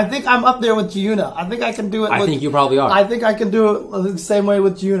 I think I'm up there with Giuna. I think I can do it. I think you probably are. I think I can do it the same way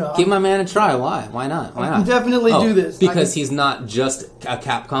with Giuna. Give my man a try. Why? Why not? Why I not? can definitely do this. Because he's not just a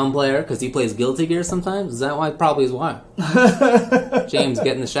Capcom player. Because he plays Guilty Gear sometimes. Is that why? Probably is why. James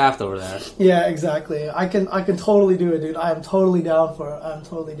getting the shaft over there. Yeah, exactly. I can totally do it, dude. I am totally down for it. I'm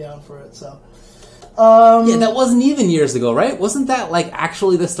totally down for it. So. Yeah, that wasn't even years ago, right? Wasn't that like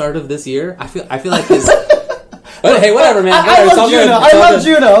actually the start of this year? I feel like his. But hey, whatever, man. I It's all love good. Giuna. It's I all love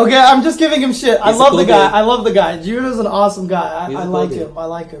good. Giuna. Okay, I'm just giving him shit. I He's a love cool the guy. dude. I love the guy. Giuna's an awesome guy. He's a I cool like dude. him. I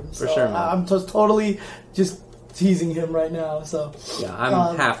like him. For So sure, man. I'm just totally just teasing him right now. So. Yeah,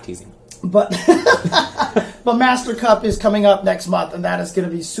 I'm half teasing. But but Master Cup is coming up next month, and that is going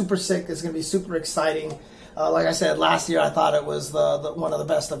to be super sick. It's going to be super exciting. Like I said, last year I thought it was the one of the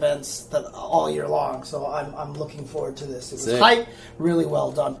best events that all year long. So I'm looking forward to this. It was Sick. hype, really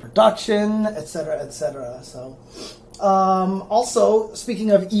well done production, etc., etc. So also speaking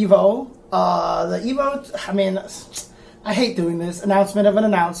of Evo, the Evo. I mean, I hate doing this announcement of an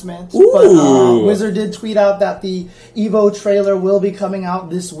announcement, but Ooh. Wizard did tweet out that the Evo trailer will be coming out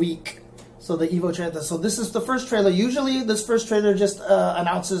this week. So the Evo trailer. So this is the first trailer. Usually, this first trailer just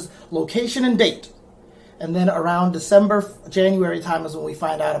announces location and date, and then around December, January time is when we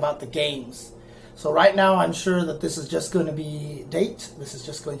find out about the games. So right now, I'm sure that this is just going to be date. This is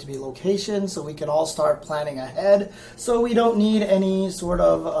just going to be location, so we can all start planning ahead. So we don't need any sort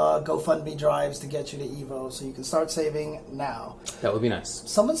of GoFundMe drives to get you to Evo. So you can start saving now. That would be nice.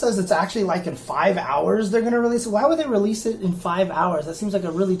 Someone says it's actually like in 5 hours they're going to release it. Why would they release it in 5 hours? That seems like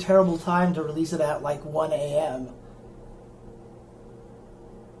a really terrible time to release it at like 1 a.m.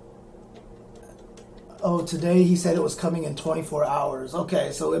 Oh, today he said it was coming in 24 hours.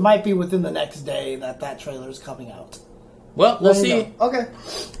 Okay, so it might be within the next day that trailer is coming out. Well, we'll There you see. go. Okay.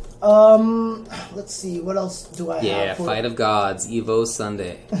 Let's see. What else do I Yeah, have? for- Fight of Gods, Evo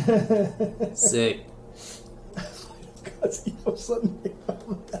Sunday. Sick. God's Evo Sunday.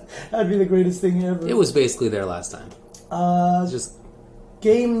 That'd be the greatest thing ever. It was basically there last time. Just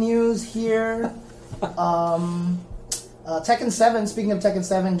Game news here. Tekken 7, speaking of Tekken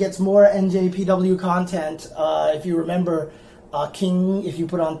 7, gets more NJPW content. If you remember, King, if you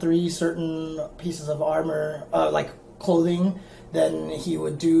put on 3 certain pieces of armor, like clothing, then he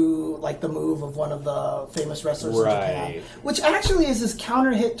would do like the move of one of the famous wrestlers in Japan. Right. Which actually is his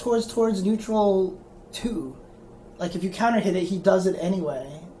counter hit towards neutral too. Like if you counter hit it, he does it anyway.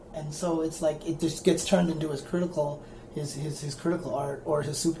 And so it's like it just gets turned into his critical his critical art, or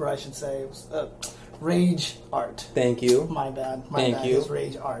his super, I should say. It was, rage art. thank you. My bad. Thank you. His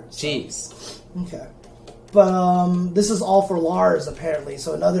rage art. So. Jeez. Okay. But this is all for Lars, apparently.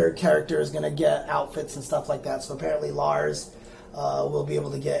 So another character is going to get outfits and stuff like that. So apparently Lars will be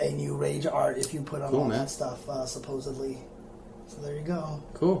able to get a new Rage art if you put on all that stuff, supposedly. So there you go.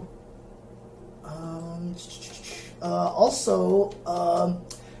 Cool. Also,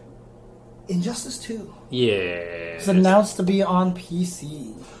 Injustice 2. Yeah. It's announced to be on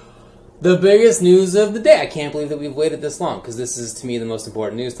PC. The biggest news of the day. I can't believe that we've waited this long, because this is, to me, the most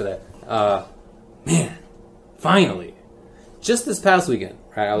important news today. Man, finally. Just this past weekend,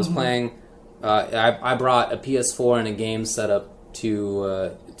 right, I was playing... I brought a PS4 and a game setup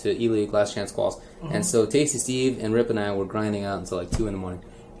to E-League Last Chance Quals. And so Tasty Steve and Rip and I were grinding out until like 2 in the morning.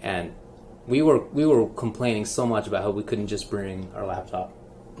 And we were complaining so much about how we couldn't just bring our laptop.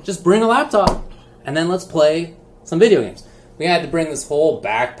 Just bring a laptop, and then let's play some video games. We had to bring this whole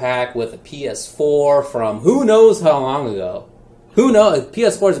backpack with a PS4 from who knows how long ago. Who knows?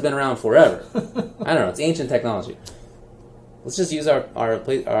 PS4 has been around forever. I don't know. It's ancient technology. Let's just use our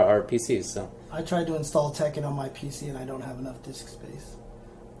PCs. So I tried to install Tekken on my PC, and I don't have enough disk space.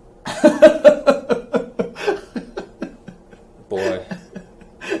 Boy.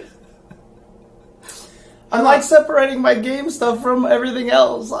 I like separating my game stuff from everything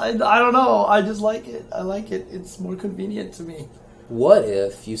else. I don't know. I just like it. I like it. It's more convenient to me. What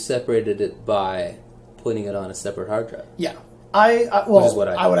if you separated it by putting it on a separate hard drive? Yeah. I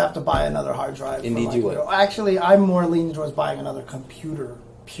would have to buy another hard drive. Indeed you would. Actually, I'm more leaning towards buying another computer,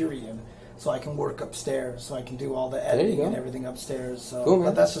 period, so I can work upstairs, so I can do all the editing and everything upstairs. So, cool, man.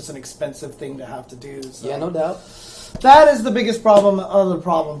 But that's just an expensive thing to have to do. So. Yeah, no doubt. That is the biggest problem. Other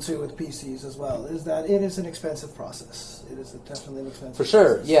problem too with PCs as well is that it is an expensive process. It is definitely an expensive. For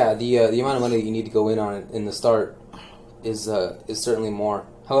sure, process. yeah. The amount of money that you need to go in on it in the start is certainly more.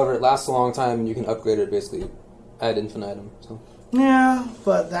 However, it lasts a long time, and you can upgrade it basically ad infinitum. So. Yeah,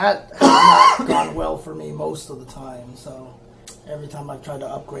 but that has not gone well for me most of the time. So every time I've tried to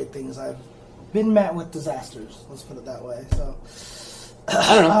upgrade things, I've been met with disasters. Let's put it that way. So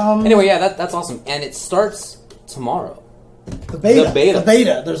I don't know. Anyway, yeah, that's awesome, and it starts tomorrow. The beta.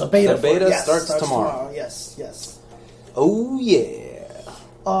 There's a beta. The beta starts tomorrow. Yes. Oh yeah.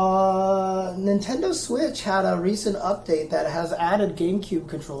 Nintendo Switch had a recent update that has added GameCube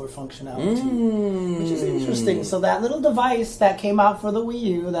controller functionality, which is interesting. So that little device that came out for the Wii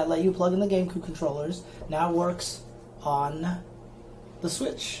U that let you plug in the GameCube controllers now works on the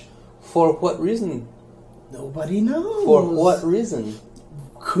Switch. For what reason? Nobody knows. For what reason?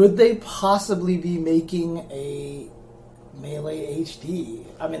 Could they possibly be making a Melee HD?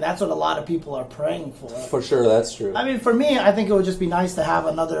 I mean, that's what a lot of people are praying for. For sure, that's true. I mean, for me, I think it would just be nice to have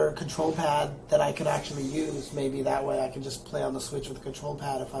another control pad that I could actually use. Maybe that way I could just play on the Switch with a control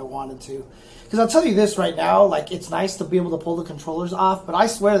pad if I wanted to. Because I'll tell you this right now, like, it's nice to be able to pull the controllers off, but I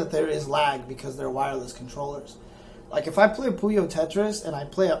swear that there is lag because they're wireless controllers. Like, if I play Puyo Tetris and I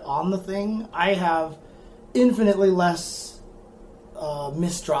play it on the thing, I have infinitely less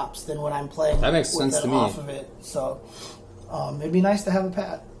misdrops than when I'm playing that makes sense to me. Off of it. So it'd be nice to have a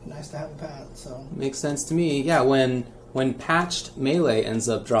pad. So makes sense to me. Yeah, when patched Melee ends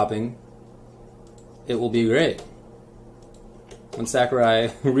up dropping, it will be great. When Sakurai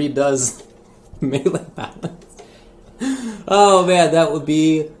redoes Melee balance. Oh man, that would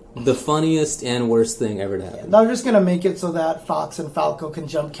be the funniest and worst thing ever to happen. They're just gonna make it so that Fox and Falco can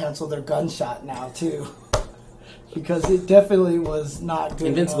jump cancel their gunshot now too. Because it definitely was not good.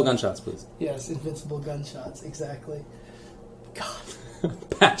 Invincible gunshots, please. Yes, invincible gunshots, exactly. God.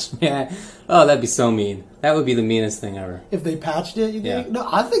 Patch, man. Oh, that'd be so mean. That would be the meanest thing ever. If they patched it, you think? Yeah. No,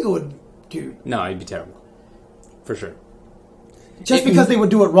 I think it would, dude. No, it'd be terrible. For sure. Just because they would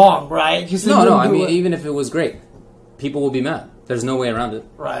do it wrong, right? No, I mean, even if it was great, people will be mad. There's no way around it.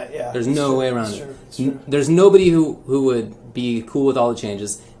 Right, yeah. There's no way around it. It's true. There's nobody who would be cool with all the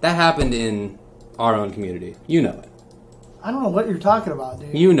changes. That happened in our own community. You know it. I don't know what you're talking about,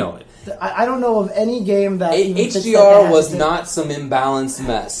 dude. You know it. I don't know of any game that HDR was not some imbalanced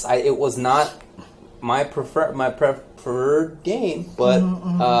mess. It was not my preferred game,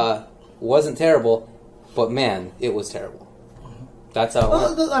 but wasn't terrible. But man, it was terrible. That's how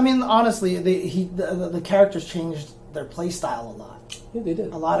it went. I mean, honestly, the characters changed their playstyle a lot. Yeah, they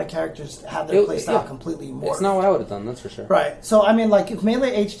did. A lot of characters had their playstyle completely morphed. It's not what I would have done, that's for sure. Right. So, I mean, like, if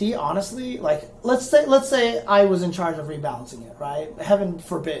Melee HD, honestly, like, let's say I was in charge of rebalancing it, right? Heaven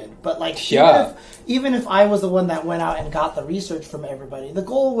forbid. But, like, even if I was the one that went out and got the research from everybody, the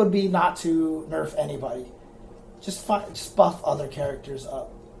goal would be not to nerf anybody. Just buff other characters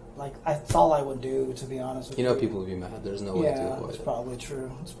up. Like, that's all I would do, to be honest with you. You know people would be mad. There's no way to avoid it. It's probably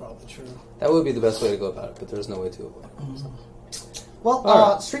true. It's probably true. That would be the best way to go about it, but there's no way to avoid it. So. Well,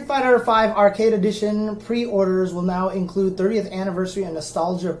 right. Street Fighter V Arcade Edition pre-orders will now include 30th anniversary and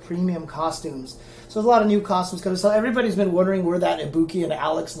nostalgia premium costumes. So there's a lot of new costumes coming. So everybody's been wondering where that Ibuki and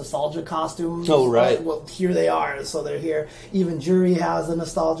Alex nostalgia costumes. Oh, right. Well, here they are. So they're here. Even Juri has a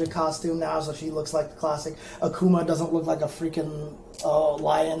nostalgia costume now, so she looks like the classic. Akuma doesn't look like a freaking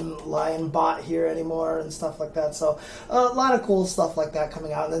lion bot here anymore and stuff like that. So a lot of cool stuff like that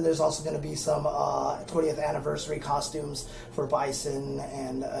coming out. And then there's also going to be some 20th anniversary costumes for Bison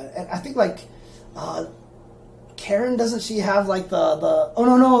and I think like Karen, doesn't she have like the oh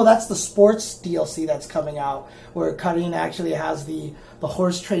no, that's the sports DLC that's coming out where Karin actually has the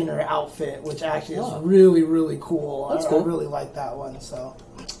horse trainer outfit, which actually is really, really cool. That's cool. I really like that one. So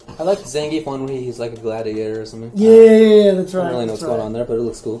I like the Zangief one where he's like a gladiator or something. Yeah, that's right. I don't really know what's going on there, but it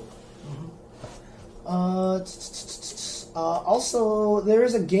looks cool. Also, there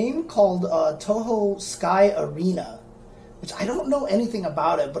is a game called Toho Sky Arena, which I don't know anything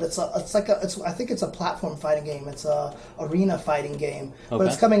about it, but I think it's a platform fighting game. It's a arena fighting game, but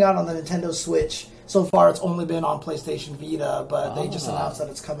it's coming out on the Nintendo Switch. So far, it's only been on PlayStation Vita, but they just announced that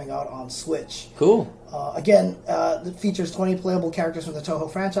it's coming out on Switch. Cool. Again, it features 20 playable characters from the Toho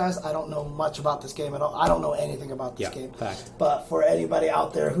franchise. I don't know much about this game at all. I don't know anything about this game. Fact. But for anybody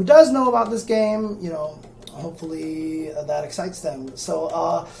out there who does know about this game, hopefully that excites them.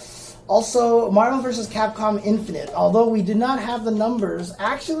 So, also, Marvel vs. Capcom Infinite, although we did not have the numbers,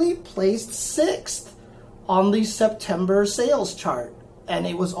 actually placed 6th on the September sales chart. And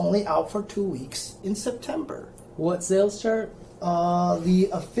it was only out for 2 weeks in September. What sales chart? The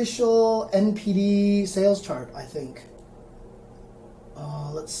official NPD sales chart, I think.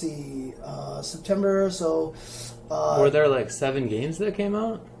 Let's see. September, so... Were there like 7 games that came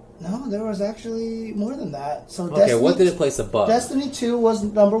out? No, there was actually more than that. So what did it place above? Destiny 2 was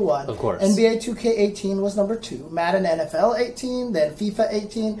number 1. Of course. NBA 2K18 was number 2. Madden NFL 18, then FIFA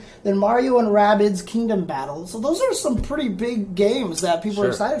 18, then Mario and Rabbids Kingdom Battle. So those are some pretty big games that people are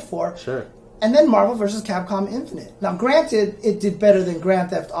excited for. Sure. And then Marvel vs. Capcom Infinite. Now, granted, it did better than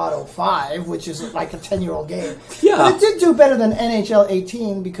Grand Theft Auto 5, which is like a 10-year-old game. Yeah. But it did do better than NHL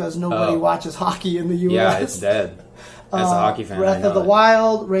 18 because nobody watches hockey in the U.S. Yeah, it's dead. As a hockey fan, Breath of the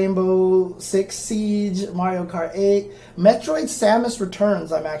Wild, Rainbow Six Siege, Mario Kart 8, Metroid Samus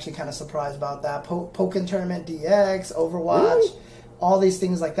Returns. I'm actually kind of surprised about that. Pokken Tournament DX, Overwatch, really? All these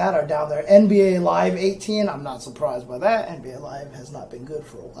things like that are down there. NBA Live 18. I'm not surprised by that. NBA Live has not been good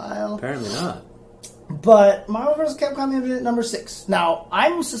for a while. Apparently not. But Marvel vs. Capcom Infinite number 6. Now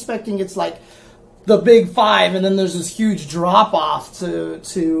I'm suspecting it's like the big 5, and then there's this huge drop-off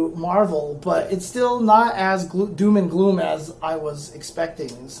to Marvel, but it's still not as doom and gloom as I was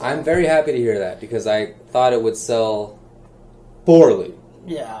expecting. So. I'm very happy to hear that, because I thought it would sell poorly.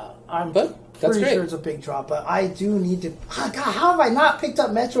 Yeah, I'm but that's pretty great. sure it's a big drop, but I do need to... Oh, God, how have I not picked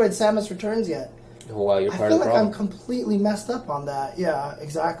up Metroid Samus Returns yet? Well, you're I part feel of the like problem. I'm completely messed up on that. Yeah,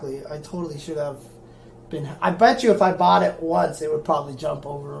 exactly. I totally should have... I bet you if I bought it once, it would probably jump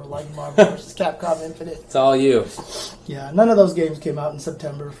over like Marvel vs. Capcom Infinite. It's all you. Yeah, none of those games came out in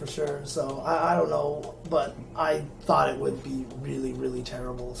September for sure, so I don't know, but I thought it would be really, really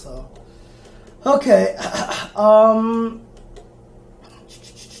terrible, so... Okay,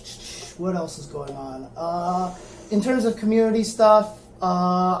 what else is going on? In terms of community stuff,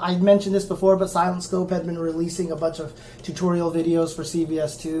 I mentioned this before, but Silent Scope had been releasing a bunch of tutorial videos for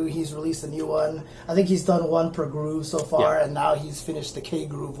CVS2. He's released a new one. I think he's done one per groove so far, and now he's finished the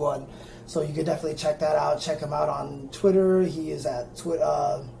K-Groove one. So you can definitely check that out. Check him out on Twitter. He is at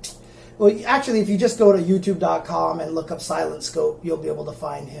Twitter. Well, actually, if you just go to youtube.com and look up Silent Scope, you'll be able to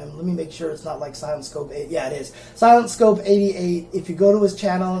find him. Let me make sure it's not like Silent Scope 8. Yeah, it is. Silent Scope 88. If you go to his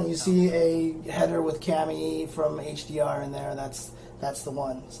channel and you see a header with Cammy from HDR in there, that's the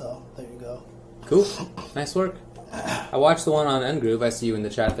one. So there you go. Cool. Nice work. I watched the one on Ngroove. I see you in the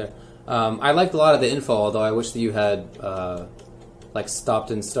chat there. I liked a lot of the info, although I wish that you had stopped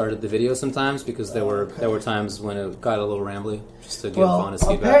and started the video sometimes, because there were times when it got a little rambly, just to give honest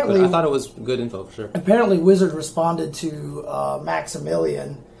feedback. But I thought it was good info for sure. Apparently, Wizard responded to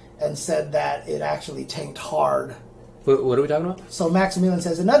Maximilian and said that it actually tanked hard. What are we talking about? So Maximilian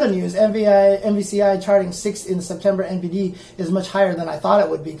says, in other news, MVCI charting 6th in the September NPD is much higher than I thought it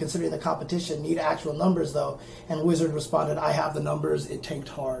would be, considering the competition. Need actual numbers, though. And Wizard responded, I have the numbers. It tanked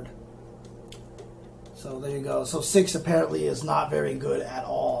hard. So there you go. So 6 apparently is not very good at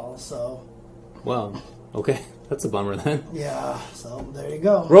all. So, well, okay. That's a bummer then. Yeah, so there you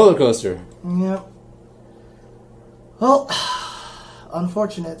go. Roller coaster. Yep. Well,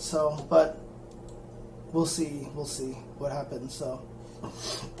 unfortunate, so, but... We'll see what happens. So,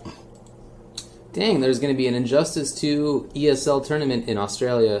 Dang, there's going to be an Injustice 2 ESL tournament in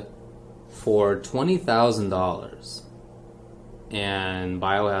Australia for $20,000. And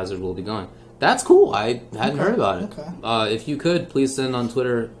Biohazard will be going. That's cool. I hadn't heard about it. Okay. If you could, please send on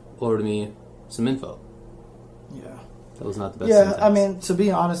Twitter over to me some info. Yeah. That was not the best Yeah, syntax. I mean, to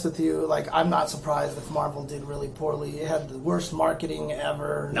be honest with you, like, I'm not surprised if Marvel did really poorly. It had the worst marketing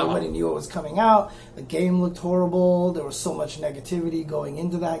ever. No. Nobody knew it was coming out. The game looked horrible. There was so much negativity going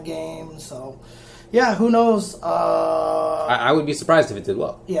into that game. So, yeah, who knows? I would be surprised if it did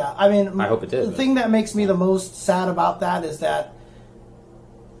well. Yeah, I mean, I hope it did, The but- thing that makes me the most sad about that is that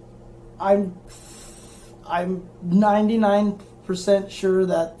I'm 99% sure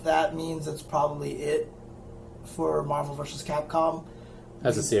that means it's probably it for Marvel vs. Capcom.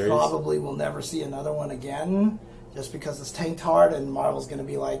 As a series. Probably will never see another one again, just because it's tanked hard, and Marvel's going to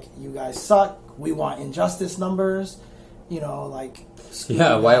be like, "You guys suck. We want Injustice numbers." You know, like. screw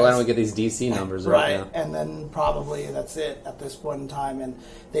Yeah, you why guys. don't we get these DC numbers right now? And then probably that's it at this point in time, and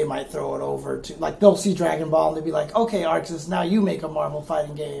they might throw it over to, like, they'll see Dragon Ball and they'll be like, okay, Arxis, now you make a Marvel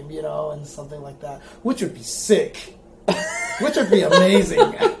fighting game, you know, and something like that, which would be sick. Which would be amazing.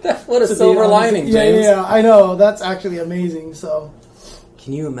 What a To be silver honest. lining, James. Yeah, I know. That's actually amazing, so.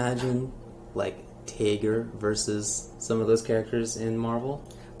 Can you imagine, like, Tager versus some of those characters in Marvel?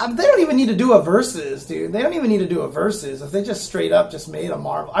 They don't even need to do a versus, dude. They don't even need to do a versus. If they just straight up just made a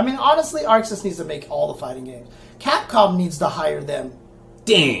Marvel. I mean, honestly, Arxis needs to make all the fighting games. Capcom needs to hire them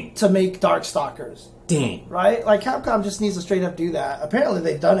Dang. to make Darkstalkers. Dang. Right? Like, Capcom just needs to straight up do that. Apparently,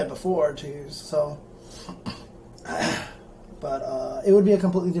 they've done it before, too, so. But it would be a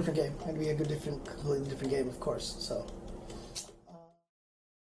completely different game. It would be a completely different game, of course, so.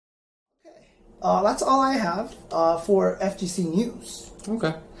 Okay. That's all I have for FGC News.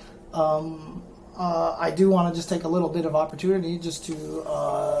 Okay. I do want to just take a little bit of opportunity just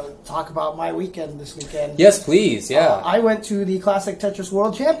to talk about my weekend this weekend. Yes, please. Yeah. I went to the Classic Tetris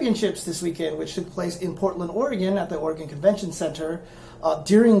World Championships this weekend, which took place in Portland, Oregon, at the Oregon Convention Center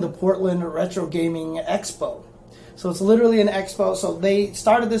during the Portland Retro Gaming Expo. So it's literally an expo. So they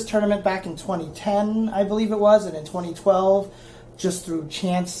started this tournament back in 2010, I believe it was, and in 2012, just through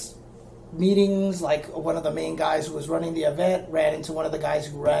chance meetings, like one of the main guys who was running the event ran into one of the guys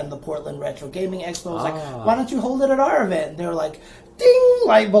who ran the Portland Retro Gaming Expo. Was like, why don't you hold it at our event? And they were like, ding,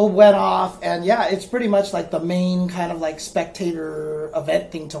 light bulb went off. And yeah, it's pretty much like the main kind of like spectator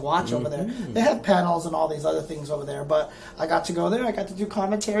event thing to watch over there. They have panels and all these other things over there, but I got to go there. I got to do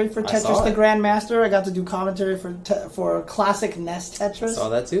commentary for Tetris the Grandmaster. I got to do commentary for classic NES Tetris. Saw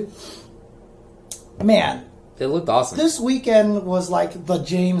that too. Man, It looked awesome. this weekend was like the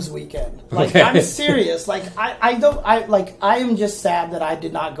James weekend. Like, Okay. I'm serious. Like, I am just sad that I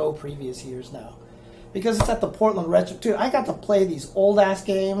did not go previous years now. Because it's at the Portland Retro. Dude, I got to play these old ass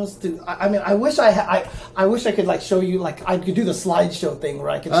games. Dude, I mean, I wish I wish I could like show you, like, I could do the slideshow thing where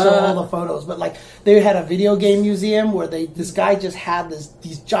I could show all the photos. But like, they had a video game museum where this guy just had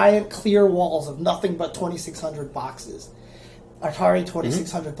these giant clear walls of nothing but 2600 boxes. Atari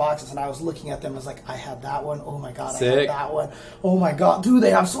 2600 boxes, and I was looking at them. I was like, I had that one. Oh my god, Sick. I had that one. Oh my god, dude,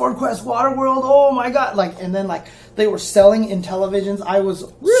 they have Sword Quest Waterworld. Oh my god, like, and then like they were selling Intellivisions. I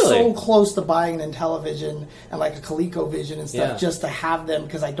was Really? so close to buying an Intellivision and like a ColecoVision and stuff Yeah. just to have them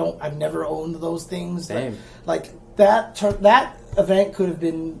because I've never owned those things. Same. Like that event could have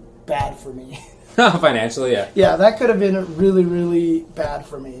been bad for me. Financially, yeah. Yeah, that could have been really, really bad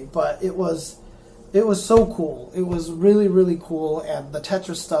for me. But it was so cool. It was really, really cool, and the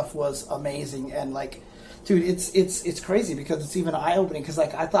Tetris stuff was amazing. And like, dude, it's crazy because it's even eye opening. Because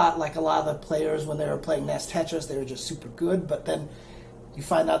like I thought, like a lot of the players when they were playing NES Tetris, they were just super good. But then you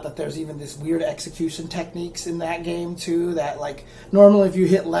find out that there's even this weird execution techniques in that game too. That like normally if you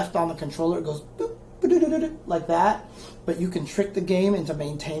hit left on the controller, it goes boop, ba-do-do-do-do, like that. But you can trick the game into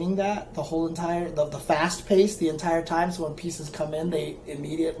maintaining that the whole entire the fast pace the entire time. So when pieces come in, they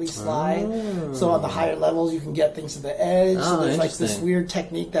immediately slide. So on the higher levels, you can get things to the edge. So Oh, there's like this interesting. weird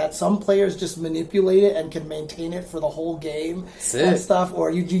technique that some players just manipulate it and can maintain it for the whole game Sick. and stuff. Or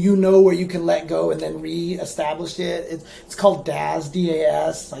you know where you can let go and then re-establish it. It's called DAS,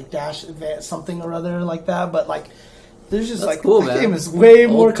 DAS, like dash advance something or other like that. But like. There's just That's like cool, the man. game is way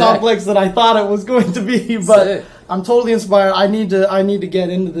Old more tech. complex than I thought it was going to be, but Sick. I'm totally inspired. I need to get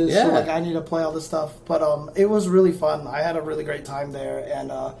into this. Yeah. So like I need to play all this stuff. But it was really fun. I had a really great time there,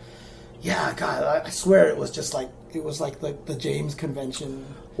 and yeah, God, I swear it was just like the James convention.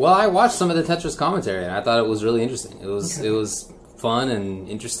 Well, I watched some of the Tetris commentary, and I thought it was really interesting. It was fun and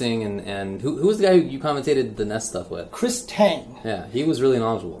interesting. And who was the guy you commentated the NES stuff with? Chris Tang. Yeah, he was really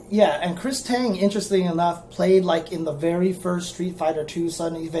knowledgeable. Yeah, and Chris Tang, interestingly enough, played like in the very first Street Fighter II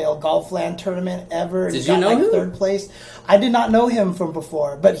Sunnyvale Golfland tournament ever. Did you know him? Third place. I did not know him from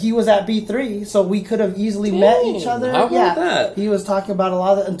before, but he was at B3, so we could have easily met each other. How about that? He was talking about a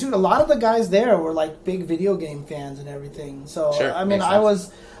lot of, and dude, a lot of the guys there were like big video game fans and everything. So sure, I mean, I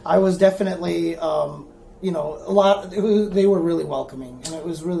was definitely. They were really welcoming, and it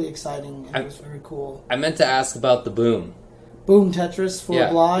was really exciting, and it was very cool. I meant to ask about the Boom Tetris for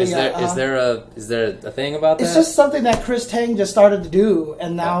blah. Is there a thing about that? It's just something that Chris Tang just started to do,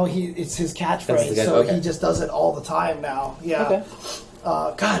 and now it's his catchphrase, so he just does it all the time now. Yeah. Okay.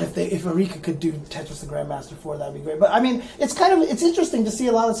 God, if Arika could do Tetris the Grandmaster 4, that'd be great. But I mean, it's interesting to see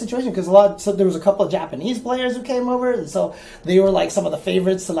a lot of the situation because there was a couple of Japanese players who came over, and so they were like some of the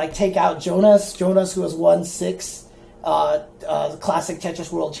favorites to like take out Jonas, who has won 6 classic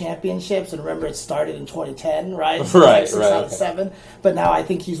Tetris World Championships, and remember it started in 2010, right? So right, 6 out of 7. But now I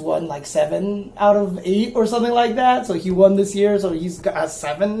think he's won like 7 out of 8 or something like that. So he won this year, so he's got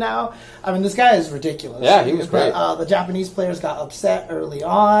 7 now. I mean, this guy is ridiculous. Yeah, he was great. The Japanese players got upset early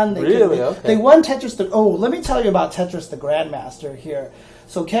on. Okay. They won Tetris. Let me tell you about Tetris the Grandmaster here.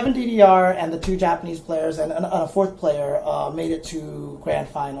 So Kevin DDR and the 2 Japanese players and a 4th player made it to grand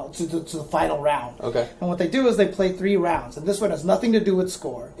final, to the final round. Okay. And what they do is they play 3 rounds, and this one has nothing to do with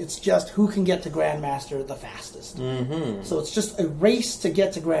score. It's just who can get to Grandmaster the fastest. Mm-hmm. So it's just a race to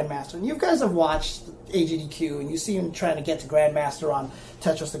get to Grandmaster. And you guys have watched AGDQ, and you see him trying to get to Grandmaster on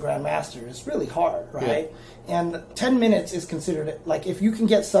Tetris the Grandmaster. It's really hard, right? Yeah. And 10 minutes is considered, like, if you can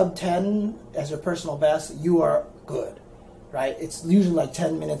get sub 10 as your personal best, you are good. Right? It's usually like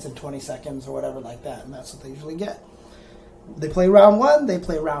 10 minutes and 20 seconds or whatever like that, and that's what they usually get. They play round 1, they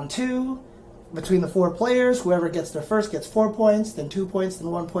play round 2. Between the 4 players, whoever gets there first gets 4 points, then 2 points,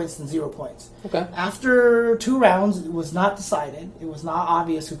 then 1 point, then 0 points. Okay. After 2 rounds, it was not decided. It was not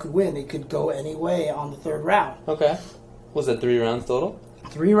obvious who could win. It could go any way on the 3rd round. Okay. Was it 3 rounds total?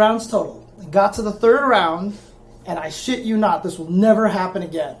 3 rounds total. It got to the 3rd round, and I shit you not, this will never happen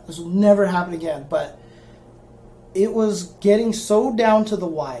again. But it was getting so down to the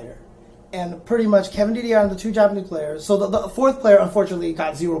wire, and pretty much Kevin DDR and the 2 Japanese players. So the 4th player, unfortunately,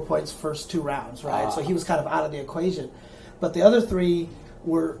 got 0 points first 2 rounds, right? So he was kind of out of the equation. But the other 3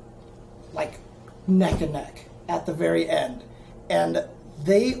 were like neck and neck at the very end. And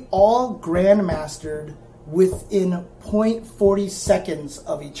they all grandmastered within 0.40 seconds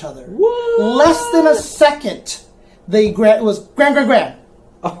of each other. What? Less than a second. It was grand.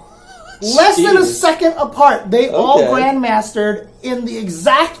 Less than a second apart. They all grandmastered in the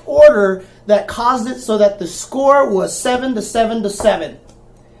exact order that caused it so that the score was 7-7-7.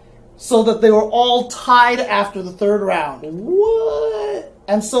 So that they were all tied after the 3rd round. What?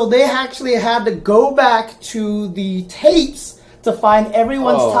 And so they actually had to go back to the tapes to find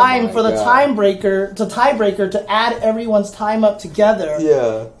everyone's time for the tiebreaker to add everyone's time up together.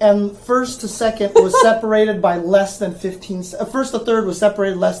 Yeah. And first to second was separated by less than 15. First to third was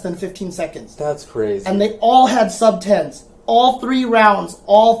separated less than 15 seconds. That's crazy. And they all had sub 10s. All 3 rounds,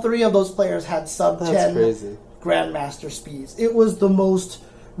 all 3 of those players had sub 10 Grandmaster speeds. It was the most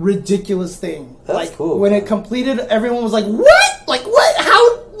ridiculous thing. That's cool. When it completed, everyone was like, "What? Like what?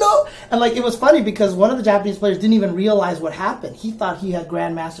 How? No!" And like it was funny because one of the Japanese players didn't even realize what happened. He thought he had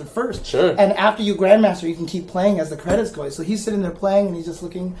Grandmastered first. Sure. And after you Grandmaster, you can keep playing as the credits go. So he's sitting there playing, and he's just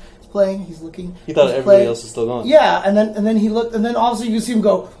looking. He's playing. He's looking. He thought everybody else was still going. Yeah, and then he looked, and then all of a sudden you see him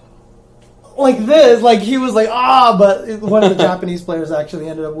go like this, like he was like, but one of the Japanese players actually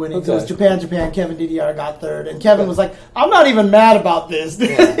ended up winning. So it was Japan, Kevin DDR got 3rd, and Kevin was like, I'm not even mad about this.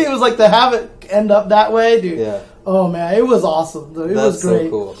 Yeah. He was like, to have it end up that way, dude. Yeah. Oh man, it was awesome. It was great. So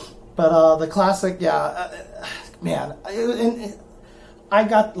cool. But the classic, man, I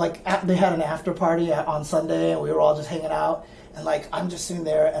got like they had an after party on Sunday, and we were all just hanging out. And, like, I'm just sitting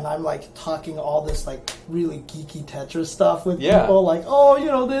there, and I'm, like, talking all this, like, really geeky Tetris stuff with people. Like, oh, you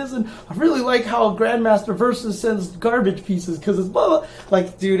know, this, and I really like how Grandmaster Versus sends garbage pieces because it's blah, blah.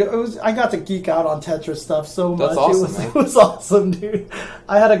 Like, dude, I got to geek out on Tetris stuff so much. That's awesome, it was awesome, dude.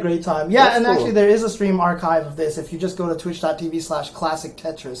 I had a great time. Yeah, That's cool. Actually, there is a stream archive of this. If you just go to twitch.tv/classic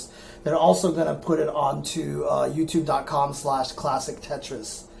Tetris, they're also going to put it onto youtube.com/classic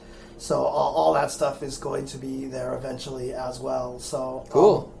Tetris. So all that stuff is going to be there eventually as well. So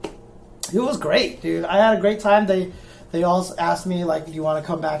cool. It was great, dude. I had a great time. They all asked me like, "Do you want to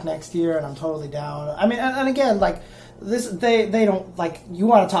come back next year?" And I'm totally down. I mean, and again, like this, they don't like. You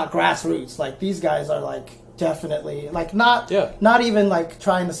want to talk grassroots? Like these guys are like definitely. Like, not even like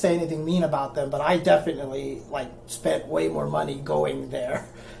trying to say anything mean about them, but I definitely like spent way more money going there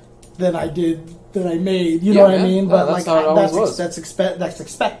than I made. You know what I mean? But that's like that's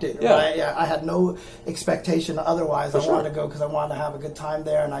expected, right? Yeah, I had no expectation otherwise. I wanted to go because I wanted to have a good time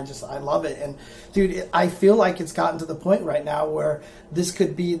there, and I love it. And dude, I feel like it's gotten to the point right now where this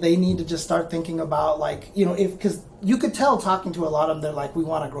could be. They need to just start thinking about, like, you know, because you could tell talking to a lot of them, they're like, we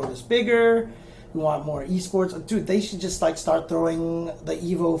want to grow this bigger. We want more esports. Dude, they should just like start throwing the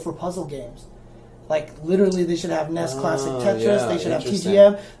Evo for puzzle games. Like, literally, they should have NES Classic Tetris. They should have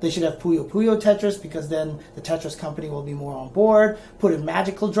TGM. They should have Puyo Puyo Tetris, because then the Tetris company will be more on board. Put in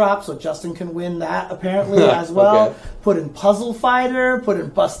Magical Drop so Justin can win that, apparently, as well. Okay. Put in Puzzle Fighter. Put in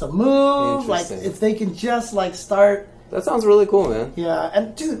Bust a Move. Like, if they can just, like, start... That sounds really cool, man. Yeah,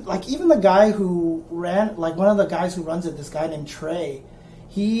 and, dude, like, even the guy who ran... Like, one of the guys who runs it, this guy named Trey...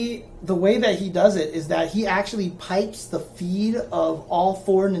 The way that he does it is that he actually pipes the feed of all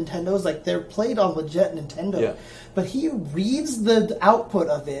 4 Nintendos, like they're played on legit Nintendo, but he reads the output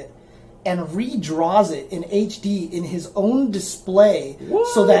of it and redraws it in HD in his own display,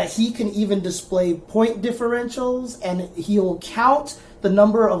 so that he can even display point differentials, and he'll count the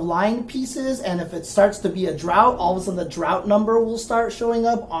number of line pieces, and if it starts to be a drought, all of a sudden the drought number will start showing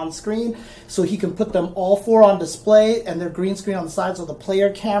up on screen, so he can put them all 4 on display, and they're green screen on the side, so the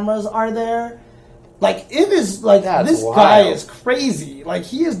player cameras are there. Like, it is, like, this guy is crazy. Like,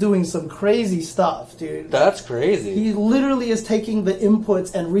 he is doing some crazy stuff, dude. That's crazy. He literally is taking the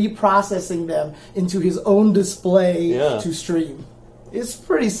inputs and reprocessing them into his own display to stream. It's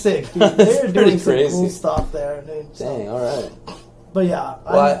pretty sick, dude. They're doing some cool stuff there. Dude. Dang, alright. But yeah,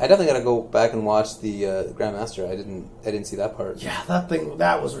 well, I definitely got to go back and watch the Grandmaster. I didn't see that part. Yeah,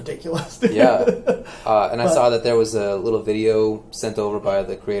 that was ridiculous. Yeah, and I saw that there was a little video sent over by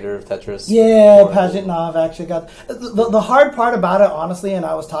the creator of Tetris. Yeah, Pajitnov actually got the hard part about it, honestly. And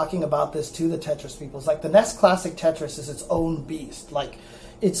I was talking about this to the Tetris people. It's like the NES Classic Tetris is its own beast. Like,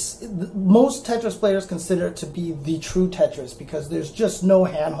 most Tetris players consider it to be the true Tetris, because there's just no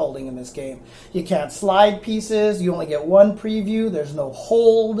hand-holding in this game. You can't slide pieces, you only get one preview, there's no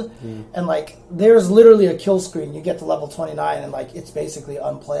hold, and like, there's literally a kill screen. You get to level 29 and like, it's basically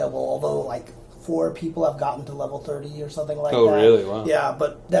unplayable, although like 4 people have gotten to level 30 or something like that. Oh, really? Wow. Yeah,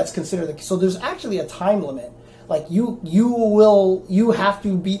 but that's considered so there's actually a time limit. Like, you have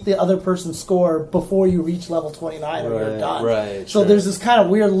to beat the other person's score before you reach level 29 or you're done. Right. So there's this kind of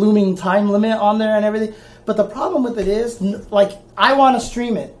weird looming time limit on there and everything. But the problem with it is, like, I want to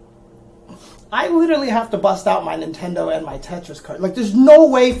stream it. I literally have to bust out my Nintendo and my Tetris card. Like, there's no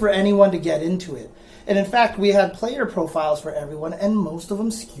way for anyone to get into it. And in fact, we had player profiles for everyone, and most of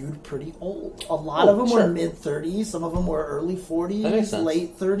them skewed pretty old. A lot of them were mid-30s, some of them were early 40s,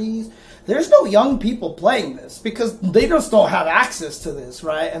 late 30s. There's no young people playing this, because they just don't have access to this,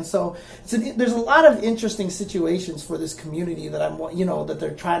 right? And so there's a lot of interesting situations for this community that that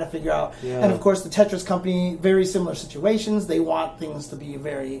they're trying to figure out. Yeah. And of course, the Tetris company, very similar situations. They want things to be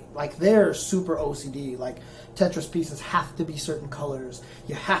very, like, they're super OCD. Like, Tetris pieces have to be certain colors.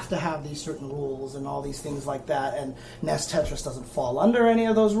 You have to have these certain rules and all these things like that. And NES Tetris doesn't fall under any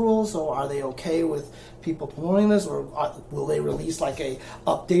of those rules. So are they okay with people promoting this, or will they release like a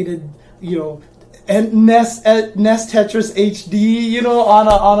updated, and NES Tetris HD,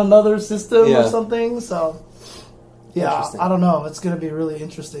 on another system or something? So yeah, I don't know. It's going to be really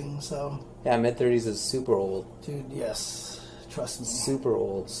interesting. So yeah, mid-30s is super old, dude. Yes, trust me, super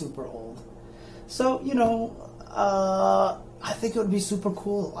old. So, I think it would be super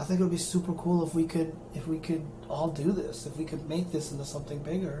cool. I think it would be super cool if we could all do this, if we could make this into something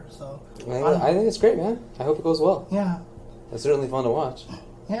bigger. So I think it's great, man. I hope it goes well. Yeah. It's certainly fun to watch.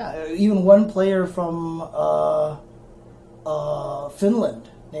 Yeah, even one player from Finland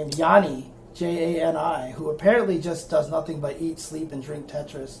named Jani, Jani, who apparently just does nothing but eat, sleep, and drink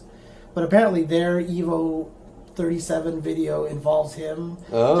Tetris. But apparently their Evo 37 video involves him.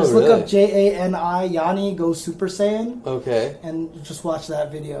 Oh, just really? Look up Jani, Yanni Go Super Saiyan. Okay. And just watch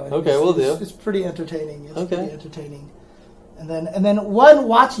that video. And okay, we'll do. It's pretty entertaining. Pretty entertaining. And then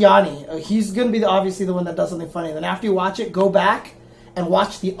watch Yanni. He's going to be obviously the one that does something funny. And then after you watch it, go back and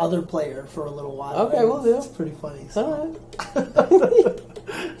watch the other player for a little while. Okay, we'll do. It's pretty funny. So. All right.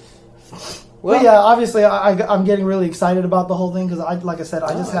 Well, but yeah, obviously I'm getting really excited about the whole thing because, like I said,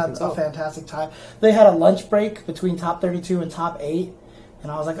 I just had a fantastic time. They had a lunch break between top 32 and top 8,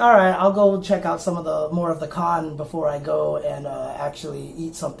 and I was like, all right, I'll go check out some of the more of the con before I go and actually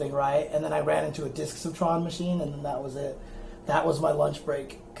eat something, right? And then I ran into a Disc Subtron machine, and then that was it. that was my lunch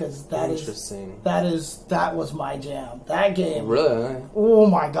break because that Interesting. was my jam. That game, Really? oh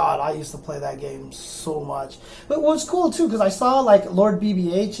my god, I used to play that game so much. But what's cool too, because I saw like Lord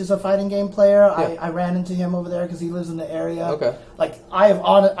BBH is a fighting game player. Yeah. I ran into him over there because he lives in the area. Okay. Like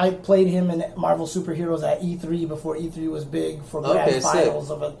I played him in Marvel Superheroes at E3 before E3 was big for grand finals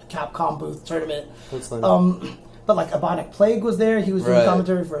of a Capcom booth tournament. That's funny. But like Ebonic Plague was there. He was doing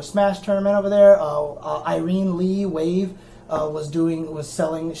commentary for a Smash tournament over there. Irene Lee Wave was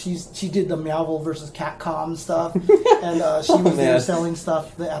selling. She did the Meowville versus Capcom stuff, and she was there selling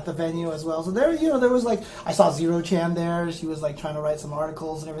stuff at the venue as well. So there, there was like I saw Zero Chan there. She was like trying to write some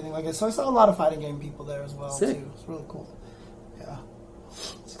articles and everything like that. So I saw a lot of fighting game people there as well Sick. too. It's really cool. Yeah,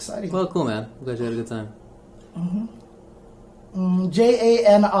 it's exciting. Well, cool, man. I'm glad you had a good time. Jani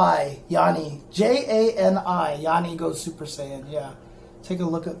Yanni. Jani Yanni goes Super Saiyan. Yeah, take a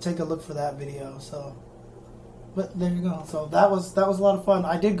look for that video. So, but there you go. So that was a lot of fun.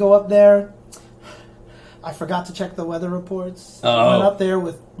 I did go up there. I forgot to check the weather reports. I went up there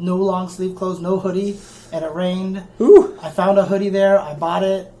with no long sleeve clothes, no hoodie, and it rained. Ooh. I found a hoodie there. I bought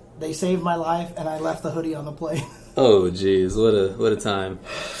it. They saved my life, and I left the hoodie on the plane. Oh, jeez, what a time.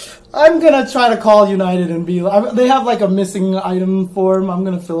 I'm gonna try to call United and be. They have like a missing item form. I'm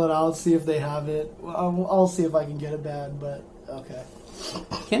gonna fill it out, see if they have it. I'll see if I can get it bad, but okay.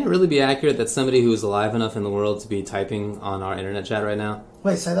 Can it really be accurate that somebody who's alive enough in the world to be typing on our internet chat right now?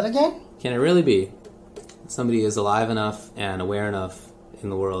 Wait, say that again? Can it really be somebody is alive enough and aware enough in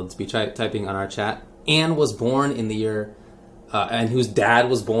the world to be typing on our chat and was born in the year, and whose dad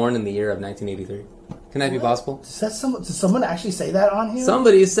was born in the year of 1983? Can that be possible? Did someone actually say that on here?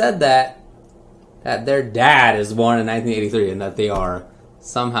 Somebody said that their dad is born in 1983 and that they are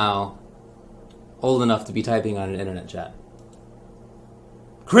somehow old enough to be typing on an internet chat.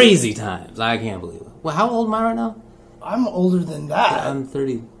 Crazy times. I can't believe it. Well, how old am I right now? I'm older than that. I'm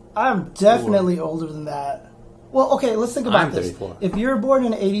 30. I'm definitely older than that. Well, okay, let's think about this. 34. If you're born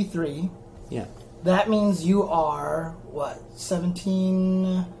in 83, Yeah. that means you are, what,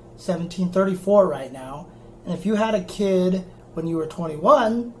 34 right now. And if you had a kid when you were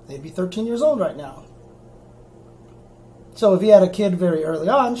 21, they'd be 13 years old right now. So if you had a kid very early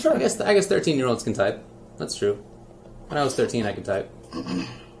on, sure. I guess 13-year-olds can type. That's true. When I was 13, I could type.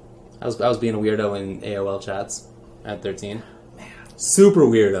 I was being a weirdo in AOL chats at 13. Super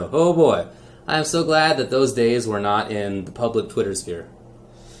weirdo. Oh boy. I am so glad that those days were not in the public Twitter sphere.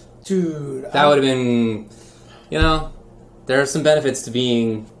 Dude. That would have been, there are some benefits to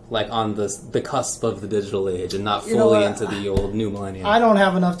being like on the cusp of the digital age and not fully into the old new millennium. I don't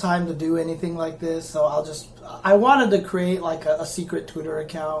have enough time to do anything like this, so I wanted to create like a secret Twitter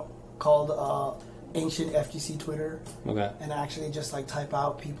account called Ancient FGC Twitter. Okay. And actually just like type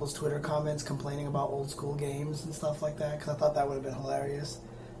out people's Twitter comments complaining about old school games and stuff like that, because I thought that would have been hilarious.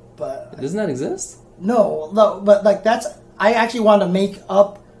 But doesn't that exist? No, but like I actually wanted to make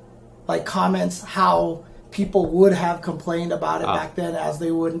up like comments how people would have complained about it back then as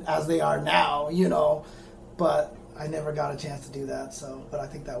they are now, but I never got a chance to do that. So, but I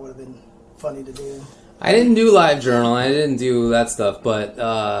think that would have been funny to do. I didn't do LiveJournal. I didn't do that stuff, but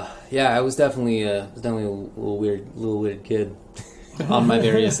yeah, I was definitely a little weird kid on my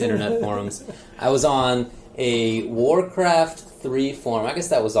various internet forums. I was on a Warcraft 3 forum. I guess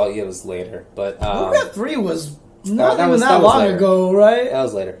that was all. It was later, but Warcraft 3 was not that even was that long later. ago, right? That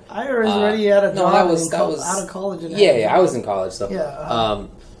was later. I was already out of that was out of college. And yeah. I was in college, so yeah.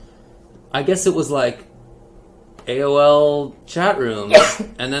 I guess it was like AOL chat rooms,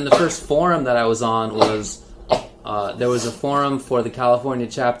 and then the first forum that I was on was there was a forum for the California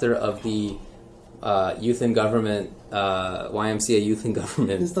chapter of the Youth in Government YMCA Youth in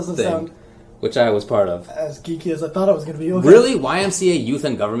Government. This doesn't thing, sound which I was part of. as geeky as I thought it was going to be. Okay. Really, YMCA Youth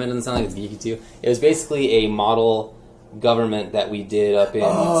in Government doesn't sound like it's geeky to you. It was basically a model government that we did up in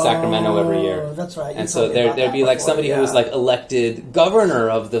Sacramento every year. That's right. And so there'd be like somebody who was like elected governor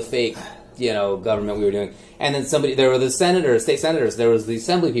of the fake, government we were doing. And then there were the senators, state senators, there was the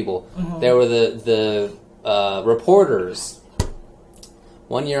assembly people, there were the reporters.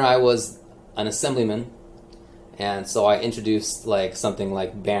 One year I was an assemblyman, and so I introduced like something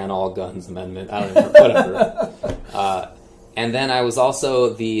like ban all guns amendment. I don't know, whatever. And then I was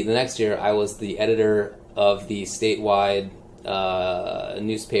also the next year I was the editor of the statewide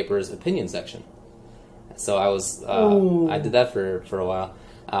newspaper's opinion section. So I was I did that for a while.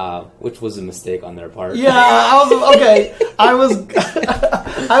 Which was a mistake on their part. Yeah, I was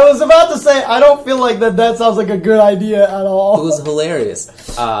about to say I don't feel like that sounds like a good idea at all. It was hilarious.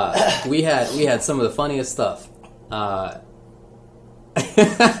 We had some of the funniest stuff. I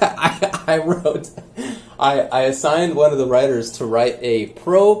wrote I assigned one of the writers to write a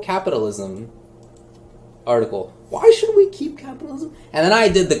pro-capitalism article. Why should we keep capitalism? And then I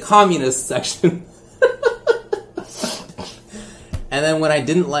did the communist section. And then when I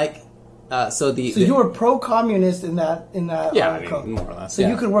didn't like, so you were pro-communist in that yeah, article. I mean, more or less. So yeah.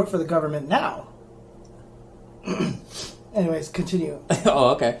 you could work for the government now. Anyways, continue.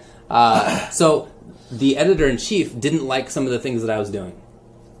 Oh, okay. So the editor-in-chief didn't like some of the things that I was doing.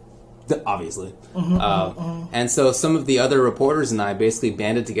 Obviously. And so some of the other reporters and I basically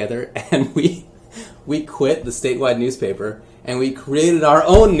banded together and we quit the statewide newspaper and we created our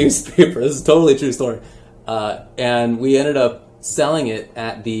own newspaper. This is a totally true story. And we ended up selling it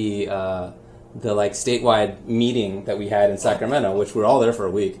at the like statewide meeting that we had in Sacramento, which we were all there for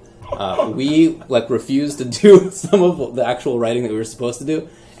a week. We like refused to do some of the actual writing that we were supposed to do,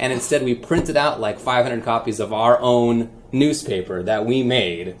 and instead we printed out like 500 copies of our own newspaper that we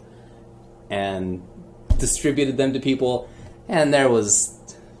made and distributed them to people. And there was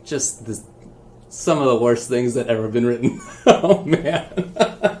just some of the worst things that ever been written. Oh man!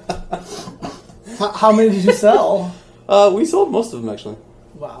 How many did you sell? We sold most of them actually.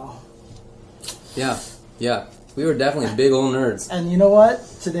 Wow. Yeah. We were definitely big old nerds. And you know what?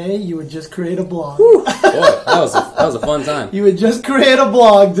 Today you would just create a blog. Boy, that was a fun time. You would just create a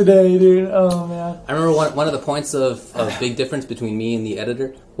blog today, dude. Oh man. I remember one of the points of big difference between me and the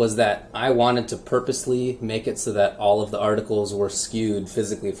editor was that I wanted to purposely make it so that all of the articles were skewed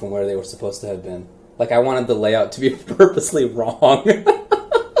physically from where they were supposed to have been. Like I wanted the layout to be purposely wrong.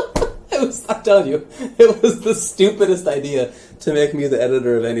 I'm telling you, it was the stupidest idea to make me the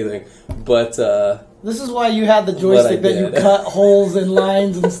editor of anything. But this is why you had the joystick that you cut holes and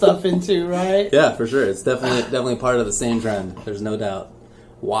lines and stuff into, right? Yeah, for sure. It's definitely part of the same trend. There's no doubt.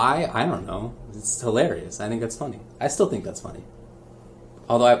 Why? I don't know. It's hilarious. I think that's funny. I still think that's funny.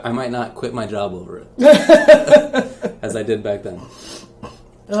 Although I might not quit my job over it. As I did back then.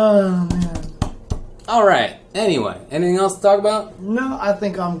 Oh, man. All right. Anyway, anything else to talk about? No, I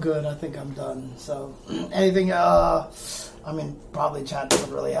think I'm good. I think I'm done. So, anything, I mean, probably chat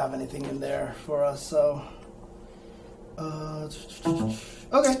doesn't really have anything in there for us, so.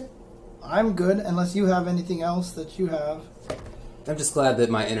 Okay. I'm good, unless you have anything else that you have. I'm just glad that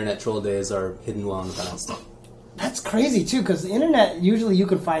my internet troll days are hidden well in the past. That's crazy, too, because the internet, usually you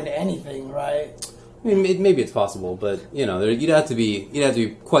can find anything, right? I mean, maybe it's possible, but, you know, you'd have to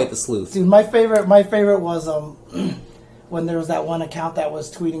be quite the sleuth. Dude, my favorite was when there was that one account that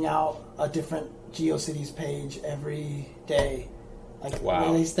was tweeting out a different GeoCities page every day. Like,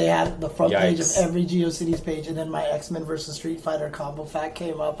 wow. They had the front page of Yikes. every GeoCities page, and then my X-Men vs. Street Fighter combo fact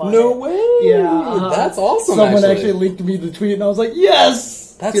came up on No it. way! Yeah. That's awesome, Someone actually linked me the tweet, and I was like,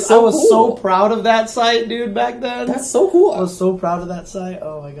 yes! That's dude, so I was cool. so proud of that site, dude, back then. That's so cool. I was so proud of that site.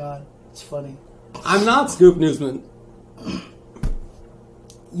 Oh, my God. It's funny. I'm not Scoop Newsman.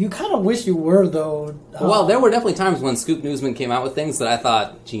 You kind of wish you were, though. Well, there were definitely times when Scoop Newsman came out with things that I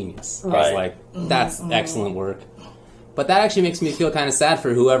thought, genius. I was Right. like, that's excellent work. But that actually makes me feel kind of sad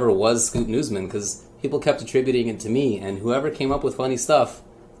for whoever was Scoop Newsman, because people kept attributing it to me, and whoever came up with funny stuff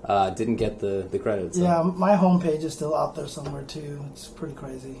didn't get the credit. So. Yeah, my homepage is still out there somewhere, too. It's pretty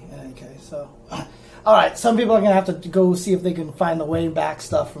crazy in any case, so... All right, some people are going to have to go see if they can find the way back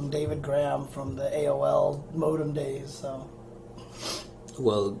stuff from David Graham from the AOL modem days, so...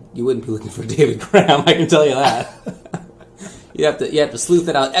 Well, you wouldn't be looking for David Graham, I can tell you that. you have to sleuth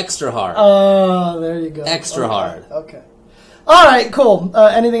it out extra hard. Oh, there you go. Extra hard. Okay. All right, cool.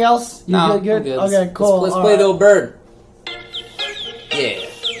 Anything else? You No, good? I'm good. Okay, cool. Let's All play right. the old bird. Yeah.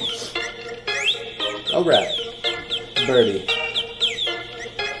 All right. Birdie.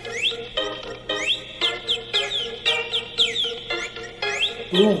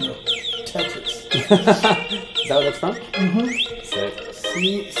 Boom. Tetris. Is that what that's from? Mm-hmm. Sick.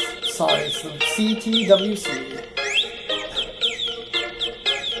 Sorry, it's the CTWC.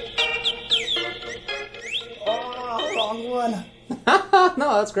 Oh, wrong one.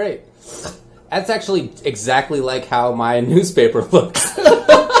 No, that's great. That's actually exactly like how my newspaper looks.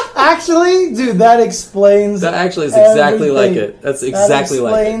 Actually, dude, that explains That actually is exactly everything. like it. That's exactly that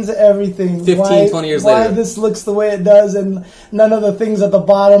like it. explains everything. 20 years why later. this looks the way it does, and none of the things at the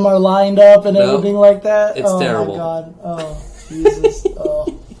bottom are lined up and No, everything like that. it's oh terrible. my God. Oh, Jesus.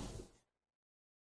 Oh.